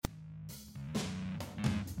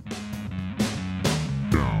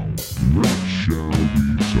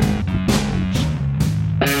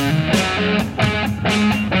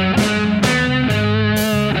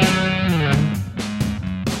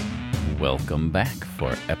welcome back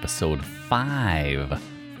for episode 5.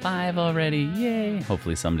 5 already, yay!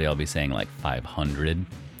 Hopefully someday I'll be saying like 500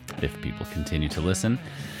 if people continue to listen.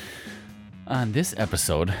 On this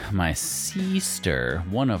episode, my sister,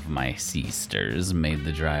 one of my sisters, made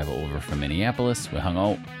the drive over from Minneapolis. We hung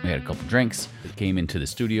out, we had a couple drinks, came into the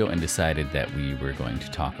studio and decided that we were going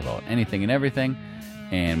to talk about anything and everything.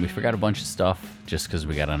 And we forgot a bunch of stuff just because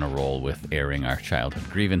we got on a roll with airing our childhood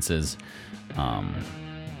grievances.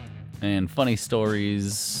 And funny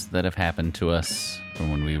stories that have happened to us from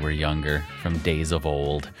when we were younger, from days of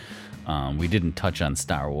old. We didn't touch on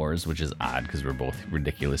Star Wars, which is odd because we're both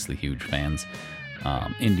ridiculously huge fans.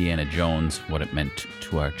 Indiana Jones, what it meant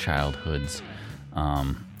to our childhoods,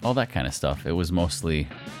 all that kind of stuff. It was mostly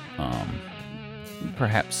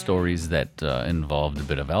perhaps stories that involved a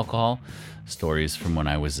bit of alcohol, stories from when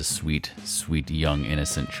I was a sweet, sweet young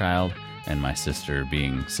innocent child, and my sister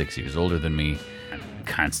being 6 years older than me,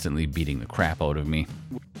 constantly beating the crap out of me,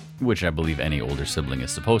 which I believe any older sibling is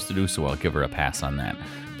supposed to do, so I'll give her a pass on that.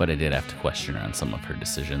 But I did have to question her on some of her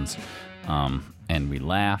decisions. And we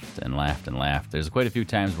laughed and laughed and laughed. There's quite a few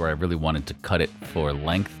times where I really wanted to cut it for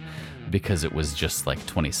length because it was just like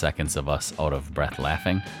 20 seconds of us out of breath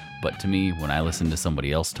laughing. But to me, when I listen to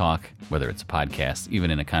somebody else talk, whether it's a podcast, even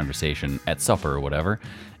in a conversation at supper or whatever,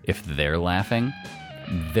 if they're laughing,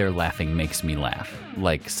 their laughing makes me laugh.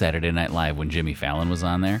 Like Saturday Night Live when Jimmy Fallon was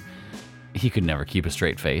on there. He could never keep a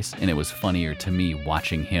straight face, and it was funnier to me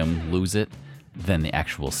watching him lose it than the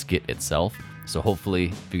actual skit itself. So hopefully,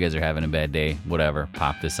 if you guys are having a bad day, whatever,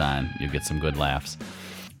 pop this on. You'll get some good laughs.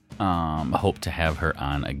 I hope to have her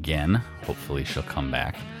on again. Hopefully she'll come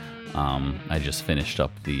back. I just finished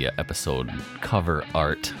up the episode cover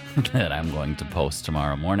art that I'm going to post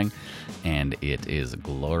tomorrow morning, and it is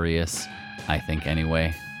glorious, I think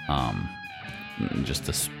anyway. Just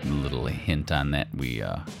a little hint on that. We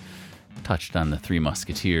touched on the Three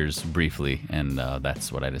Musketeers briefly, and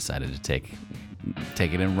that's what I decided to take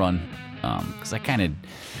it and run, because I kind of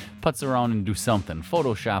putz around and do something,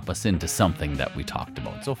 Photoshop us into something that we talked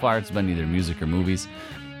about. So far it's been either music or movies,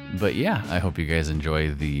 but yeah, I hope you guys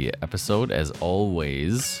enjoy the episode. As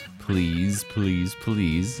always, please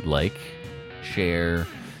like, share,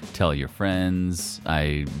 tell your friends.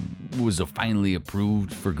 I was finally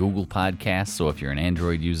approved for Google Podcasts, so if you're an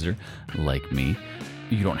Android user like me,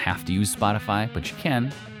 you don't have to use Spotify, but you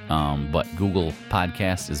can. But Google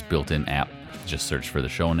Podcasts is built-in app. Just search for the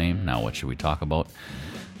show name. Now what should we talk about?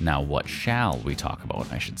 Now what shall we talk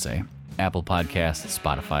about, I should say. Apple Podcasts,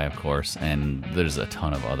 Spotify, of course, and there's a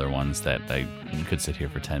ton of other ones that I could sit here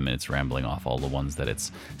for 10 minutes rambling off all the ones that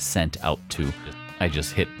it's sent out to. I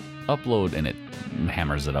just hit upload and it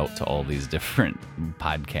hammers it out to all these different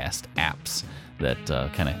podcast apps that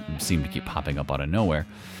kind of seem to keep popping up out of nowhere.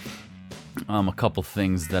 A couple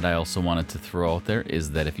things that I also wanted to throw out there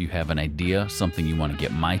is that if you have an idea, something you want to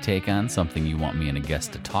get my take on, something you want me and a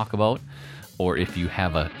guest to talk about, or if you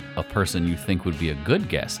have a person you think would be a good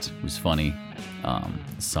guest who's funny,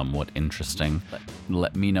 somewhat interesting,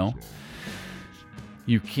 let me know.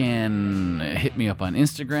 You can hit me up on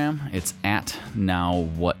Instagram. It's at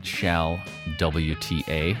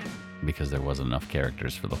nowwhatshallwta, because there wasn't enough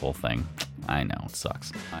characters for the whole thing. I know, it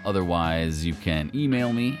sucks. Otherwise, you can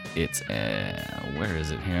email me. It's, where is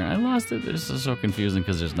it here? I lost it. This is so confusing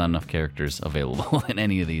because there's not enough characters available in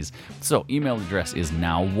any of these. So, email address is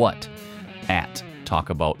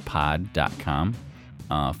nowwhat@talkaboutpod.com.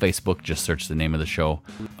 Facebook, just search the name of the show.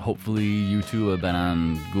 Hopefully, you two have been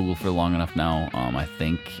on Google for long enough now. I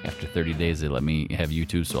think after 30 days, they let me have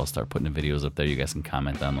YouTube, so I'll start putting the videos up there. You guys can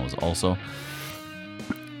comment on those also.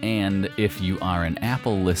 And if you are an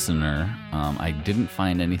Apple listener, I didn't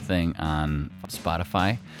find anything on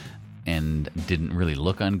Spotify and didn't really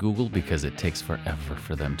look on Google because it takes forever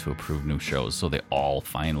for them to approve new shows. So they all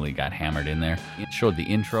finally got hammered in there. It showed the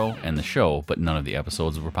intro and the show, but none of the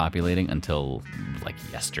episodes were populating until like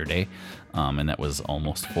yesterday. And that was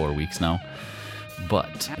almost 4 weeks now.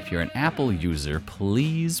 But if you're an Apple user,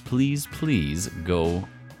 please go.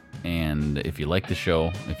 And if you like the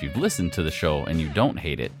show, if you've listened to the show and you don't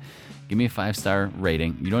hate it, give me a 5-star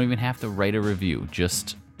rating. You don't even have to write a review.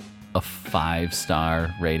 Just a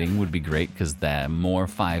 5-star rating would be great, because the more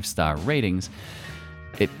 5-star ratings,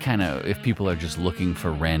 it kind of, if people are just looking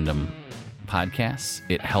for random podcasts,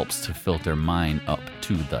 it helps to filter mine up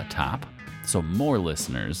to the top. So more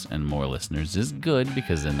listeners is good,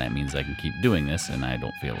 because then that means I can keep doing this and I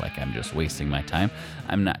don't feel like I'm just wasting my time.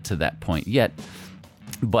 I'm not to that point yet.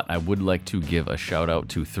 But I would like to give a shout out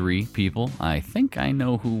to 3 people. I think I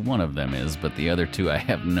know who one of them is, but the other 2 I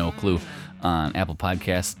have no clue. on Apple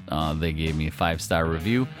Podcasts. They gave me a 5-star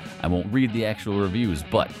review. I won't read the actual reviews,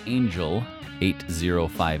 but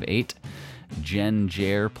Angel8058, Jen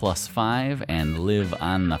Jer +5, and Live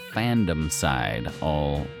on the Fandom Side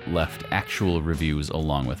all left actual reviews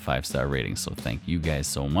along with 5-star ratings. So thank you guys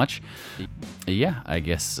so much. Yeah, I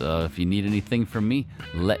guess if you need anything from me,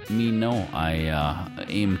 let me know. I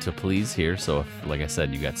aim to please here. So if, like I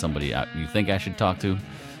said, you got somebody you think I should talk to,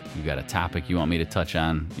 you got a topic you want me to touch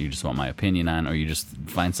on, you just want my opinion on, or you just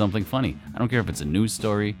find something funny. I don't care if it's a news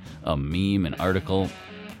story, a meme, an article,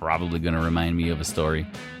 probably going to remind me of a story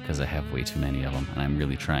because I have way too many of them, and I'm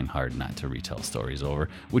really trying hard not to retell stories over,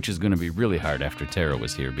 which is going to be really hard after Tara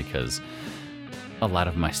was here because a lot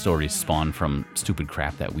of my stories spawn from stupid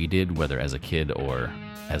crap that we did, whether as a kid or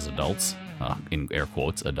as adults, in air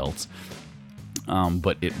quotes, adults.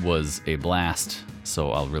 But it was a blast,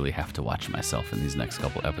 so I'll really have to watch myself in these next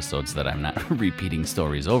couple episodes that I'm not repeating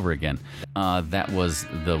stories over again. That was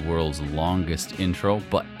the world's longest intro,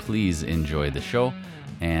 but please enjoy the show.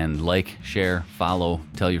 And like, share, follow,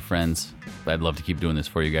 tell your friends. I'd love to keep doing this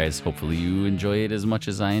for you guys. Hopefully you enjoy it as much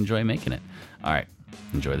as I enjoy making it. All right,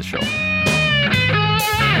 enjoy the show.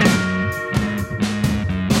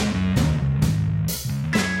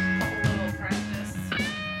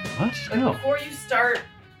 What? No. Before you start,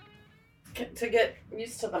 to get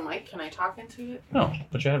used to the mic, can I talk into it? No,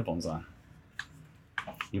 put your headphones on.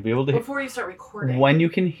 You'll be able to... Before you start recording. When you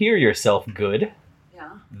can hear yourself good, Yeah.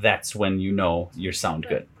 that's when you know you sound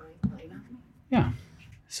good. Yeah.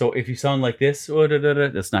 So if you sound like this,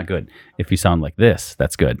 that's not good. If you sound like this,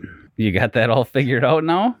 that's good. You got that all figured out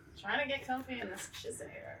now? Trying to get comfy in this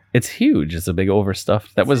chair. It's huge. It's a big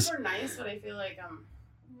overstuffed. That was super nice, but I feel like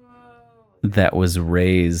whoa. That was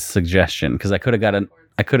Ray's suggestion because I could have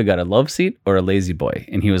got a love seat or a lazy boy,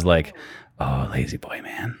 and he was like, "Oh, lazy boy,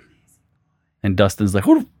 man." And Dustin's like,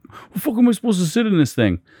 "Who the fuck am I supposed to sit in this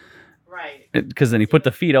thing?" Right. Because then he put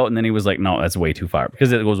the feet out, and then he was like, "No, that's way too far,"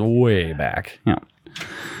 because it goes way back. Yeah.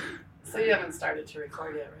 So you haven't started to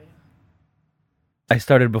record yet, right? I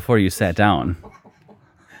started before you sat down.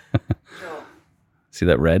 Joel, See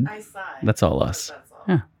that red? I saw it. That's all us. That's all.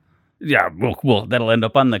 Yeah. Yeah. Well, that'll end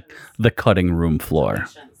up on the cutting room floor.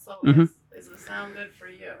 So Mhm. is the sound good for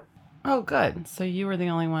you? Oh, good. So you were the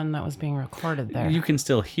only one that was being recorded there. You can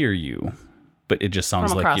still hear you, but it just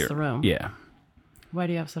sounds From like across you're the room. Yeah. Why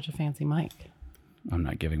do you have such a fancy mic? I'm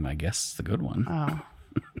not giving my guests the good one. Oh.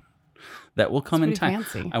 That will come in It's time. pretty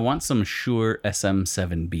fancy. I want some Shure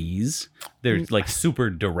SM7Bs. They're like super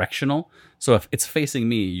directional. So if it's facing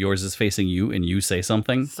me, yours is facing you, and you say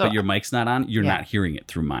something, So- but your mic's not on, you're Yeah. not hearing it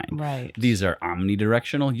through mine. Right. These are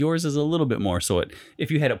omnidirectional. Yours is a little bit more. So if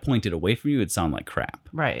you had it pointed away from you, it'd sound like crap.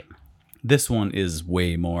 Right. This one is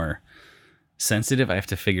way more sensitive. I have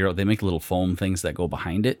to figure out, they make little foam things that go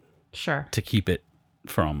behind it Sure. to keep it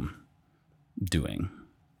from doing.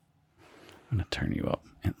 I'm going to turn you up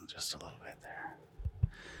in just a little bit there.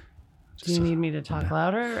 Do you need me to talk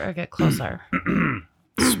louder or get closer?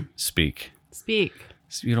 Speak. Speak.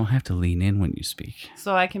 So you don't have to lean in when you speak.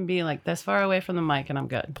 So I can be like this far away from the mic and I'm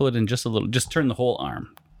good. Pull it in just a little. Just turn the whole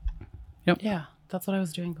arm. Yeah. That's what I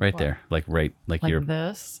was doing before. Right there. Like Like you're.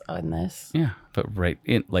 this and this. Yeah, but right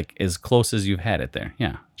in, like as close as you've had it there.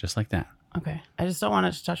 Yeah, just like that. Okay. I just don't want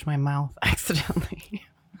it to touch my mouth accidentally.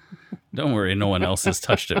 Don't worry, no one else has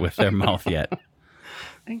touched it with their mouth yet,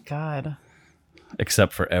 Thank God.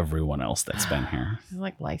 except for everyone else that's been here. Is it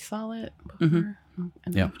like Lysol it before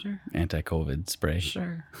and Yep. after? Anti-COVID spray.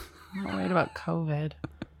 Sure. I'm not worried about COVID.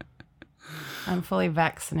 I'm fully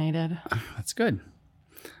vaccinated. That's good.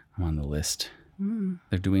 I'm on the list.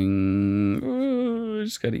 They're doing. I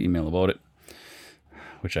just got an email about it,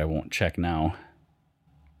 which I won't check now.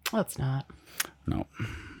 Well, it's not. No,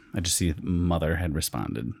 I just see Mother had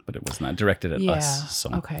responded, but it was not directed at us. So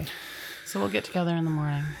Okay. So we'll get together in the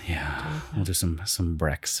morning. yeah, we'll do some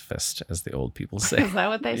breakfast, as the old people say. Is that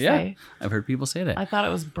what they Yeah, say? I've heard people say that. I thought it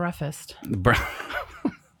was breakfast.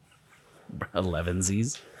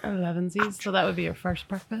 11sies 11sies. So that would be your first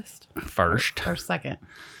breakfast first. or second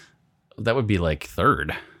That would be like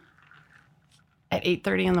third, at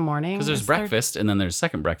 8:30 in the morning. because there's is third? breakfast, and then there's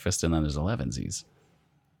second breakfast, and then there's 11sies.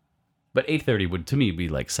 But 8:30 would to me be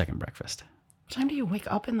like second breakfast. What time do you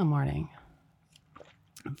wake up in the morning?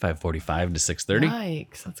 5:45 to 6:30.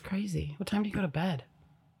 Yikes, that's crazy. What time do you go to bed?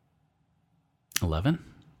 11.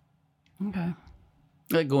 Okay.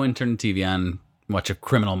 I go in, turn the TV on, watch a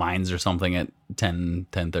Criminal Minds or something at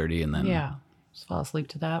 10:30, and then Yeah. Just fall asleep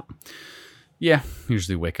to that. yeah,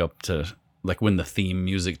 usually wake up to like when the theme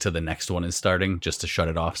music to the next one is starting, just to shut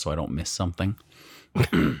it off so I don't miss something.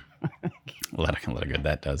 A lot of good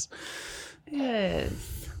that does.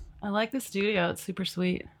 Yes. I like the studio. It's super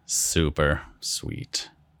sweet. Super sweet.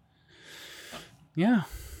 Yeah,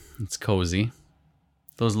 it's cozy.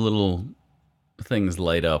 Those little things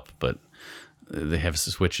light up, but they have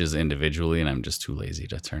switches individually, and I'm just too lazy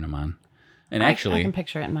to turn them on. And actually, I can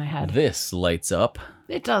picture it in my head. this lights up.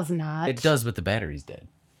 It does not. It does, but the battery's dead.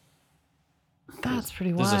 That's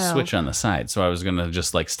pretty wild. There's a switch on the side, so I was going to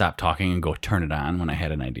just like stop talking and go turn it on when I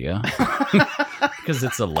had an idea. Because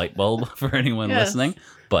it's a light bulb for anyone listening.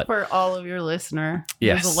 But for all of your listener,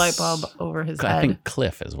 yes, there's a light bulb over his head. I think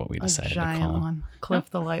Cliff is what we decided to call giant him. one. Cliff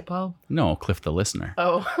the light bulb? No, Cliff the listener.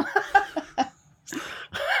 Oh.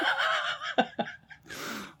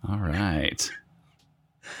 All right.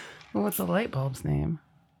 What's the light bulb's name?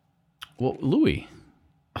 Well, Louis.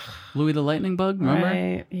 Louis the lightning bug, remember?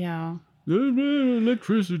 Right, yeah.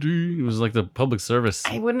 Electricity. It was like the public service.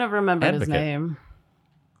 I wouldn't have remembered his Advocate. name.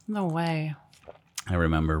 No way. I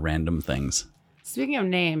remember random things. Speaking of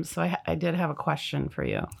names, so I did have a question for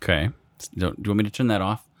you. Okay. Do you want me to turn that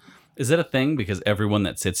off? Is that a thing? Because everyone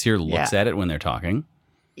that sits here looks at it when they're talking?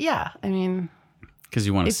 Yeah, I mean... Because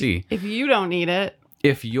you want to see. If you don't need it...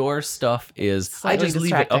 If your stuff is... Slightly I just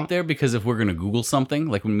leave it up there because if we're going to Google something,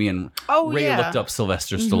 like when me and Ray looked up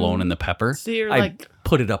Sylvester Stallone and the Pepper, so you're I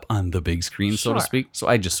put it up on the big screen, so to Sure. speak. So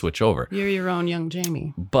I just switch over. You're your own young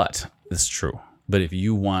Jamie. But it's true. But if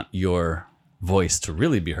you want your voice to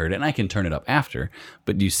really be heard, and I can turn it up after,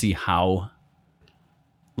 but do you see how,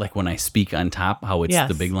 like when I speak on top, how it's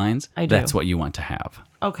the big lines? I do. That's what you want to have.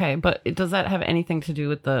 Okay, but does that have anything to do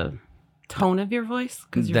with the tone of your voice?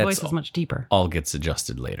 Because your voice is much deeper. All gets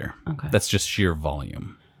adjusted later. Okay. That's just sheer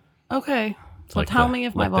volume. Okay. So Like tell the- me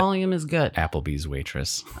if my like the- volume is good. Applebee's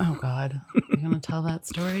waitress. Oh, God. You're going to tell that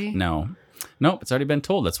story? No. Nope, it's already been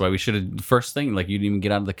told. That's why we should have, first thing, like you didn't even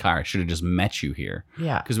get out of the car. I should have just met you here.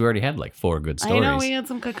 Yeah. Because we already had like 4 good stories. I know we had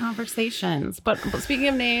some good conversations. But speaking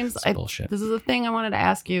of names, bullshit. this is a thing I wanted to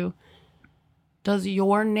ask you. Does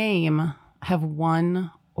your name have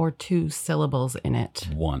 1 or 2 syllables in it?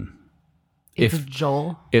 1. It's If-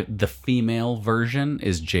 Joel. If the female version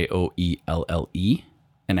is Joelle,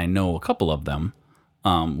 and I know a couple of them.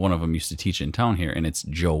 One of them used to teach in town here, and it's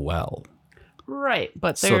Joelle. Right.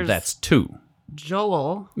 But So there's that's 2.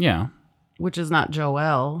 Joel, Yeah. which is not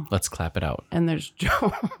Joel. Let's clap it out. And there's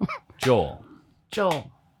Joel. Joel.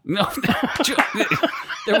 Joel. No,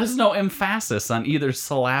 there was no emphasis on either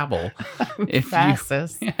syllable.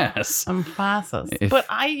 Emphasis. Yes. Emphasis. If- But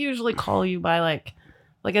I usually call you by like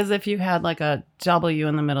as if you had like a W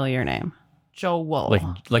in the middle of your name. Joel.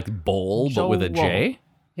 Like bowl, but with a J?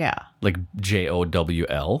 Yeah. Like Jowl?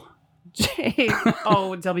 Jowel.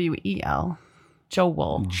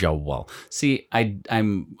 Joel. Joel. See,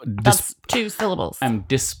 I'm That's 2 syllables. I'm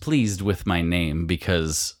displeased with my name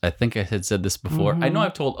because I think I had said this before. I know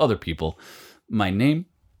I've told other people my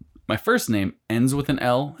first name ends with an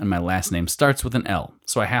L and my last name starts with an L.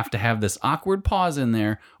 So I have to have this awkward pause in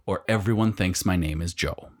there or everyone thinks my name is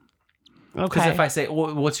Joe. Because Okay. if I say,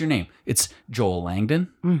 what's your name? It's Joel Langdon.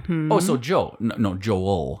 Mm-hmm. Oh, so Joe. No,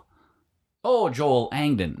 Joel. Oh, Joel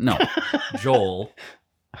Angdon. No, Joel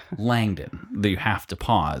Langdon. You have to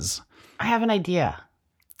pause. I have an idea.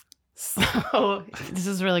 So this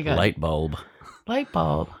is really good. Light bulb. Light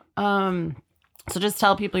bulb. So just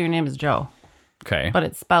tell people your name is Joe, Okay. but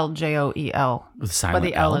it's spelled Joel. With But silent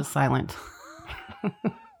the L is silent.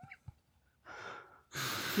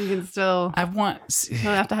 You can still I want... you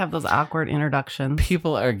don't have to have those awkward introductions.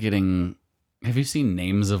 People are getting... Have you seen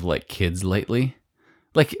names of like kids lately?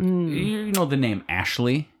 Like, you know the name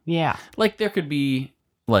Ashley? Yeah. Like there could be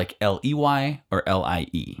like Ley or Lie.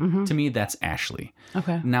 Mm-hmm. To me, that's Ashley.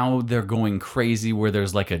 Okay. Now they're going crazy where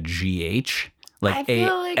there's like a GH. Like I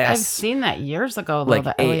feel like I've seen that years ago, though, like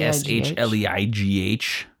the Leigh.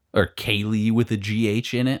 ASHLEIGH or Kaylee with a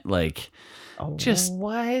GH in it. Like just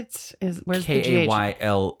what is where's the GH?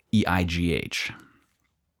 KAYLEIGH.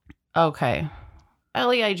 Okay.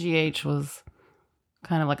 Leigh was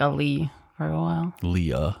kind of like a Lee for a while.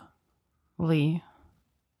 Leah. Lee.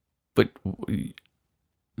 But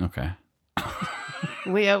okay.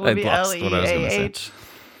 Leah would be lost what I was gonna say. Leah.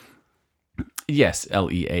 Yes,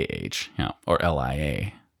 LEAH. Yeah, or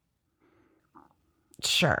LIA.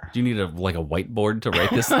 Sure. Do you need a whiteboard to write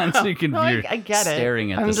this on so you can No, be I get it.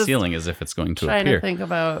 staring at I'm the just ceiling as if it's going to Trying appear? to think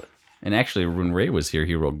about. And actually, when Ray was here,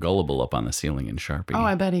 he wrote Gullible up on the ceiling in Sharpie. Oh,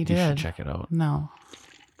 I bet he You did. should check it out. No,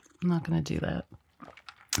 I'm not going to do that.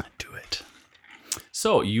 Do it.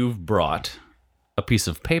 So you've brought a piece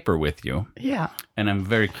of paper with you, Yeah. and I'm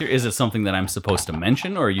very curious. Is it something that I'm supposed to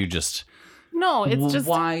mention, or are you just... No, it's just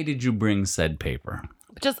Why did you bring said paper?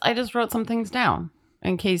 I just wrote some things down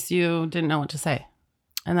in case you didn't know what to say,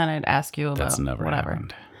 and then I'd ask you about That's never whatever.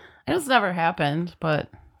 happened. It's never happened, but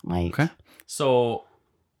like. Okay. So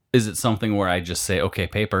is it something where I just say, okay,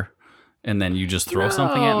 paper, and then you just throw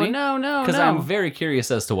something at me? No. Because I'm very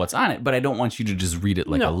curious as to what's on it, but I don't want you to just read it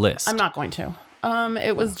like a list. I'm not going to.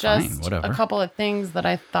 It was just a couple of things that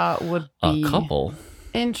I thought would be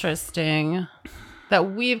interesting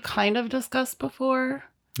that we've kind of discussed before.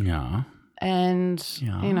 Yeah. And,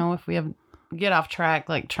 if we get off track,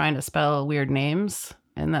 like trying to spell weird names,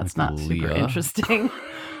 and that's like not super interesting.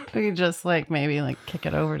 We could just maybe kick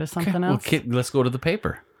it over to something else. Well, let's go to the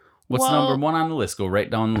paper. What's number one on the list? Go right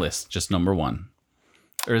down the list. Just number one.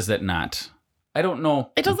 Or is that not? I don't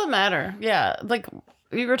know. It doesn't matter. Yeah.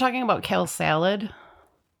 You were talking about kale salad,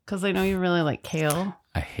 because I know you really like kale.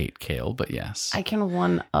 I hate kale, but yes. I can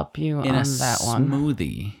one-up you on that one. In a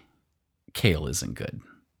smoothie, kale isn't good.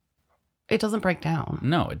 It doesn't break down.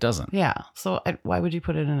 No, it doesn't. Yeah. So why would you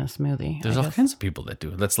put it in a smoothie? There's all kinds of people that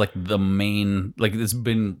do. That's the main, it's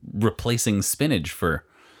been replacing spinach for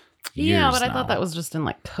years Yeah, but now. I thought that was just in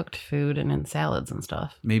cooked food and in salads and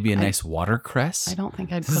stuff. Maybe a nice watercress? I don't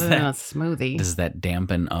think I'd put it in a smoothie. Does that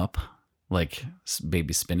dampen up like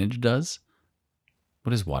baby spinach does?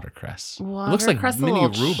 What is watercress? It looks like mini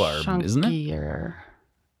rhubarb, chunkier. Isn't it?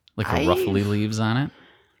 Like a ruffly leaves on it?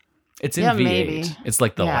 It's in V8. Maybe. It's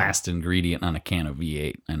the last ingredient on a can of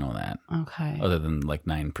V8. I know that. Okay. Other than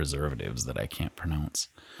 9 preservatives that I can't pronounce.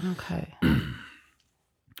 Okay.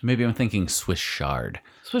 Maybe I'm thinking Swiss chard.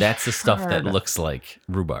 That's the stuff that looks like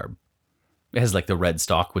rhubarb. It has the red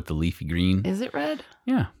stalk with the leafy green. Is it red?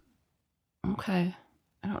 Yeah. Okay.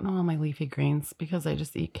 I don't know all my leafy greens because I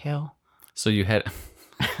just eat kale. So you had...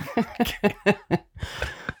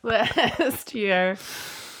 Last year,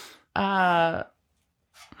 I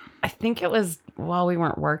think it was while we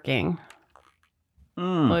weren't working.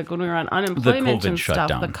 When we were on unemployment and stuff.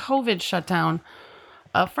 The COVID shutdown.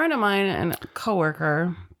 A friend of mine and a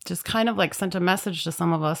coworker just kind of sent a message to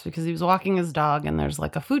some of us because he was walking his dog and there's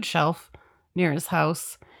a food shelf near his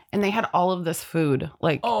house. And they had all of this food,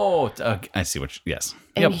 I see what. Yes,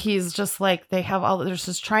 and he's just they have all. They're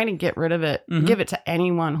just trying to get rid of it, give it to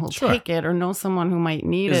anyone who'll take it or know someone who might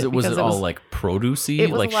need it. Was it all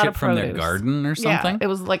produce-y, shipped from their garden or something? Yeah,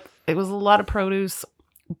 it was a lot of produce,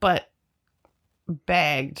 but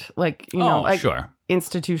bagged,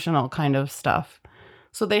 institutional kind of stuff.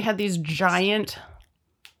 So they had these giant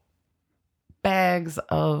bags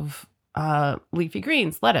of leafy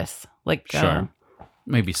greens, lettuce,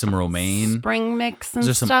 maybe some romaine. Spring mix and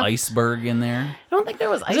stuff. Is there stuff. some iceberg in there? I don't think there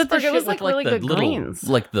was iceberg. It was really good greens.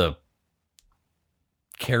 Like the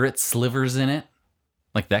carrot slivers in it?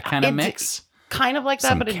 Like that kind of mix? Kind of like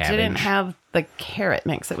that, but it didn't have the carrot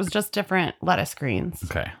mix. It was just different lettuce greens.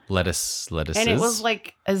 Okay. Lettuces. And it was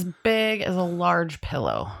as big as a large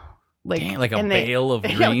pillow. Dang, a bale of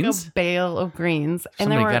greens? A bale of greens.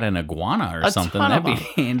 Somebody got an iguana or something. That'd be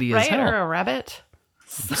handy as hell. Or a rabbit.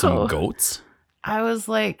 Some goats. I was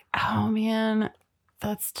like, oh man,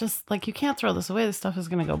 that's just you can't throw this away. This stuff is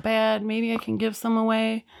going to go bad. Maybe I can give some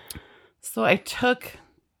away. So I took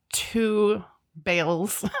 2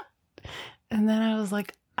 bales and then I was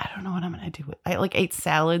like, I don't know what I'm going to do with I ate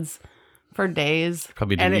salads for days.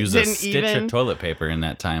 Probably didn't use a stitch of toilet paper in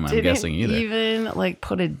that time, I'm guessing either. Even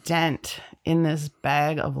put a dent in this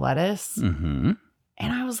bag of lettuce. Mm-hmm.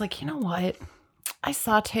 And I was like, you know what? I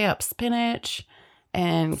saute up spinach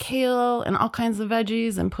and kale and all kinds of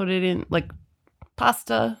veggies and put it in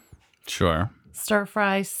pasta. Sure. Stir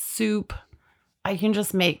fry, soup. I can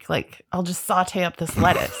just make I'll just saute up this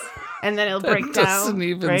lettuce and then it'll break down. Doesn't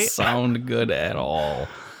even sound good at all.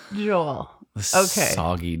 Joel.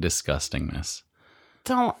 Soggy disgustingness.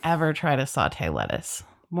 Don't ever try to saute lettuce.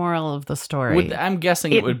 Moral of the story. I'm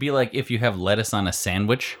guessing it would be if you have lettuce on a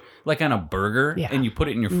sandwich. On a burger, and you put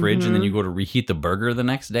it in your fridge, and then you go to reheat the burger the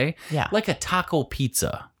next day. Yeah. Like a taco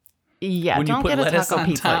pizza. Yeah, when don't you put get a lettuce taco on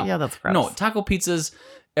pizza. top. Yeah, that's gross. No, taco pizzas,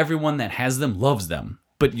 everyone that has them loves them.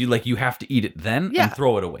 But you have to eat it then and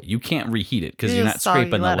throw it away. You can't reheat it because you're not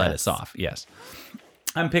scraping the lettuce off. Yes.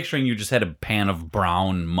 I'm picturing you just had a pan of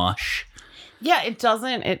brown mush. Yeah, it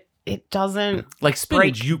doesn't... It doesn't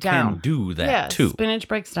spinach, you can do that too. Spinach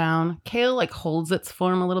breaks down. Kale holds its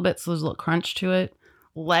form a little bit, so there's a little crunch to it.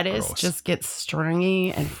 Lettuce just gets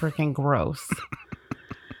stringy and freaking gross.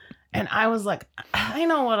 And I was like, I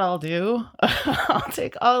know what I'll do. I'll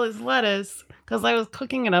take all this lettuce because I was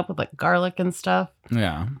cooking it up with garlic and stuff.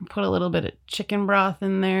 Yeah. Put a little bit of chicken broth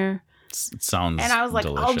in there. It sounds And I was like,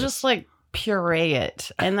 delicious. I'll just puree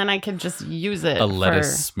it and then I could just use it a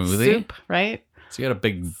lettuce for smoothie, soup, right? So you got a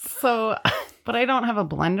big... But I don't have a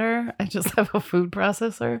blender. I just have a food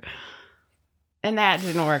processor. And that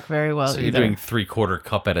didn't work very well So you're doing 3/4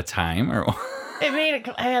 cup at a time? Or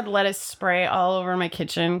I had lettuce spray all over my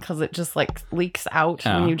kitchen because it just like leaks out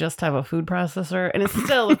when you just have a food processor. And it's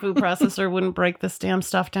still a food processor wouldn't break this damn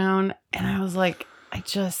stuff down. And I was like, I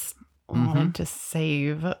just wanted to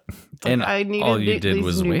save. Like, and I needed all you did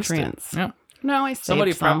was nutrients. waste it. Yeah. No, I saved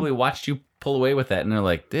Somebody some. probably watched you pull away with that, and they're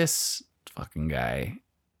like, "This fucking guy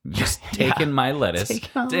just taking my lettuce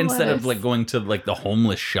instead of like going to like the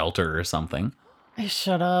homeless shelter or something." I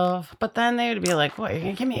should have, but then they would be like, "What? You're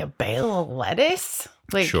gonna give me a bale of lettuce?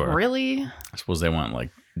 Like, really?" I suppose they want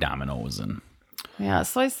like Dominoes and. Yeah,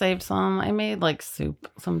 so I saved some. I made like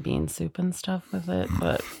soup, some bean soup and stuff with it,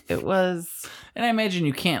 but it was. And I imagine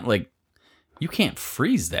you can't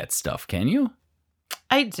freeze that stuff, can you?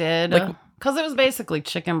 I did. Because it was basically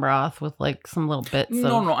chicken broth with like some little bits.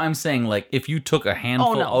 No, I'm saying like if you took a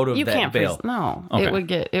handful out of that bale. No,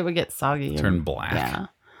 okay. it would get soggy. Turn black. Yeah.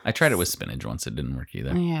 I tried it with spinach once. It didn't work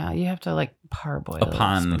either. Yeah, you have to like parboil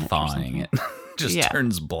upon thawing it. Just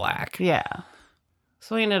turns black. Yeah.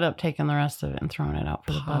 So we ended up taking the rest of it and throwing it out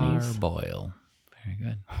for the bunnies. Parboil. Very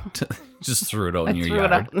good. Just threw it out in your yard. Threw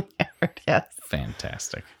it out in the yard, yes.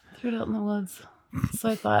 Fantastic. Threw it out in the woods. So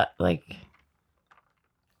I thought like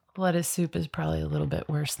lettuce soup is probably a little bit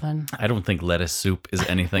worse than. I don't think lettuce soup is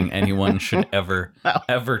anything anyone should ever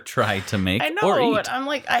try to make I know, or eat. But I'm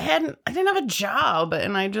like, I didn't have a job,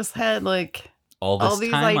 and I just had like all these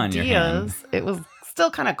time ideas. On your hand. It was still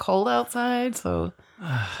kind of cold outside, so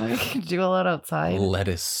I could do a lot outside.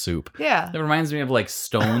 Lettuce soup. Yeah. It reminds me of like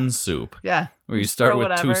stone soup. Yeah. Where you start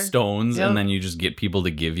with 2 stones and then you just get people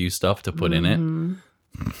to give you stuff to put in it.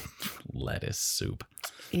 Lettuce soup.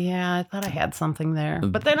 Yeah, I thought I had something there.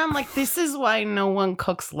 But then I'm like, this is why no one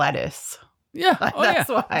cooks lettuce. Yeah. That's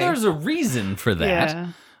why. There's a reason for that.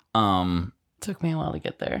 Yeah. Took me a while to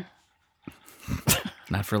get there.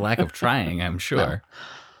 Not for lack of trying, I'm sure.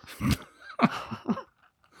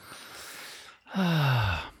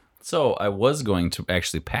 So I was going to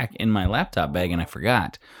actually pack in my laptop bag, and I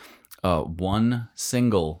forgot one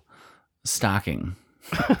single stocking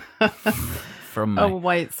from my, a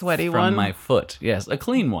white sweaty from one? my foot. Yes, a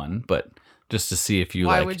clean one, but just to see if you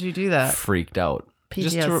Why would you do that? Freaked out. PTSD?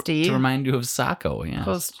 Just to remind you of SACO, yeah.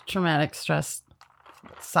 Post-traumatic stress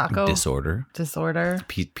SACO? Disorder.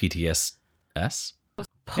 PTSS?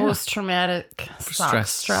 Post-traumatic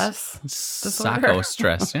stress disorder. SACO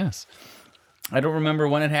stress, yes. I don't remember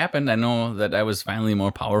when it happened. I know that I was finally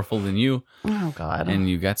more powerful than you. Oh, God. And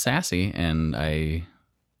you got sassy, and I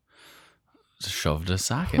shoved a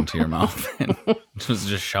sock into your mouth and was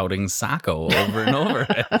just shouting SACO over and over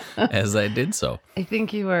as I did so. I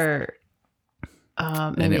think you were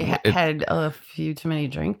maybe had a few too many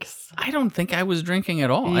drinks. I don't think I was drinking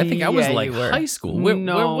at all. I think I was like high school. Where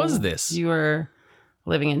was this? You were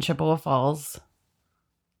living in Chippewa Falls.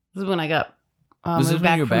 This is when I got was this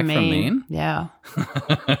when you were back from Maine? Yeah.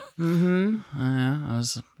 Mm-hmm. I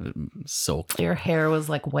was soaked. Your hair was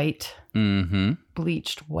like white. Mm-hmm.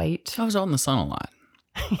 Bleached white. I was out in the sun a lot.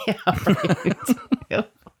 Yeah, right.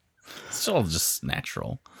 Yep. It's all just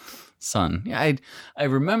natural sun. Yeah, I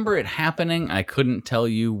remember it happening. I couldn't tell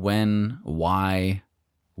you when, why,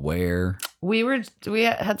 where. We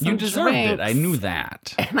had some. You deserved drinks, it. I knew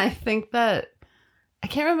that. And I think that I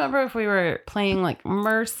can't remember if we were playing like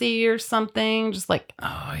Mercy or something. Just like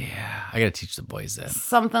oh yeah, I gotta teach the boys that.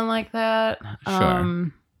 Something like that.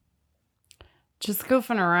 Sure. Just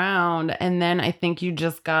goofing around, and then I think you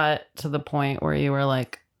just got to the point where you were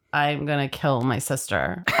like, "I'm gonna kill my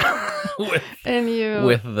sister," and you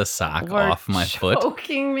with the sock off my foot,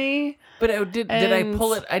 choking me. But did I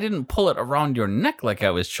pull it? I didn't pull it around your neck like I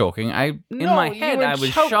was choking. In my head, I was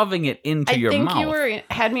shoving it into your mouth. I think you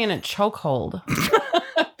had me in a chokehold.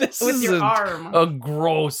 This with is your arm. A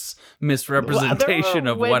gross misrepresentation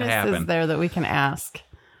of what happened. There that we can ask,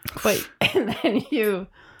 but and then you.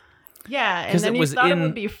 Yeah, and then you thought it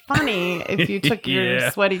would be funny if you took your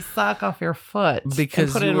sweaty sock off your foot because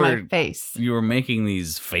and put it in my face. You were making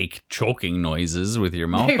these fake choking noises with your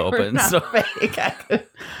mouth open. Not fake.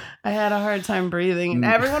 I had a hard time breathing, and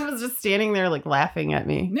everyone was just standing there like laughing at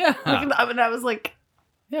me. Yeah, and I was like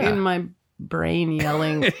in my brain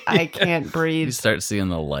yelling, "I can't breathe." You start seeing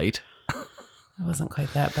the light. It wasn't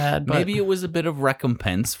quite that bad, but maybe it was a bit of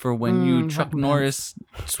recompense for when you Chuck Norris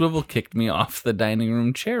swivel kicked me off the dining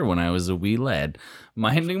room chair when I was a wee lad,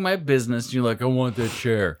 minding my business. You're like, "I want that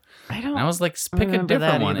chair." And I was like, "Pick a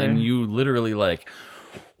different one," and you literally like,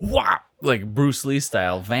 whop, like Bruce Lee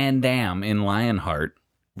style, Van Damme in Lionheart,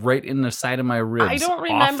 right in the side of my ribs. I don't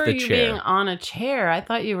remember you being on a chair. I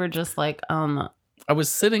thought you were just like on the I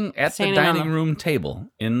was sitting at the dining room table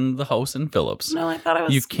in the house in Phillips. No, I thought I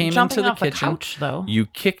was You came jumping into the off kitchen. A couch, though. You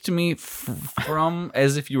kicked me from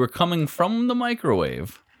as if you were coming from the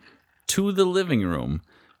microwave to the living room.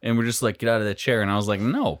 And we're just like, get out of that chair. And I was like,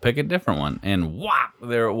 no, pick a different one. And whop,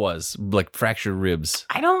 there it was. Like fractured ribs.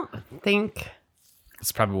 I don't think...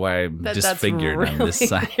 That's probably why I disfigured really on this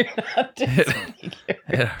side.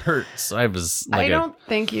 It hurts. I was like I don't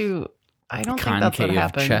think that's what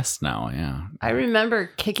happened. Chest now, yeah. I remember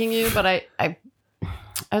kicking you, but I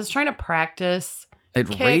was trying to practice.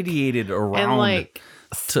 It radiated around and like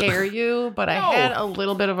scare you, but I had a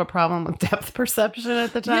little bit of a problem with depth perception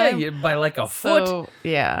at the time. Yeah, by like a foot.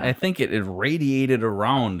 Yeah, I think it radiated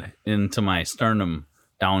around into my sternum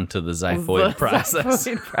down to the xiphoid process.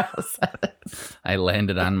 I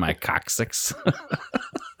landed on my coccyx.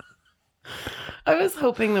 I was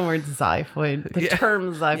hoping the word xiphoid, the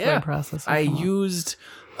term xiphoid process. I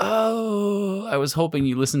was hoping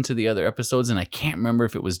you listened to the other episodes, and I can't remember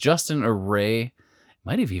if it was Justin or Ray. It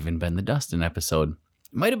might have even been the Dustin episode.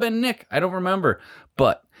 It might have been Nick. I don't remember.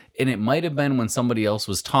 And it might have been when somebody else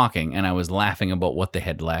was talking, and I was laughing about what they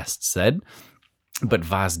had last said. But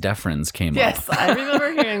vas deferens came up. Yes, I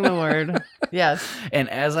remember hearing the word. Yes.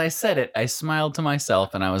 And as I said it, I smiled to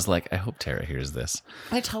myself, and I was like, I hope Tara hears this.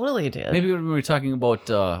 I totally did. Maybe when we were talking about...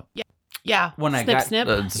 Yeah. When I got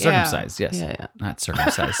circumcised, yes. Yeah. Not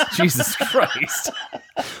circumcised. Jesus Christ.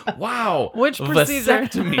 Wow. Which procedure?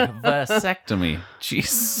 Vasectomy.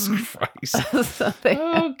 Jesus Christ.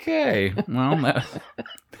 Okay. Well,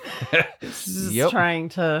 just trying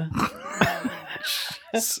to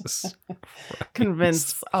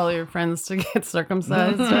convince all your friends to get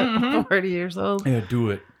circumcised at 40 years old. Yeah,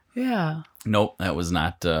 do it. Yeah. Nope, that was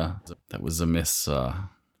not, that was a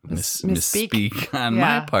misspeak on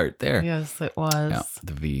my part there. Yes, it was. Yeah,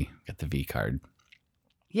 got the V card.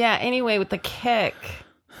 Yeah, anyway, with the kick,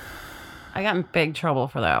 I got in big trouble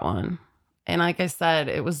for that one. And like I said,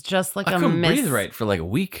 it was just like I couldn't breathe right for like a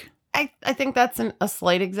week. I think that's a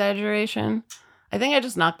slight exaggeration. I think I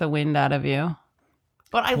just knocked the wind out of you.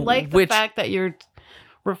 But I like the fact that you're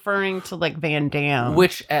referring to like Van Damme.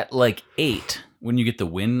 Which at like 8, when you get the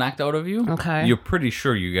wind knocked out of you, you're pretty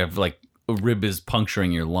sure you have like a rib is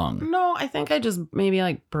puncturing your lung. No, I think I just maybe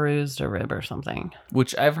like bruised a rib or something.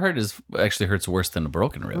 Which I've heard actually hurts worse than a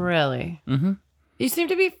broken rib. Really? Mm-hmm. You seem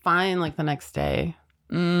to be fine like the next day.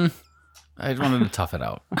 I wanted to tough it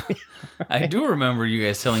out. I do remember you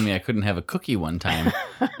guys telling me I couldn't have a cookie one time.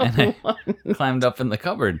 And I climbed up in the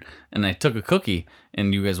cupboard and I took a cookie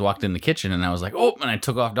and you guys walked in the kitchen and I was like, oh, and I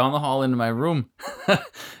took off down the hall into my room.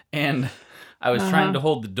 And I was trying to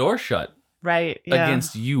hold the door shut. Right. Yeah.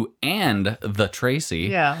 Against you and the Tracy.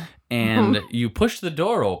 Yeah. And you pushed the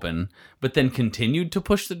door open, but then continued to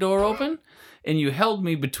push the door open. And you held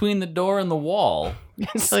me between the door and the wall,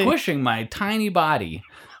 squishing my tiny body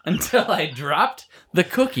until I dropped the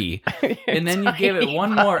cookie. And then you gave it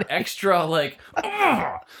one more extra, like,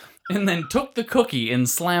 and then took the cookie and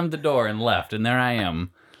slammed the door and left. And there I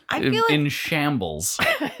am. In shambles.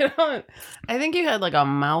 I think you had like a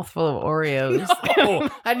mouthful of Oreos. No,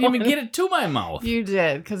 I didn't even get it to my mouth. You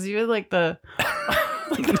did, because you had like the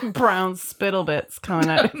brown spittle bits coming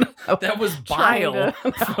out. That was bile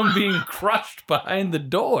from being crushed behind the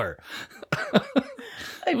door.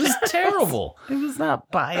 It was terrible. It was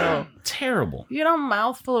not bile. Terrible. You had a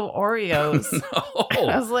mouthful of Oreos. No.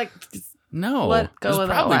 I was like, no. Let go of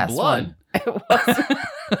that last blood. One. It wasn't.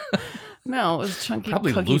 No, it was chunky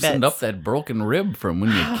probably cookie loosened bits. up that broken rib from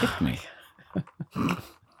when you kicked me.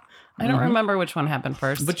 I don't remember which one happened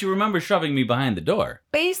first. But you remember shoving me behind the door.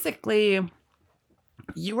 Basically,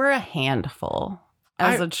 you were a handful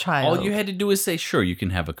as a child. All you had to do is say, sure, you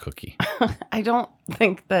can have a cookie. I don't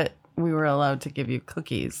think that we were allowed to give you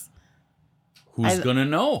cookies. Who's going to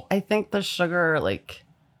know? I think the sugar, like,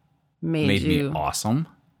 made me awesome.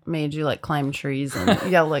 Made you, like, climb trees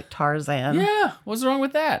and yell like Tarzan. Yeah, what's wrong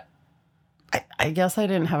with that? I guess I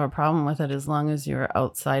didn't have a problem with it as long as you were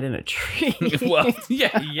outside in a tree. Well,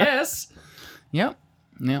 yeah, yes. Yep.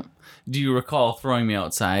 Do you recall throwing me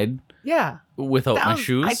outside? Yeah. Without my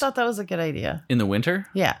shoes? I thought that was a good idea. In the winter?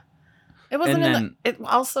 Yeah. It wasn't it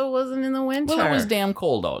also wasn't in the winter. Well, it was damn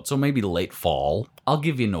cold out, so maybe late fall. I'll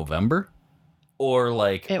give you November or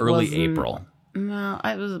like early April. No,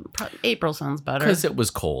 April sounds better. Because it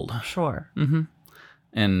was cold. Sure. Mm-hmm.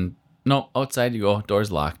 And no, outside you go,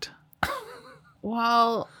 door's locked.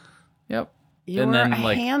 Well, yep. You were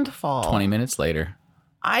a handful. 20 minutes later.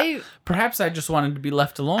 Perhaps I just wanted to be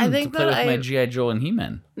left alone to play with my G.I. Joe and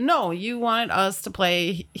He-Man. No, you wanted us to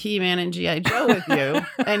play He-Man and G.I. Joe with you,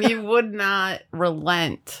 and you would not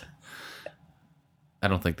relent. I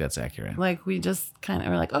don't think that's accurate. Like, we just kind of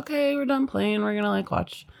were like, okay, we're done playing. We're going to, like,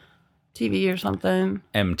 watch TV or something.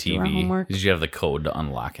 MTV. Did you have the code to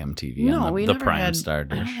unlock MTV? No, we the never Prime had, Star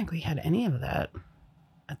dish? I don't think we had any of that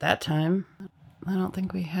at that time. I don't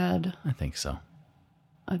think we had I think so.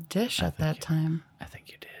 a dish at that time. I think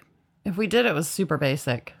you did. If we did, it was super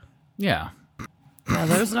basic. Yeah. Yeah,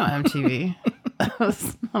 there was no MTV. There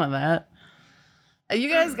was none of that. You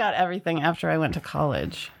guys got everything after I went to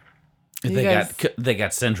college. They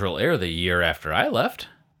got Central Air the year after I left.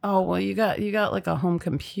 Oh, well, you got like a home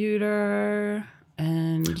computer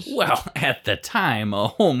and... Well, at the time, a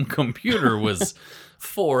home computer was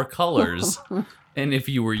 4 colors. And if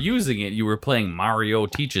you were using it, you were playing Mario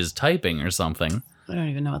Teaches Typing or something. I don't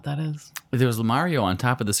even know what that is. There was Mario on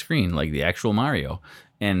top of the screen, like the actual Mario.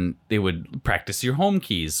 And they would practice your home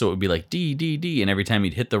keys. So it would be like D, D, D. And every time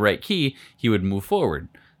he'd hit the right key, he would move forward.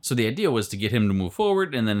 So the idea was to get him to move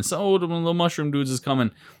forward. And then it's, oh, the little mushroom dudes is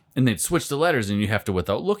coming. And they'd switch the letters and you have to,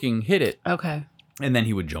 without looking, hit it. Okay. And then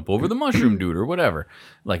he would jump over the mushroom dude or whatever.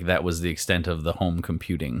 Like that was the extent of the home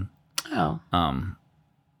computing. Oh.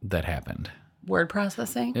 That happened. Word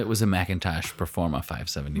processing? It was a Macintosh Performa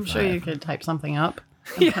 575. I'm sure you could type something up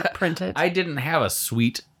and print it. I didn't have a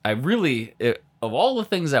suite. Of all the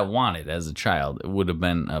things I wanted as a child, it would have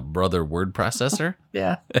been a Brother word processor.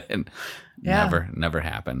 Yeah. And Yeah. never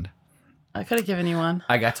happened. I could have given you one.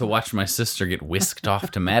 I got to watch my sister get whisked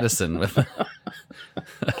off to Madison with a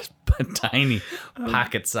tiny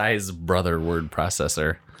pocket-sized Brother word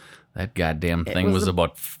processor. That goddamn thing was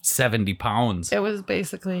about 70 pounds. It was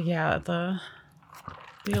basically, the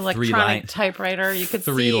electronic typewriter. You could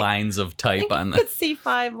 3 lines of type on that. You could see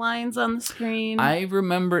 5 lines on the screen. I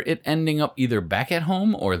remember it ending up either back at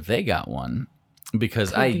home or they got one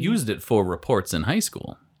because I used it for reports in high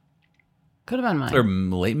school. Could have been mine. Or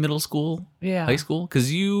late middle school? Yeah. High school?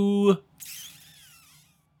 Because you...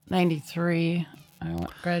 93. I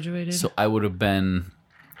graduated. So I would have been...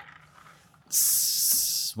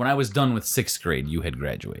 When I was done with 6th grade, you had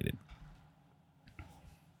graduated.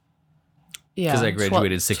 Yeah. Because I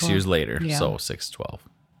graduated 6 years later. Yeah. So 6, 12.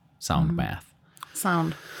 Sound math.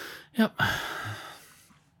 Sound. Yep.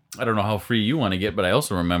 I don't know how free you want to get, but I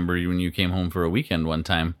also remember when you came home for a weekend one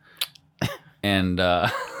time. And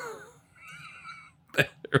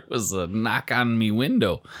there was a knock on me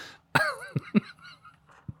window.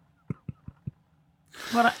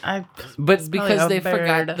 But because they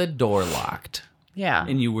forgot the door locked. Yeah.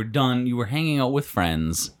 And you were done. You were hanging out with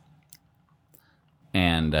friends.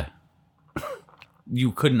 And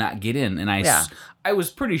you could not get in. And I was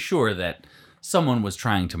pretty sure that someone was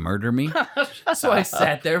trying to murder me. So I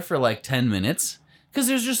sat there for like 10 minutes. Because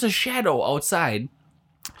there's just a shadow outside.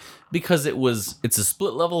 Because it's a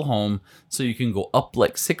split level home, so you can go up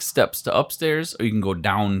like 6 steps to upstairs, or you can go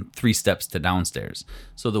down 3 steps to downstairs.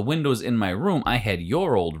 So the windows in my room, I had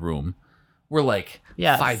your old room, were like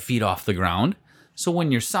 5 feet off the ground. So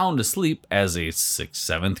when you're sound asleep as a 6th,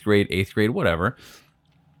 7th grade, 8th grade, whatever,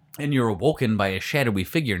 and you're awoken by a shadowy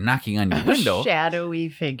figure knocking on your window. Shadowy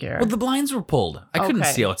figure. Well, the blinds were pulled. I couldn't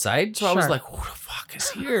see outside, so I was like, who the fuck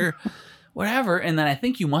is here? Whatever. And then I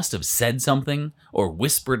think you must have said something or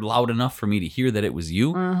whispered loud enough for me to hear that it was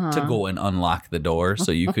you to go and unlock the door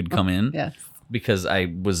so you could come in. Yes. Because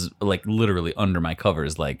I was like literally under my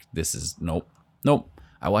covers like, this is nope.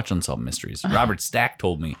 I watch Unsolved Mysteries. Robert Stack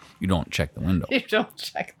told me you don't check the window. You don't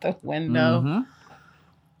check the window. Mm-hmm.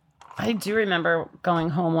 I do remember going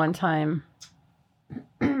home one time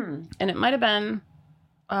and it might have been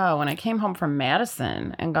when I came home from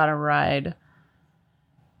Madison and got a ride.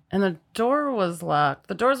 And the door was locked.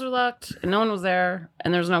 The doors were locked, and no one was there,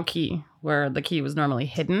 and there's no key where the key was normally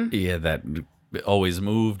hidden. Yeah, that always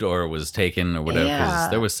moved or was taken or whatever. Because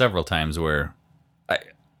there was several times where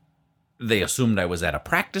they assumed I was at a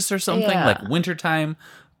practice or something, like wintertime,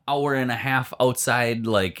 hour and a half outside.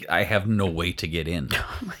 Like I have no way to get in.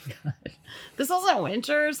 Oh my god, this wasn't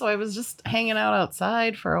winter, so I was just hanging out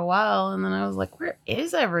outside for a while, and then I was like, "Where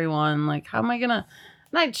is everyone? Like, how am I gonna?"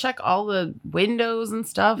 And I'd check all the windows and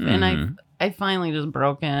stuff, and I finally just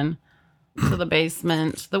broke in to the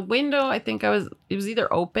basement. The window, I think it was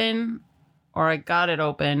either open or I got it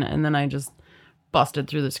open, and then I just busted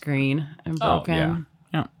through the screen and broke in.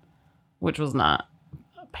 Yeah. Which was not,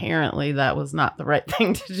 apparently that was not the right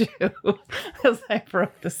thing to do, because I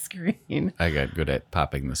broke the screen. I got good at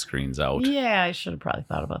popping the screens out. Yeah, I should have probably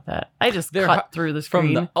thought about that. I just cut through the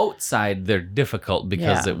screen. From the outside, they're difficult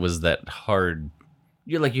because it was that hard...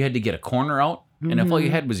 You had to get a corner out, and if all you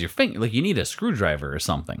had was your finger, like you need a screwdriver or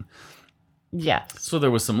something. Yes. So there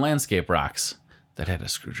was some landscape rocks that had a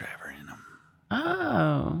screwdriver in them.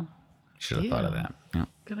 Oh. Should have thought of that. Yeah.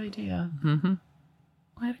 Good idea. Mm-hmm.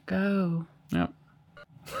 Way to go. Yep.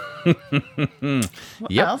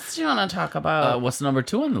 What else do you want to talk about? What's number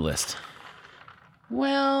 2 on the list?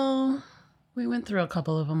 Well, we went through a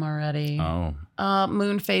couple of them already. Oh.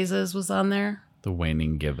 Moon phases was on there. The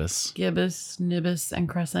waning gibbous. Gibbous, Nibis, and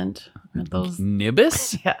Crescent. Are those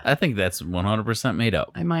Nibis? Yeah. I think that's 100% made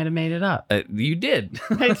up. I might have made it up. You did.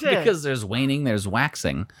 I did. Because there's waning, there's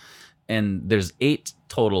waxing, and there's 8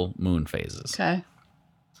 total moon phases. Okay.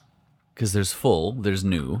 Because there's full, there's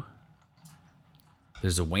new.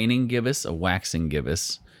 There's a waning gibbous, a waxing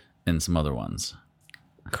gibbous, and some other ones.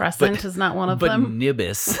 Crescent is not one of them. But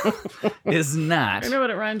Nibis is not. I know what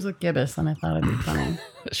it rhymes with gibbous, and I thought it'd be funny.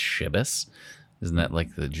 Shibbis? Isn't that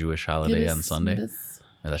like the Jewish holiday Gibbous, on Sunday? Nibis.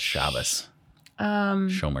 Or that's Shabbos.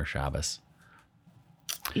 Shomer Shabbos.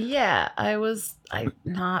 Yeah, I'm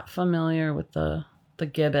not familiar with the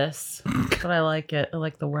gibbous, but I like it. I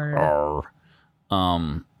like the word.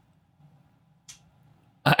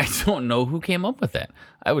 I don't know who came up with that.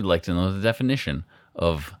 I would like to know the definition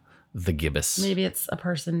of the gibbous. Maybe it's a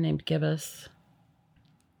person named Gibbous.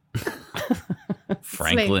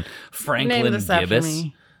 Franklin Gibbous.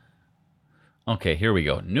 Okay, here we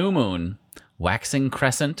go. New moon, waxing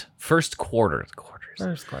crescent, first quarter.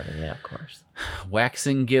 First quarter, yeah, of course.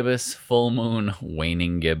 Waxing gibbous, full moon,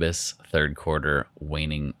 waning gibbous, third quarter,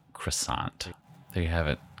 waning crescent. There you have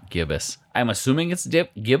it, gibbous. I'm assuming it's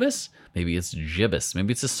gibbous. Maybe it's gibbous.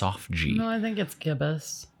 Maybe it's a soft G. No, I think it's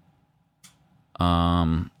gibbous.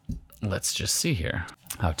 Let's just see here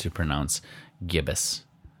how to pronounce gibbous.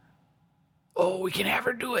 Oh, we can have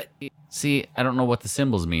her do it. See, I don't know what the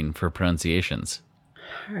symbols mean for pronunciations.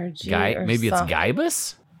 Maybe it's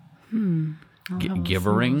gibbous?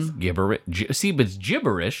 Gibbering. See, but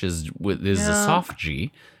gibberish is a soft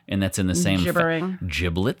G, and that's in the same... Gibbering.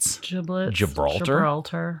 Giblets. Giblets.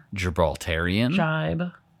 Gibraltar. Gibraltarian.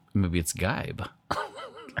 Jibe. Maybe it's gibe.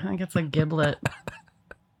 I think it's a giblet.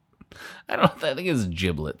 I think it's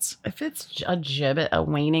giblets. If it's a gibbet, a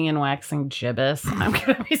waning and waxing gibbous, I'm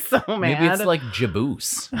going to be so mad. Maybe it's like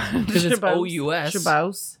jaboose. Because it's O-U-S.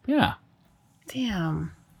 Jabouse. Yeah.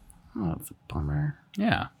 Damn. Oh, that's a bummer.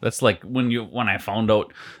 Yeah. That's like when I found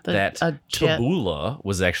out that tabbouleh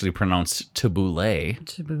was actually pronounced tabbouleh.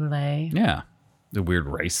 Tabbouleh. Yeah. The weird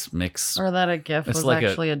rice mix. Or that a GIF was like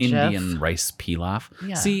actually a GIF. Indian rice pilaf.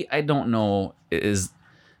 Yeah. See, I don't know.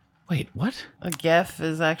 Wait, what? A GIF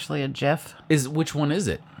is actually a GIF. Which one is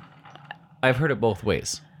it? I've heard it both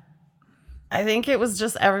ways. I think it was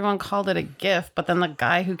just everyone called it a GIF, but then the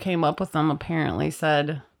guy who came up with them apparently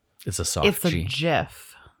said it's a soft G. It's a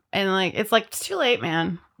GIF. And like it's too late,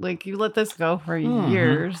 man. Like you let this go for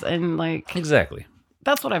years and like exactly.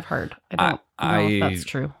 That's what I've heard. I don't know if that's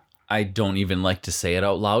true. I don't even like to say it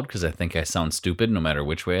out loud because I think I sound stupid no matter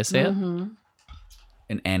which way I say it. An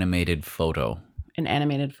animated photo. An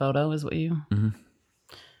animated photo is what you...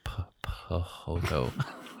 Photo.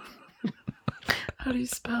 How do you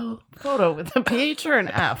spell photo? With a PH or an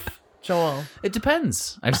F, Joel? It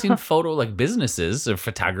depends. I've seen photo like businesses or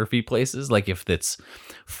photography places. Like if it's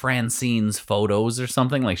Francine's Photos or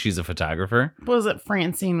something, like she's a photographer. Was it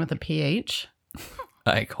Francine with a PH?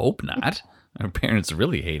 I hope not. Her parents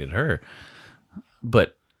really hated her.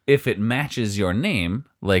 But if it matches your name,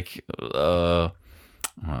 like... well,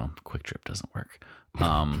 Quick Trip doesn't work.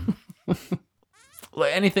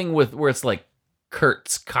 Anything where it's like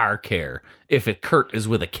Kurt's Car Care. If Kurt is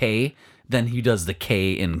with a K, then he does the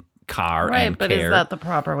K in car and care. Right, but is that the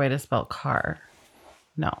proper way to spell car?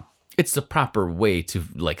 No. It's the proper way to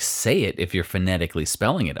like say it if you're phonetically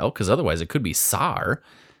spelling it out, because otherwise it could be SAR.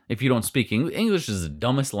 If you don't speak English, English is the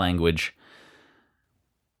dumbest language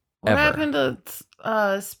ever. What happened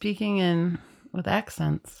to speaking with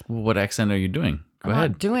accents? What accent are you doing? Go I'm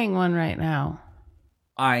ahead. not doing one right now.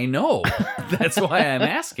 I know. That's why I'm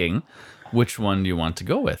asking. Which one do you want to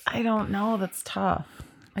go with? I don't know. That's tough.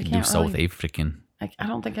 I can't do South African. I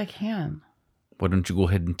don't think I can. Why don't you go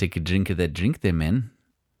ahead and take a drink of that drink there, man?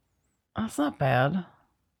 That's not bad.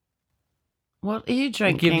 What are you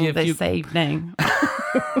drinking this evening?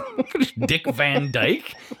 Dick Van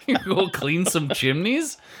Dyke? You go clean some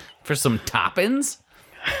chimneys for some toppins?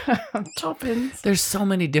 Toppins. There's so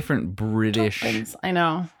many different British I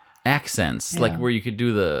know accents, like where you could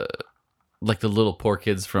do the little poor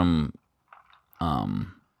kids from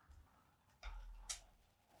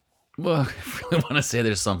well, I really want to say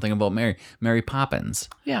there's something about Mary Poppins.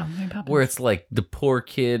 Yeah, Mary Poppins. Where it's like the poor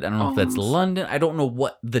kid. I don't know if that's London. I don't know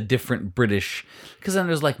what the different British, because then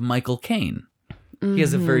there's like Michael Caine. He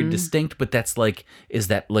has a very distinct, but that's like, is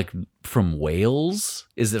that like from Wales?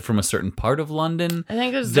 Is it from a certain part of London? I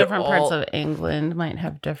think there's different parts of England might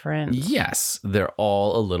have different. Yes, they're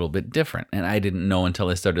all a little bit different. And I didn't know until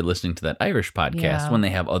I started listening to that Irish podcast when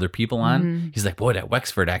they have other people on. He's like, boy, that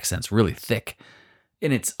Wexford accent's really thick.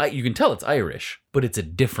 And it's, you can tell it's Irish, but it's a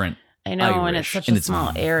different I know, Irish, and it's such a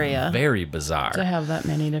small area. Very bizarre. To have that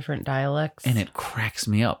many different dialects. And it cracks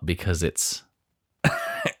me up because it's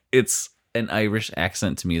an Irish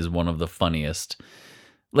accent to me is one of the funniest.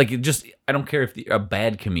 Like, it just, I don't care if you're a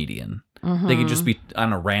bad comedian. They could just be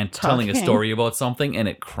on a rant telling a story about something and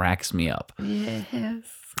it cracks me up. Yes.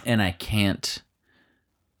 And I can't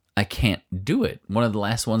do it. One of the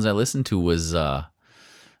last ones I listened to was, I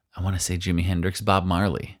want to say Jimi Hendrix, Bob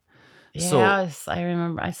Marley. Yes, I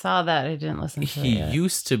remember. I saw that. I didn't listen to it. He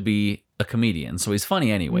used to be a comedian, so he's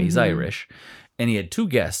funny anyway. He's Irish. And he had two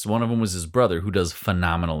guests. One of them was his brother, who does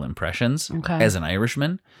phenomenal impressions as an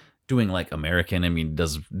Irishman, doing like American. I mean,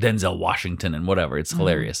 does Denzel Washington and whatever. It's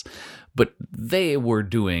hilarious. But they were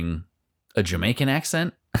doing a Jamaican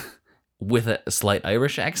accent with a slight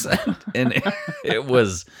Irish accent. And it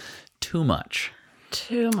was too much.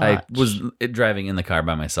 Too much. I was driving in the car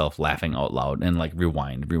by myself, laughing out loud, and like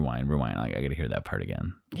rewind. Like, I got to hear that part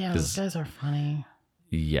again. Yeah, those guys are funny.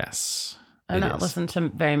 Yes. I've not listened to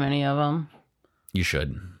very many of them. You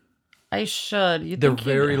should. I should. They're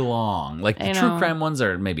very long. Like the true crime ones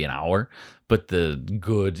are maybe an hour, but the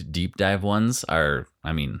good deep dive ones are,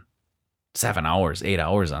 7 hours, 8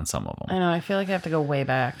 hours on some of them. I know. I feel like I have to go way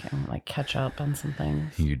back and like catch up on some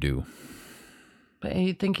things. You do. But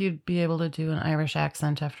you'd think you'd be able to do an Irish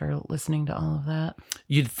accent after listening to all of that.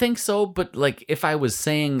 You'd think so, but like if I was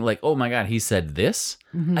saying like, oh my God, he said this,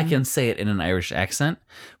 I can say it in an Irish accent,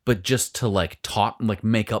 but just to like talk, like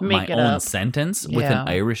make my own sentence with an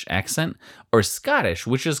Irish accent, or Scottish,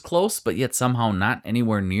 which is close, but yet somehow not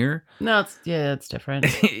anywhere near. No, it's different.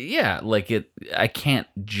 Yeah, like I can't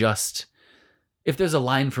just, if there's a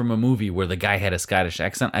line from a movie where the guy had a Scottish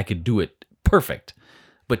accent, I could do it perfect.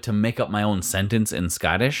 But to make up my own sentence in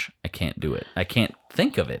Scottish, I can't do it. I can't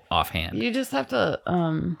think of it offhand. You just have to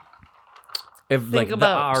if like the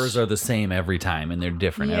R's are the same every time and they're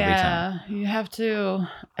different every time. Yeah, you have to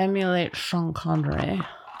emulate Sean Connery.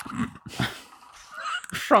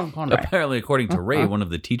 Sean Connery. Apparently, according to Ray, one of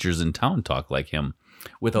the teachers in town talked like him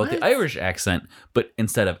without the Irish accent, but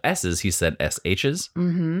instead of S's, he said SH's.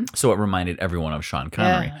 Mm-hmm. So it reminded everyone of Sean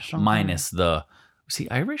Connery, minus the, was he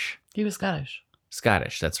Irish? He was Scottish.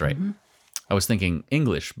 Scottish, that's right. Mm-hmm. I was thinking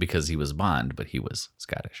English because he was Bond, but he was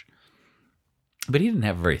Scottish. But he didn't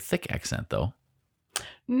have a very thick accent, though.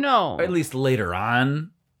 No. Or at least later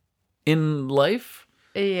on in life.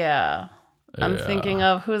 Yeah. I'm thinking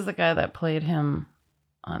of, who's the guy that played him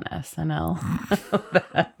on SNL?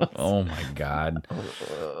 Oh, my God.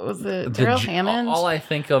 Was it Daryl Hammond? All I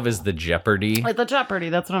think of is the Jeopardy. Like the Jeopardy,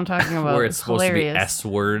 that's what I'm talking about. Where it's supposed to be S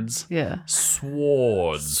words. Yeah.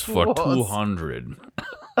 Swords for 200.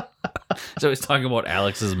 So he's talking about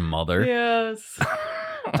Alex's mother. Yes.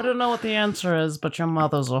 I don't know what the answer is, but your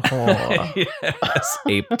mother's a whore. Yes,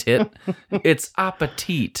 ape tit. It's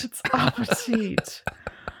appetit. It's appetit.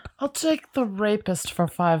 I'll take the rapist for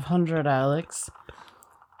 500, Alex.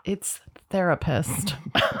 It's therapist.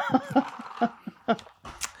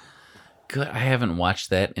 Good. I haven't watched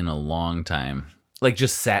that in a long time. Like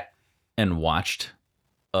just sat and watched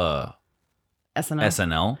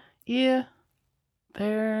SNL. Yeah.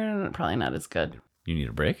 They're probably not as good. You need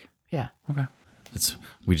a break? Yeah. Okay.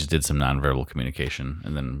 We just did some nonverbal communication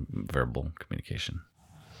and then verbal communication.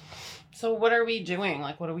 So what are we doing?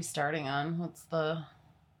 Like, what are we starting on? What's the...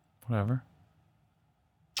 Whatever.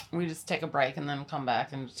 We just take a break and then come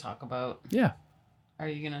back and talk about... Yeah. Are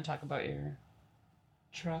you going to talk about your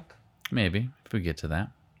truck? Maybe, if we get to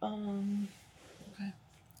that. Okay. I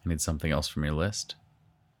need something else from your list.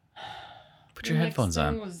 Put your headphones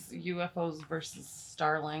on. Next thing was UFOs versus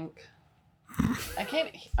Starlink. I can't...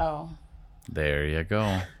 Oh. There you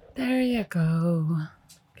go. There you go.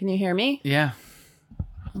 Can you hear me? Yeah.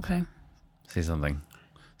 Okay. Say something.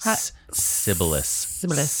 Sibyllus.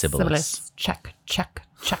 Sibyllus. Check.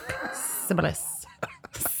 Sibyllus.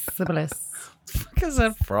 What the fuck is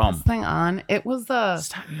that from? This thing on. It was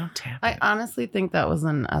Stop, you don't tap I it. honestly think that was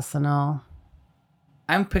an SNL.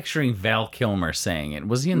 I'm picturing Val Kilmer saying it.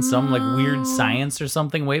 Was he in some like weird science or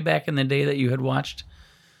something way back in the day that you had watched?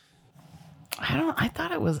 I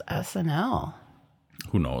thought it was SNL.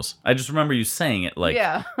 Who knows? I just remember you saying it like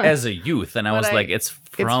as a youth, and I was like, it's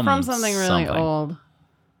from something really old.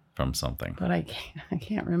 From something. But I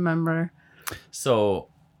can't remember. So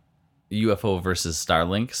UFO versus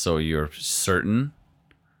Starlink, so you're certain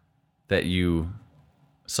that you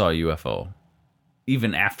saw a UFO,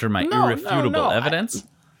 even after my irrefutable evidence.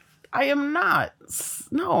 I am not.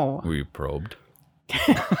 No. Were you probed?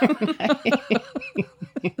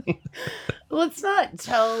 Let's not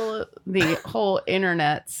tell the whole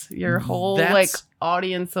internet, your whole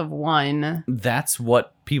audience of one. That's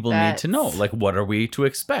what people need to know. Like, what are we to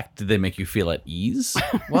expect? Did they make you feel at ease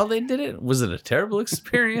while they did it? Was it a terrible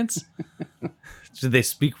experience? Did they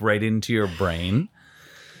speak right into your brain?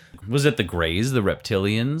 Was it the Greys, the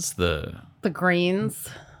reptilians, the Greens?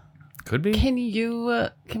 Could be.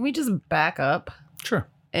 Can we just back up? Sure.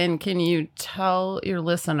 And can you tell your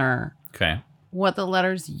listener what the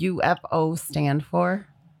letters UFO stand for?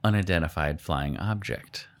 Unidentified flying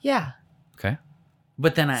object. Yeah. Okay.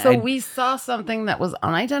 But then we saw something that was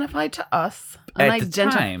unidentified to us,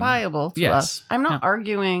 unidentifiable to us. I'm not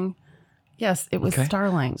arguing. Yes, it was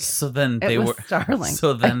Starlink. So then they were Starlink.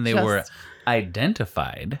 So then they were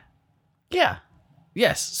identified. Yeah.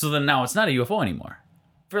 Yes. So then now it's not a UFO anymore.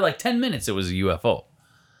 For like 10 minutes, it was a UFO.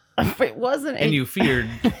 It wasn't. And you feared.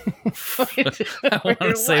 I want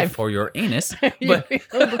to say for your anus, but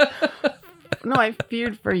no, I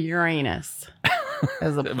feared for Uranus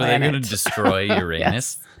as a planet. Were they going to destroy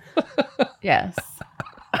Uranus? Yes.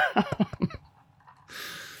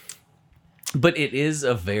 But it is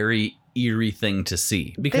a very eerie thing to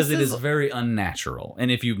see because it is very unnatural.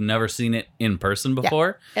 And if you've never seen it in person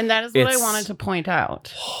before, and that is what I wanted to point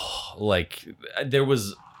out. Like there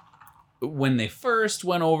was. When they first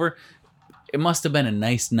went over, it must have been a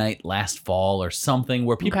nice night last fall or something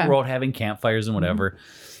where people were out having campfires and whatever.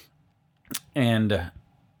 And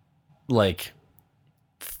like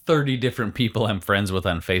 30 different people I'm friends with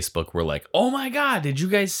on Facebook were like, oh my God, did you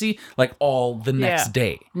guys see? Like all the next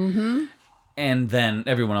day. Mm-hmm. And then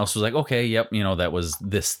everyone else was like, okay, yep, that was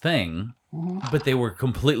this thing. Mm-hmm. But they were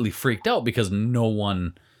completely freaked out because no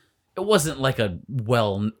one... It wasn't like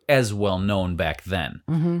as well known back then.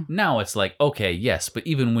 Mm-hmm. Now it's like, okay, yes, but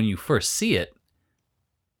even when you first see it,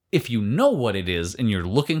 if you know what it is and you're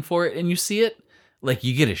looking for it and you see it, like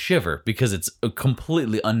you get a shiver because it's a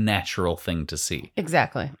completely unnatural thing to see.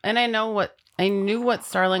 Exactly. And I knew what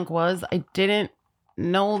Starlink was. I didn't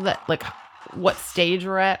know that what stage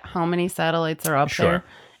we're at, how many satellites are up there.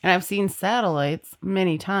 And I've seen satellites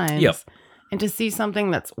many times. Yep. And to see something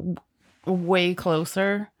that's way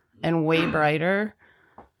closer and way brighter,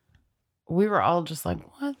 we were all just like,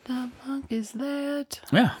 what the fuck is that?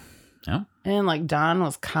 Yeah. Yeah. And Don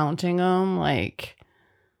was counting them,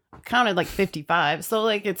 counted 55. So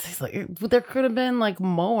it's like there could have been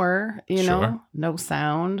more, know, no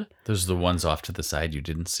sound. Those are the ones off to the side you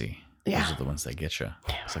didn't see. Yeah. Those are the ones that get you.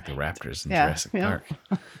 It's like the raptors in Jurassic Park.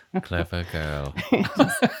 Clever girl.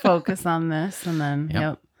 Just focus on this and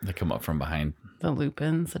then, They come up from behind. The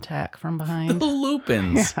Lupins attack from behind. The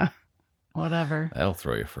Lupins. Yeah. Whatever. That'll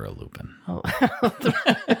throw you for a Lupin. How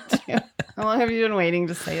long have you been waiting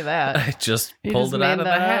to say that? I just pulled it out of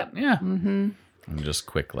the hat. Yeah. Mm-hmm. I'm just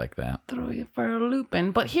quick like that. Throw you for a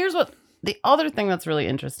Lupin. But here's what the other thing that's really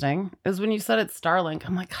interesting is when you said it's Starlink,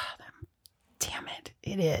 I'm like, damn it.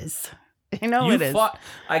 It is. It is.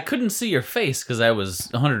 I couldn't see your face because I was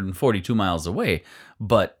 142 miles away,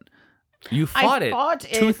 but you fought it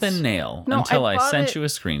tooth and nail until I sent you a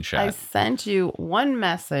screenshot. I sent you one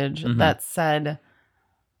message that said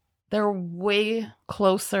they're way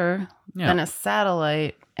closer than a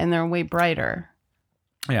satellite and they're way brighter.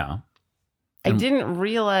 Yeah. I didn't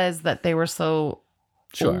realize that they were so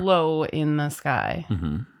low in the sky.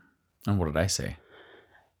 Mm-hmm. And what did I say?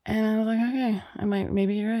 And I was like, okay,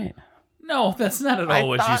 maybe you're right. No, that's not at all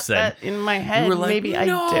what you said. In my head, you were like, maybe I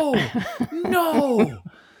did. No.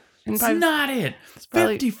 It's not it.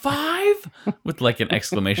 55? With an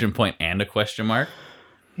exclamation point and a question mark.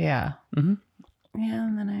 Yeah. Mm-hmm. Yeah,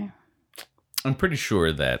 and then I'm pretty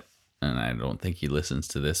sure that, and I don't think he listens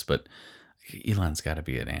to this, but Elon's got to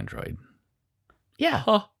be an android.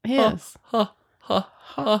 Yeah, he is.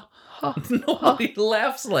 Nobody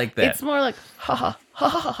laughs like that. It's more like ha ha ha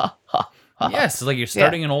ha ha ha. Yes, it's like you're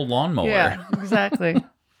starting an old lawnmower. Yeah, exactly.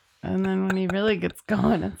 And then when he really gets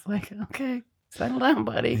going, it's like, okay. Settle down,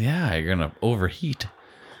 buddy. Yeah, you're going to overheat.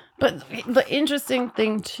 But the interesting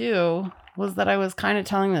thing, too, was that I was kind of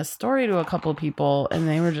telling this story to a couple of people, and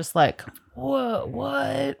they were just like,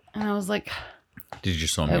 what? And I was like... Did you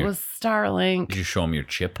show them It was Starlink. Did you show them your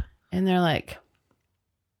chip? And they're like,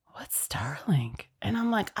 what's Starlink? And I'm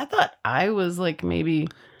like, I thought I was maybe...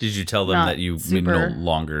 Did you tell them that you no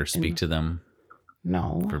longer speak to them?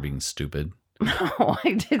 No. For being stupid? No,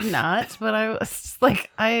 I did not. But I was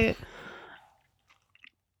like, I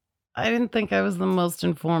didn't think I was the most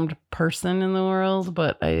informed person in the world,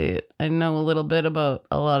 but I know a little bit about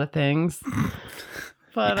a lot of things.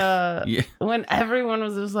 But when everyone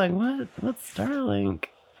was just like, what's Starlink?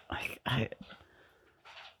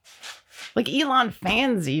 Like Elon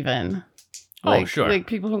fans even. Like, sure. Like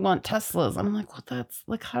people who want Teslas. I'm like, well, that's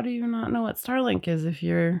like, how do you not know what Starlink is if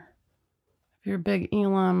you're a big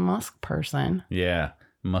Elon Musk person? Yeah.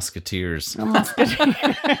 Musketeers. A musketeer.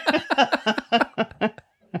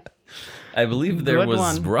 I believe there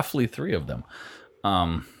was roughly 3 of them.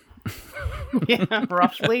 Yeah,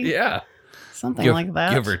 roughly. Yeah. Something like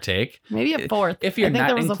that. Give or take. Maybe a 4th. If you're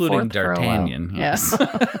not including D'Artagnan. Yes.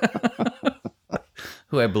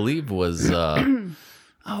 Who I believe was,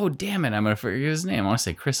 oh, damn it. I'm going to forget his name. I want to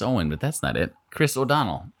say Chris Owen, but that's not it. Chris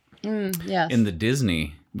O'Donnell. Yes. In the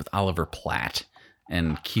Disney with Oliver Platt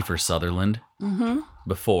and Kiefer Sutherland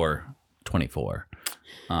before 24.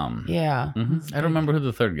 Yeah. I don't remember who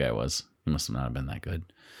the third guy was. He must not have been that good.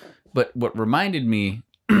 But what reminded me,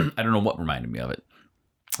 I don't know what reminded me of it,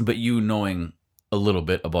 but you knowing a little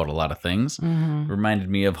bit about a lot of things reminded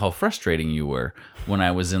me of how frustrating you were when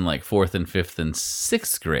I was in like 4th and 5th and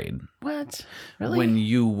 6th grade. What? Really? When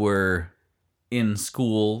you were in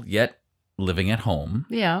school yet living at home.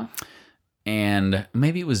 Yeah. And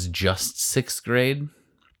maybe it was just 6th grade.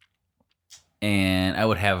 And I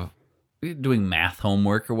would have doing math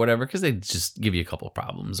homework or whatever, because they just give you a couple of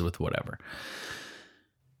problems with whatever.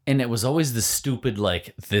 And it was always the stupid,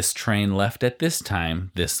 like, this train left at this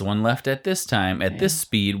time, this one left at this time, at this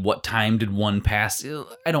speed, what time did one pass?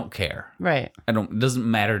 I don't care. Right. It doesn't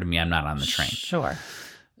matter to me. I'm not on the train. Sure.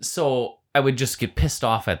 So I would just get pissed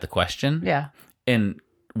off at the question. Yeah. And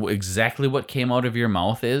exactly what came out of your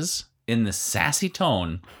mouth is, in the sassy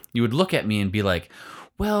tone, you would look at me and be like,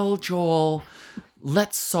 well, Joel,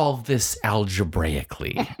 let's solve this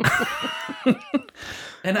algebraically.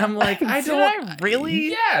 And I'm like, I really?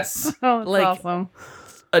 Yes. Oh, that's like, awesome.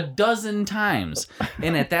 A dozen times.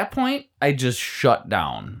 And at that point, I just shut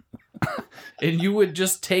down. And you would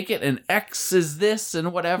just take it and X is this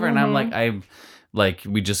and whatever. And I'm like,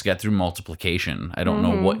 we just got through multiplication. I don't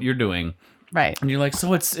know what you're doing. Right. And you're like,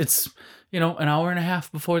 so it's an hour and a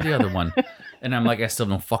half before the other one. And I'm like, I still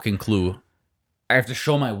have no fucking clue. I have to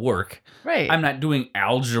show my work. Right. I'm not doing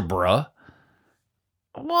algebra.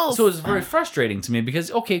 Well, so it's very frustrating to me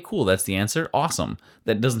because, okay, cool, that's the answer. Awesome.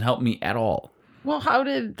 That doesn't help me at all. Well, how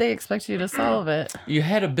did they expect you to solve it? You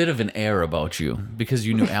had a bit of an air about you because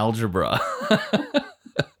you knew algebra.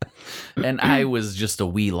 And I was just a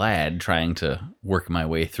wee lad trying to work my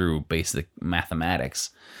way through basic mathematics.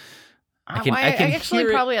 I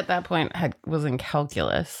actually probably at that point was in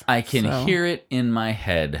calculus. I can hear it in my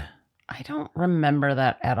head. I don't remember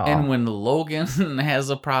that at all. And when Logan has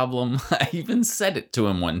a problem, I even said it to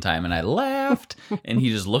him one time, and I laughed, and he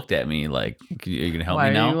just looked at me like, "Are you going to help me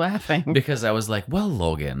now?" Why are you laughing? Because I was like, well,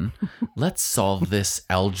 Logan, let's solve this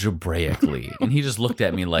algebraically. And he just looked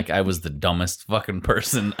at me like I was the dumbest fucking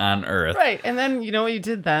person on earth. Right. And then you know what you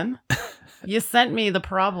did then? You sent me the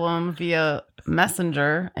problem via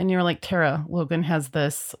Messenger, and you're like, Tara, Logan has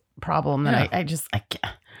this problem that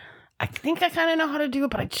I think I kind of know how to do it,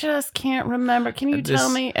 but I just can't remember. Can you tell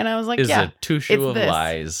me? And I was like, yeah. It's a two-shoe of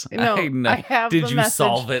lies. No, I have Did the you message.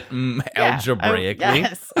 solve it algebraically?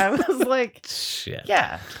 Yes. I was like, shit.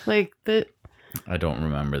 Yeah. Like, I don't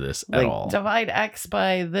remember this at all. Divide X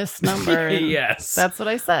by this number. Yes. That's what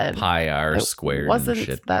I said. Pi r squared. It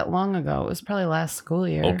wasn't that long ago. It was probably last school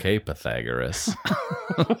year. Okay, Pythagoras.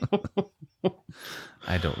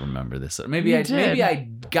 I don't remember this. Maybe I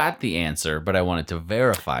got the answer, but I wanted to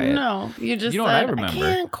verify it. No, you just know said, what I remember.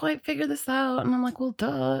 I can't quite figure this out. And I'm like, well,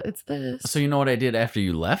 duh, it's this. So you know what I did after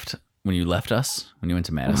you left? When you left us? When you went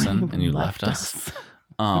to Madison and you left us?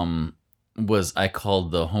 Was I called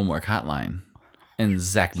the homework hotline. And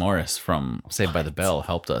Zach Morris from Saved by the Bell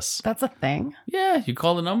helped us. That's a thing? Yeah, you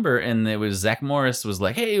call the number, and it was Zach Morris was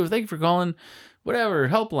like, hey, thank you for calling whatever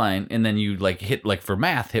helpline, and then you like hit like for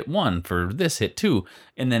math hit 1, for this hit 2,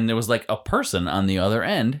 and then there was like a person on the other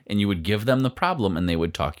end, and you would give them the problem and they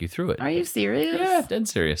would talk you through it. Are you serious? Yeah, dead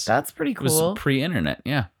serious. That's pretty cool. It was pre-internet.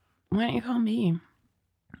 Yeah. Why don't you call me?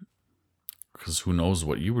 Because who knows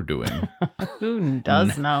what you were doing? Who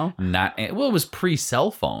does know? It was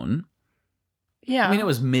pre-cell phone. Yeah. I mean, it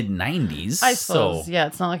was mid-90s. I suppose. Yeah,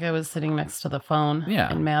 it's not like I was sitting next to the phone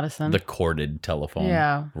in Madison. The corded telephone.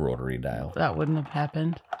 Yeah. Rotary dial. That wouldn't have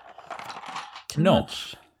happened. No.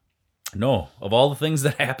 Of all the things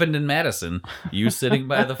that happened in Madison, you sitting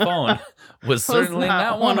by the phone was certainly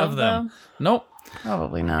not one of them. Nope.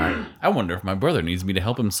 Probably not. I wonder if my brother needs me to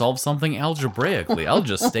help him solve something algebraically. I'll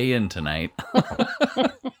just stay in tonight.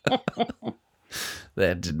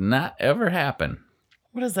 That did not ever happen.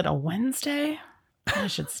 What is it, a Wednesday? I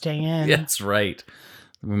should stay in. That's right.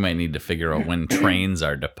 We might need to figure out when trains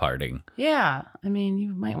are departing. Yeah. I mean,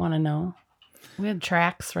 you might want to know. We had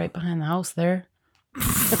tracks right behind the house there.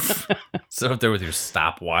 Sit up there with your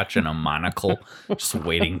stopwatch and a monocle, just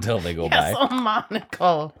waiting till they go by. A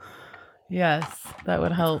monocle. Yes, that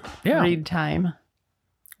would help read time.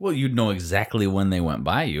 Well, you'd know exactly when they went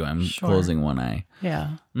by you. I'm closing one eye.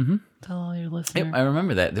 Yeah. Mm-hmm. Tell all your listeners. Yep, I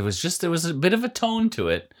remember that. There was a bit of a tone to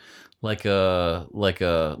it. Like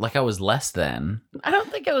I was less than. I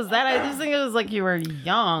don't think it was that. I just think it was like you were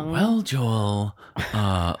young. Well, Joel,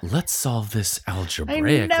 let's solve this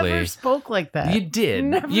algebraically. I never spoke like that. You did.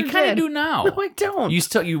 You kind of do now. No, I don't.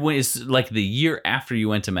 It's like the year after you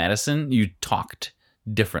went to Madison, you talked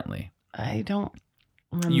differently. I don't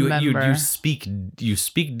remember. You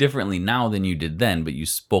speak differently now than you did then, but you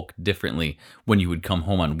spoke differently when you would come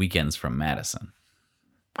home on weekends from Madison.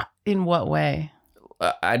 In what way?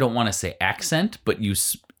 I don't want to say accent, but you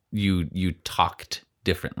talked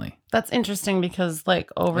differently. That's interesting because like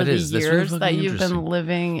over the years that you've been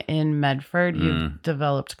living in Medford, you've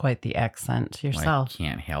developed quite the accent yourself. Well, I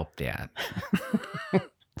can't help that.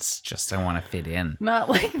 It's just I want to fit in. Not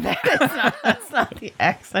like that. That's not the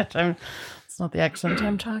accent. It's not the accent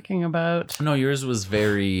I'm talking about. No, yours was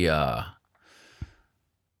very. Oh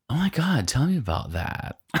my God, tell me about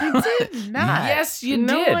that. I did not. Yes, you did.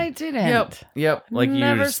 No, I didn't. Yep. Like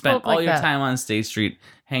Never you spent all like your that. time on State Street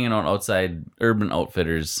hanging out outside Urban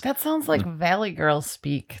Outfitters. That sounds like Valley Girl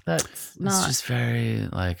speak. That's not. It's just very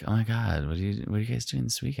like, oh my God, what are you guys doing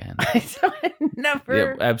this weekend? I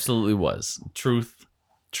never. It absolutely was. Truth.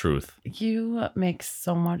 You make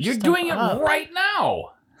so much. You're stuff doing up. it right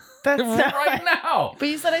now. That's right now. But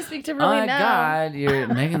you said I speak differently Oh my now. God, you're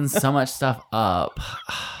making so much stuff up.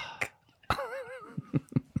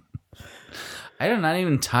 I do not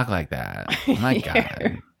even talk like that. Oh my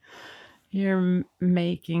God. You're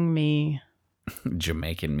making me.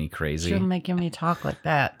 Jamaican me crazy. You're making me talk like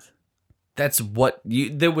that. That's what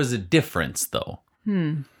you. There was a difference though.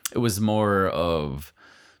 It was more of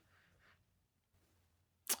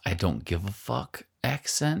I don't give a fuck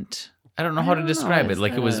accent. I don't know how to describe it.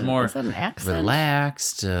 Like it was more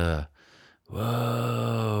relaxed. Whoa.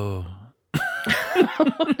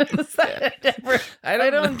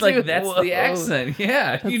 I don't like that's whoa. The accent.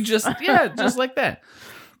 Yeah, you just like that.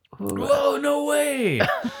 Whoa, no way.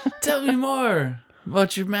 Tell me more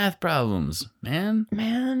about your math problems, man.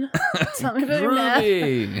 Tell me about your math.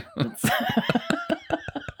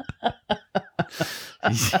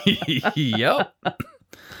 Yep.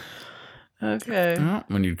 Okay.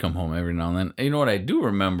 When you'd come home every now and then. You know what I do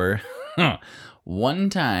remember? One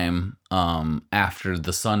time after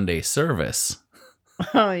the Sunday service.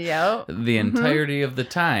 Oh, yeah. The entirety of the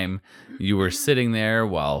time you were sitting there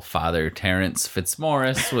while Father Terrence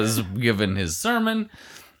Fitzmaurice was giving his sermon,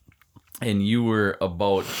 and you were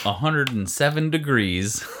about 107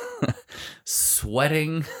 degrees,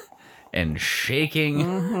 sweating and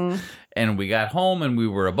shaking. And we got home and we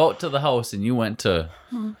were about to the house, and you went to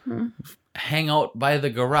hang out by the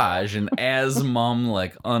garage. And as Mom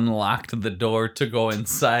like unlocked the door to go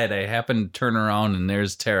inside, I happened to turn around and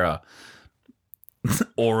there's Tara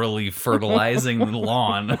orally fertilizing the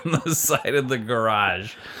lawn on the side of the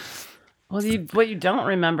garage. Well, what you don't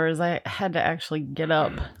remember is I had to actually get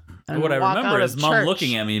up. And what I remember is Mom church.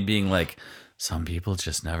 looking at me and being like, "Some people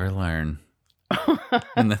just never learn."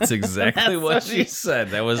 And that's exactly what she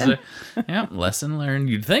said. That was a lesson learned.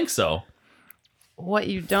 You'd think so. What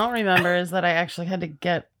you don't remember is that I actually had to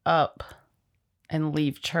get up and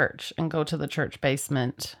leave church and go to the church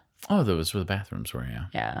basement. Oh, those were the bathrooms were, yeah.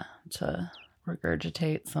 Yeah, to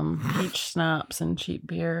regurgitate some peach schnapps and cheap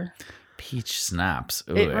beer. Peach schnapps.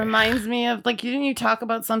 Ooh. It reminds me of, like, didn't you talk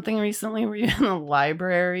about something recently? Were you in the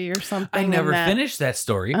library or something? I never finished that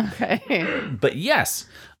story. Okay. But yes.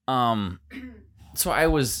 So I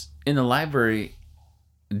was in the library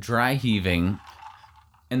dry heaving,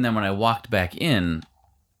 and then when I walked back in,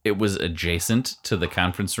 it was adjacent to the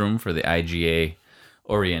conference room for the IGA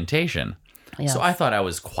orientation. Yes. So I thought I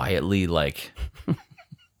was quietly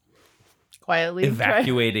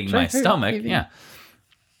evacuating my stomach. Yeah.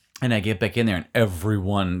 And I get back in there, and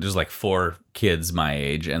everyone, there's like 4 kids my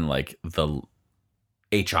age and like the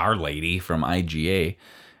HR lady from IGA,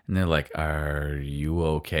 and they're like, "Are you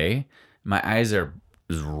okay?" My eyes are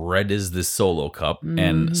as red as this Solo cup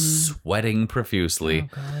and sweating profusely.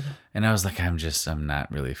 Oh, God. And I was like, I'm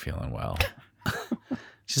not really feeling well.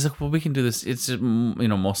 She's like, well, we can do this. It's just,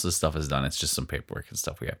 most of the stuff is done. It's just some paperwork and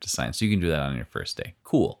stuff we have to sign. So you can do that on your first day.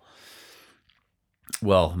 Cool.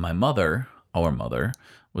 Well, our mother,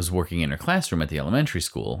 was working in her classroom at the elementary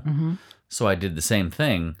school. Mm-hmm. So I did the same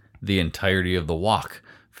thing the entirety of the walk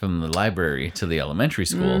from the library to the elementary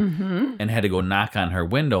school and had to go knock on her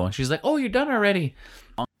window. And she's like, oh, you're done already.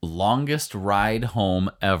 Longest ride home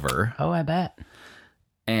ever. Oh, I bet.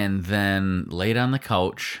 And then laid on the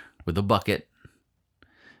couch with a bucket,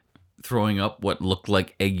 throwing up what looked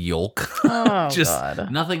like egg yolk. Oh, just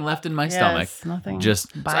God. Nothing left in my stomach. Nothing. So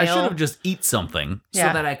I should have just eat something so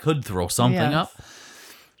that I could throw something up.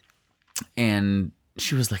 And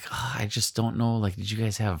she was like, oh, I just don't know. Like, did you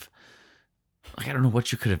guys have, like, I don't know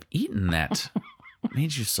what you could have eaten that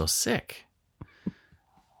made you so sick.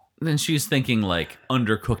 And then she's thinking like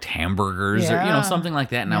undercooked hamburgers or, something like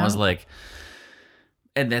that. And I was like,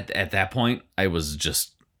 and at that point, I was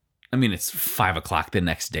just, I mean, it's 5:00 the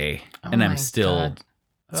next day, and I'm still.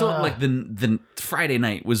 So like the Friday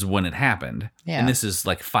night was when it happened, and this is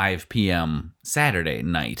like 5 p.m. Saturday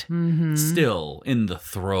night, still in the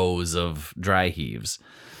throes of dry heaves.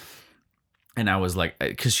 And I was like,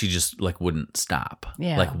 because she just like wouldn't stop.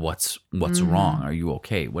 Yeah. Like, what's wrong? Are you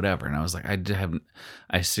okay? Whatever. And I was like,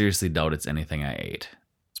 I seriously doubt it's anything I ate.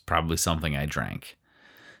 It's probably something I drank.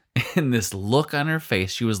 And this look on her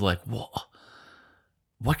face, she was like, whoa.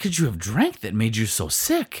 What could you have drank that made you so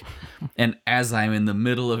sick? And as I'm in the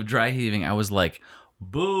middle of dry heaving, I was like,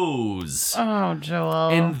 booze. Oh, Joel.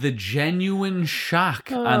 And the genuine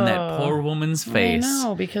shock on that poor woman's face. I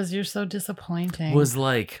know, because you're so disappointing. Was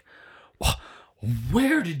like,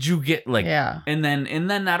 where did you get and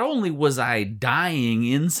then not only was I dying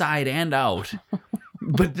inside and out,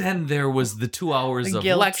 but then there was the 2 hours of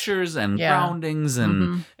lectures and groundings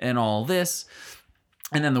and all this.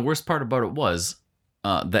 And then the worst part about it was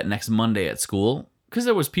that next Monday at school, because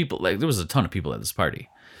there was a ton of people at this party,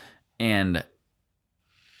 and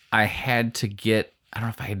I had to get, I don't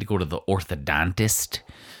know if I had to go to the orthodontist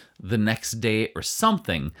the next day or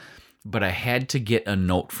something, but I had to get a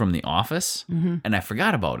note from the office, and I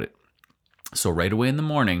forgot about it. So right away in the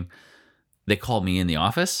morning, they called me in the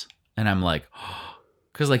office, and I'm like,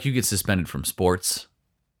 because like you get suspended from sports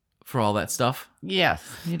for all that stuff. Yes,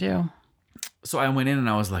 you do. So I went in and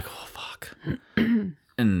I was like, oh, fuck.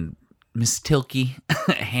 And Miss Tilke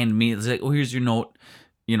handed me, it's like, oh, here's your note.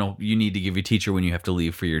 You know, you need to give your teacher when you have to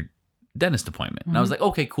leave for your dentist appointment. And I was like,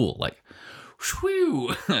 okay, cool. Like,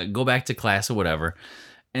 whew, go back to class or whatever.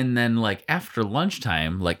 And then like after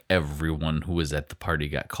lunchtime, like everyone who was at the party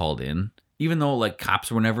got called in, even though like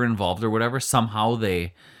cops were never involved or whatever. Somehow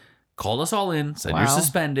they called us all in, said you're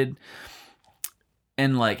suspended.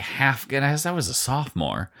 And like and I was a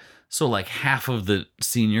sophomore. So like half of the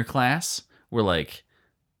senior class were like,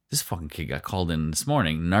 this fucking kid got called in this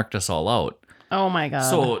morning, narked us all out. Oh my God.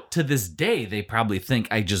 So to this day, they probably think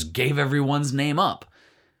I just gave everyone's name up.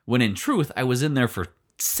 When in truth, I was in there for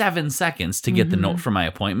 7 seconds to get the note for my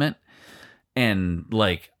appointment. And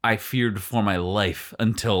like, I feared for my life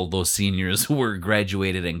until those seniors were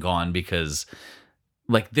graduated and gone, because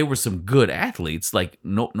like there were some good athletes, like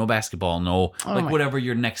no basketball, whatever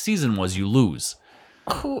your next season was, you lose.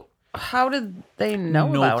 How did they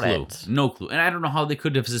know about it? No clue. And I don't know how they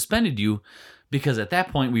could have suspended you, because at that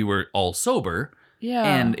point we were all sober. Yeah.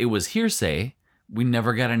 And it was hearsay. We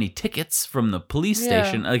never got any tickets from the police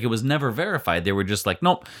station. Like, it was never verified. They were just like,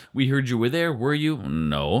 nope, we heard you were there. Were you?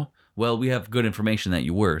 No. Well, we have good information that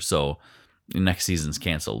you were, so next season's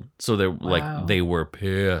canceled. So they were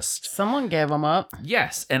pissed. Someone gave them up.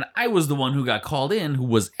 Yes. And I was the one who got called in, who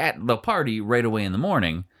was at the party right away in the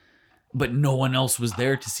morning. But no one else was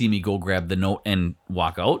there to see me go grab the note and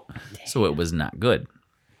walk out. Damn. So it was not good.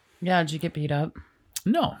 Yeah, did you get beat up?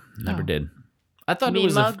 No, never did. I thought it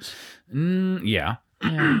was yeah.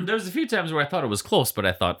 There was a few times where I thought it was close, but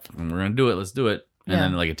I thought, we're going to do it. Let's do it. And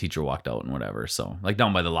then like a teacher walked out and whatever. So like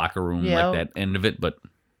down by the locker room, like that end of it, but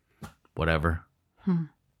whatever.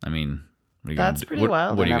 I mean, that's pretty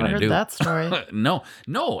wild. What are you going to do? That story.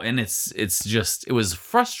 No. And it's just, it was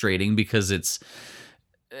frustrating because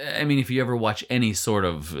I mean, if you ever watch any sort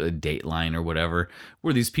of Dateline or whatever,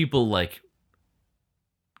 where these people like,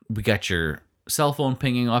 we got your cell phone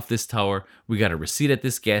pinging off this tower, we got a receipt at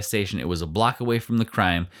this gas station, it was a block away from the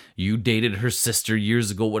crime, you dated her sister years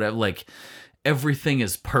ago, whatever, like everything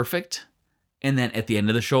is perfect. And then at the end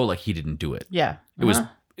of the show, like, he didn't do it. Yeah. It was,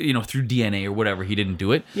 through DNA or whatever, he didn't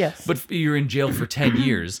do it. Yes. But you're in jail for 10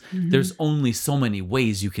 years. There's only so many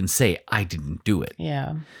ways you can say, I didn't do it.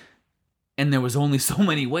 Yeah. And there was only so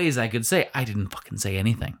many ways I could say, I didn't fucking say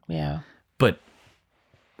anything. Yeah. But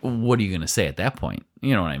what are you going to say at that point?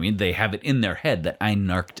 You know what I mean? They have it in their head that I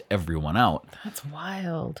narked everyone out. That's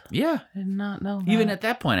wild. Yeah. I did not know that. Even at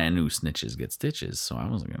that point, I knew snitches get stitches, so I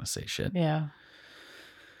wasn't going to say shit. Yeah.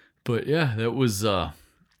 But yeah, it was a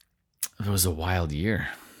wild year.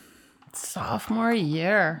 Sophomore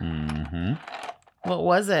year. What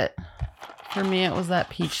was it? For me, it was that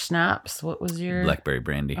peach schnapps. What was your... Blackberry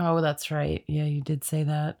brandy. Oh, that's right. Yeah, you did say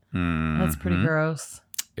that. Mm-hmm. That's pretty gross.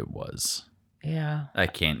 It was. Yeah. I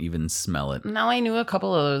can't even smell it. Now I knew a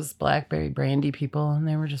couple of those blackberry brandy people, and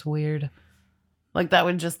they were just weird. Like, that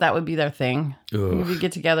would be their thing. If you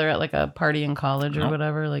get together at, like, a party in college or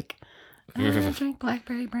whatever, like, I drink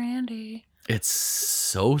blackberry brandy. It's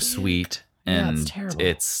so sweet. And it's terrible.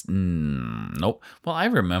 It's... nope. Well, I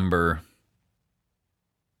remember...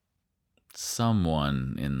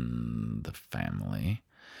 someone in the family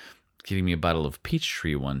getting me a bottle of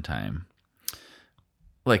Peachtree one time.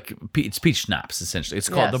 Like, it's peach schnapps, essentially. It's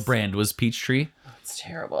called, the brand was Peachtree. It's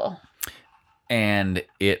terrible. And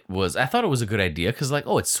I thought it was a good idea because, like,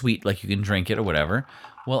 it's sweet, like you can drink it or whatever.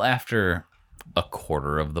 Well, after a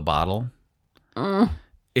quarter of the bottle,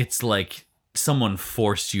 it's like someone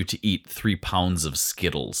forced you to eat 3 pounds of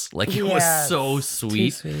Skittles. Like, it was so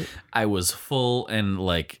sweet. Too sweet. I was full and,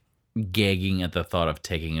 like, gagging at the thought of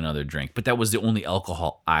taking another drink, but that was the only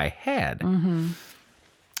alcohol I had. Mm-hmm.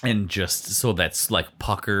 And just so that's like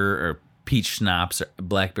pucker or peach schnapps or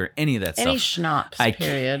blackberry, any of that any stuff. Schnapps, I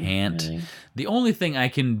period. can't. Really. The only thing I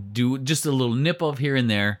can do, just a little nip of here and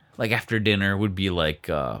there, like after dinner, would be like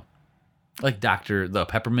Dr. the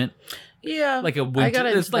peppermint. Yeah, like a winter,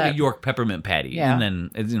 it's like a York peppermint patty, yeah. And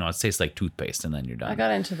then it tastes like toothpaste, and then you're done. I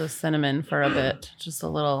got into the cinnamon for a bit, just a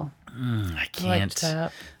little. I can't.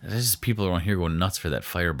 There's just people around here going nuts for that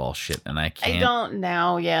Fireball shit, and I can't. I don't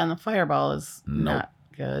now. Yeah, and the Fireball is not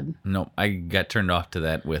good. Nope, I got turned off to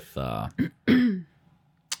that with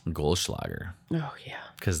Goldschlager. Oh yeah,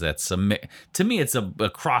 because that's to me it's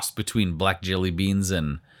a cross between black jelly beans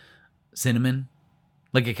and cinnamon.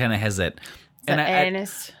 Like it kind of has that.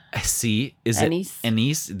 Anise. I see. Is anise? It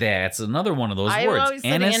anise? That's another one of those I words. always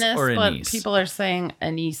said anise or anise? But people are saying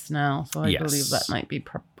anise now, so I believe that might be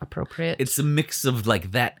appropriate. It's a mix of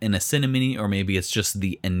like that and a cinnamony, or maybe it's just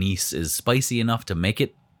the anise is spicy enough to make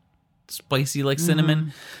it spicy like cinnamon. Mm-hmm.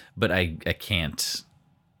 But I can't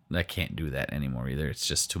do that anymore either. It's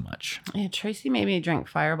just too much. Yeah, Tracy made me drink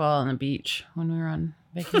Fireball on the beach when we were on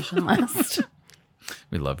vacation last.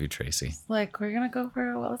 We love you, Tracy. Like, let's go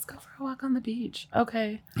for a walk on the beach.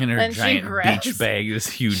 Okay. In her giant beach bag, this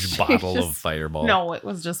huge bottle of Fireball. No, it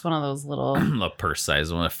was just one of those little... a purse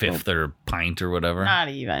size one, a fifth or pint or whatever. Not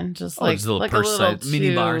even. Just just a little purse size,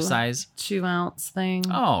 mini bar size. 2 ounce thing.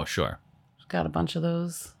 Oh, sure. Got a bunch of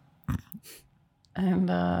those.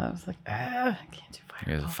 And I was like, I can't do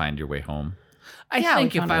Fireball. You guys find your way home. I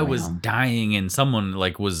think if I was dying and someone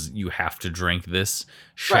you have to drink this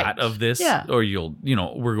shot of this, or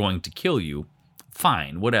we're going to kill you,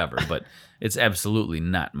 fine, whatever. But it's absolutely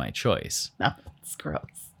not my choice. No, it's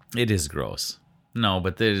gross. It is gross. No,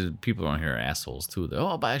 but there's people around here are assholes too.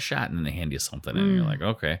 I'll buy a shot, and then they hand you something, and you're like,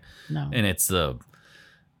 okay. No. And it's the,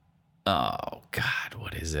 oh God,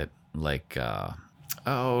 what is it? Like, the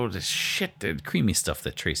creamy stuff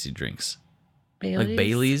that Tracy drinks. Baileys? Like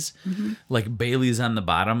Baileys, mm-hmm. Like Baileys on the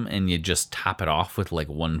bottom, and you just top it off with like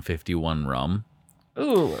 151 rum.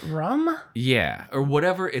 Ooh, rum? Yeah, or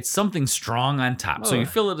whatever. It's something strong on top. So you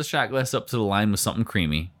fill the shot glass up to the line with something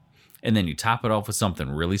creamy, and then you top it off with something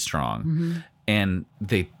really strong. Mm-hmm. And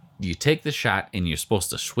you take the shot, and you're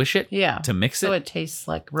supposed to swish it to mix it. So it tastes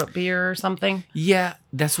like root beer or something? Yeah,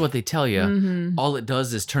 that's what they tell you. Mm-hmm. All it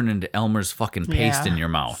does is turn into Elmer's fucking paste in your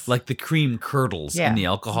mouth. Like the cream curdles in the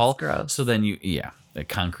alcohol. Gross. So then a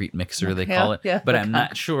concrete mixer, they call it. Yeah, but I'm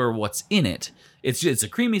not sure what's in it. It's a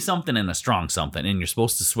creamy something and a strong something, and you're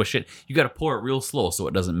supposed to swish it. You got to pour it real slow so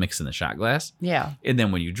it doesn't mix in the shot glass. Yeah. And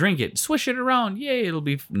then when you drink it, swish it around. Yay, it'll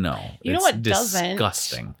be... No. You know what disgusting.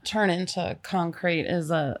 Doesn't turn into concrete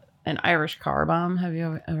is an Irish car bomb. Have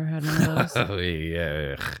you ever had one of those? Oh,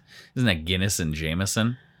 yeah. Isn't that Guinness and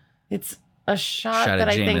Jameson? It's a shot that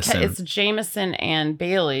I think it's Jameson and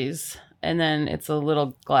Bailey's, and then it's a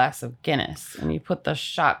little glass of Guinness, and you put the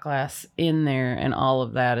shot glass in there, and all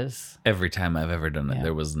of that is... Every time I've ever done it,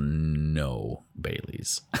 there was no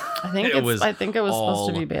Bailey's. I think it was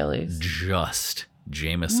supposed to be Bailey's. Just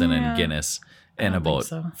Jameson and Guinness, and about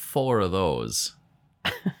 4 of those.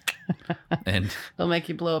 And they'll make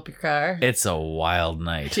you blow up your car. It's a wild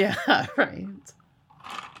night. Yeah, right.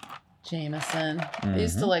 Jameson. Mm-hmm. I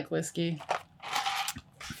used to like whiskey.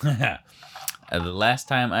 The last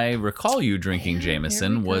time I recall you drinking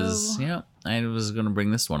Jameson was, I was going to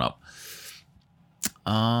bring this one up.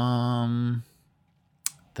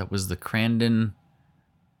 That was the Crandon,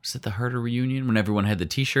 was it the Herder reunion when everyone had the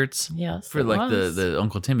t-shirts? Yes. For like the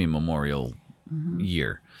Uncle Timmy Memorial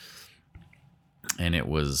year. And it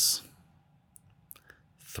was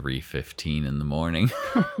 3:15 in the morning,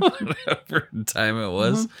 whatever time it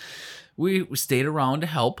was. we stayed around to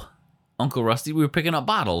help Uncle Rusty. We were picking up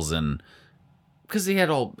bottles and because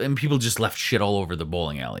and people just left shit all over the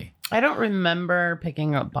bowling alley. I don't remember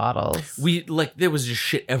picking up bottles. There was just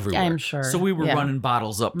shit everywhere. I'm sure. So we were running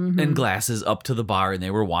bottles up and glasses up to the bar, and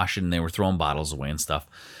they were washing, and they were throwing bottles away and stuff.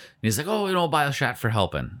 And he's like, "Oh, buy a shot for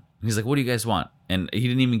helping." And he's like, "What do you guys want?" And he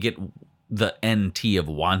didn't even get the NT of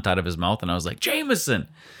want out of his mouth, and I was like, "Jameson."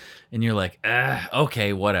 And you're like,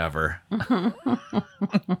 okay, whatever.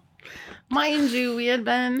 Mind you, we had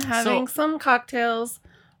been having some cocktails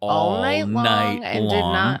all night long and did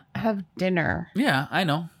not have dinner. Yeah, I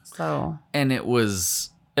know. So. And it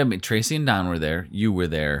was, Tracy and Don were there. You were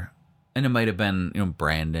there. And it might have been,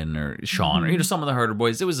 Brandon or Sean or, some of the harder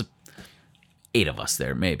boys. It was 8 of us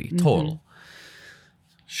there, maybe, total.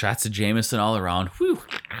 Shots of Jameson all around. Whew.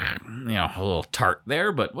 A little tart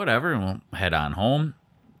there, but whatever. We'll head on home.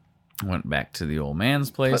 Went back to the old man's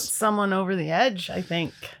place. Put someone over the edge, I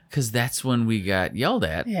think. Because that's when we got yelled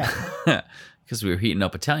at. Yeah. Because we were heating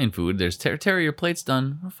up Italian food. There's Tara, your plate's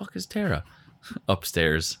done. Where the fuck is Tara?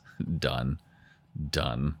 Upstairs. Done.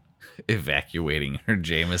 Evacuating her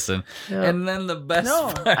Jameson. Yep. And then the best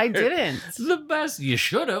part. No, I didn't. The best. You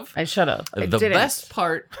should have. I should have. The best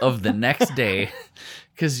part of the next day,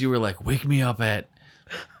 because you were like, wake me up at...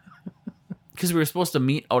 Because we were supposed to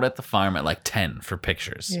meet out at the farm at like 10 for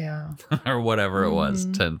pictures. Yeah. Or whatever it was,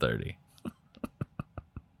 10:30.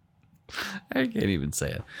 I can't even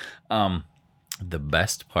say it. The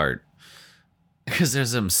best part, because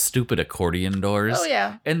there's some stupid accordion doors. Oh,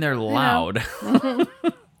 yeah. And they're loud.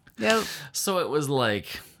 Yep. So it was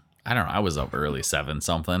like, I don't know, I was up early, 7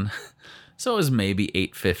 something. So it was maybe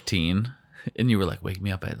 8:15. And you were like, wake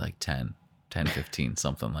me up at like 10:15,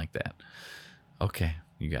 something like that. Okay,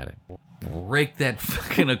 you got it. Break that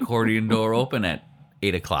fucking accordion door open at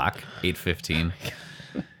 8 o'clock, 8:15.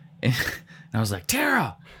 And I was like,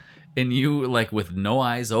 Tara! And you, like, with no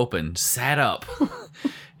eyes open, sat up. And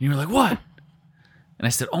you were like, what? And I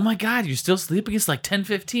said, oh my God, you're still sleeping? It's like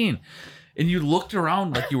 10:15. And you looked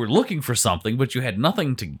around like you were looking for something, but you had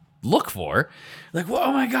nothing to look for. Like,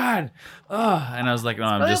 oh my God. And I was like, no,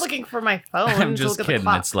 I'm just looking for my phone. I'm just kidding.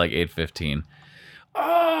 It's like 8:15.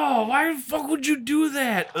 Oh, why the fuck would you do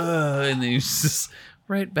that? And then you just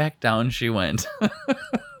right back down she went.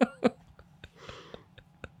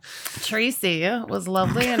 Tracy was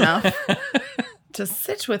lovely enough to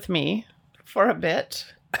sit with me for a bit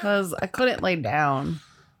because I couldn't lay down.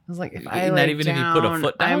 I was like, if I lay down, if you put a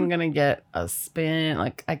foot down, I'm gonna get a spin.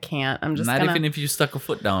 Like I can't. I'm just not even if you stuck a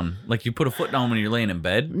foot down. Like you put a foot down when you're laying in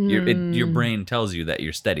bed. Your brain tells you that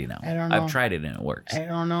you're steady now. I don't know. I've tried it and it works. I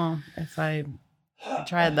don't know if I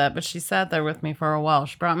tried that, but she sat there with me for a while.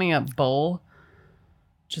 She brought me a bowl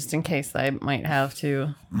just in case I might have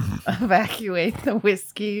to evacuate the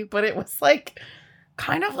whiskey, but it was like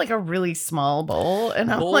kind of like a really small bowl,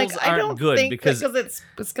 and I'm Bowls like, I don't good think because it's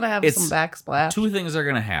gonna have some backsplash. 2 things are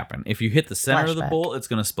gonna happen. If you hit the center of the bowl, it's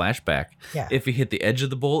gonna splash back. Yeah. If you hit the edge of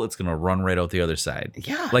the bowl, it's gonna run right out the other side.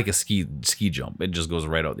 Yeah. Like a ski jump. It just goes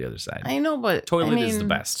right out the other side. I know, but toilet is the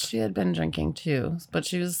best. She had been drinking too, but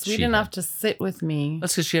she was sweet enough to sit with me.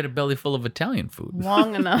 That's because she had a belly full of Italian food.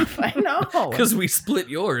 Long enough. I know. Because we split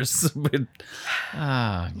yours. But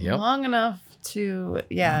yep. Long enough to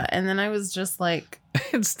and then I was just like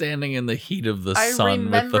and standing in the heat of the sun. I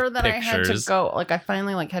remember that pictures. I had to go. Like I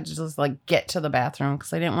finally had to just get to the bathroom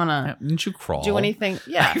because I didn't want to. Didn't you crawl? Do anything?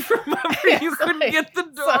 Yeah. I remember you couldn't get the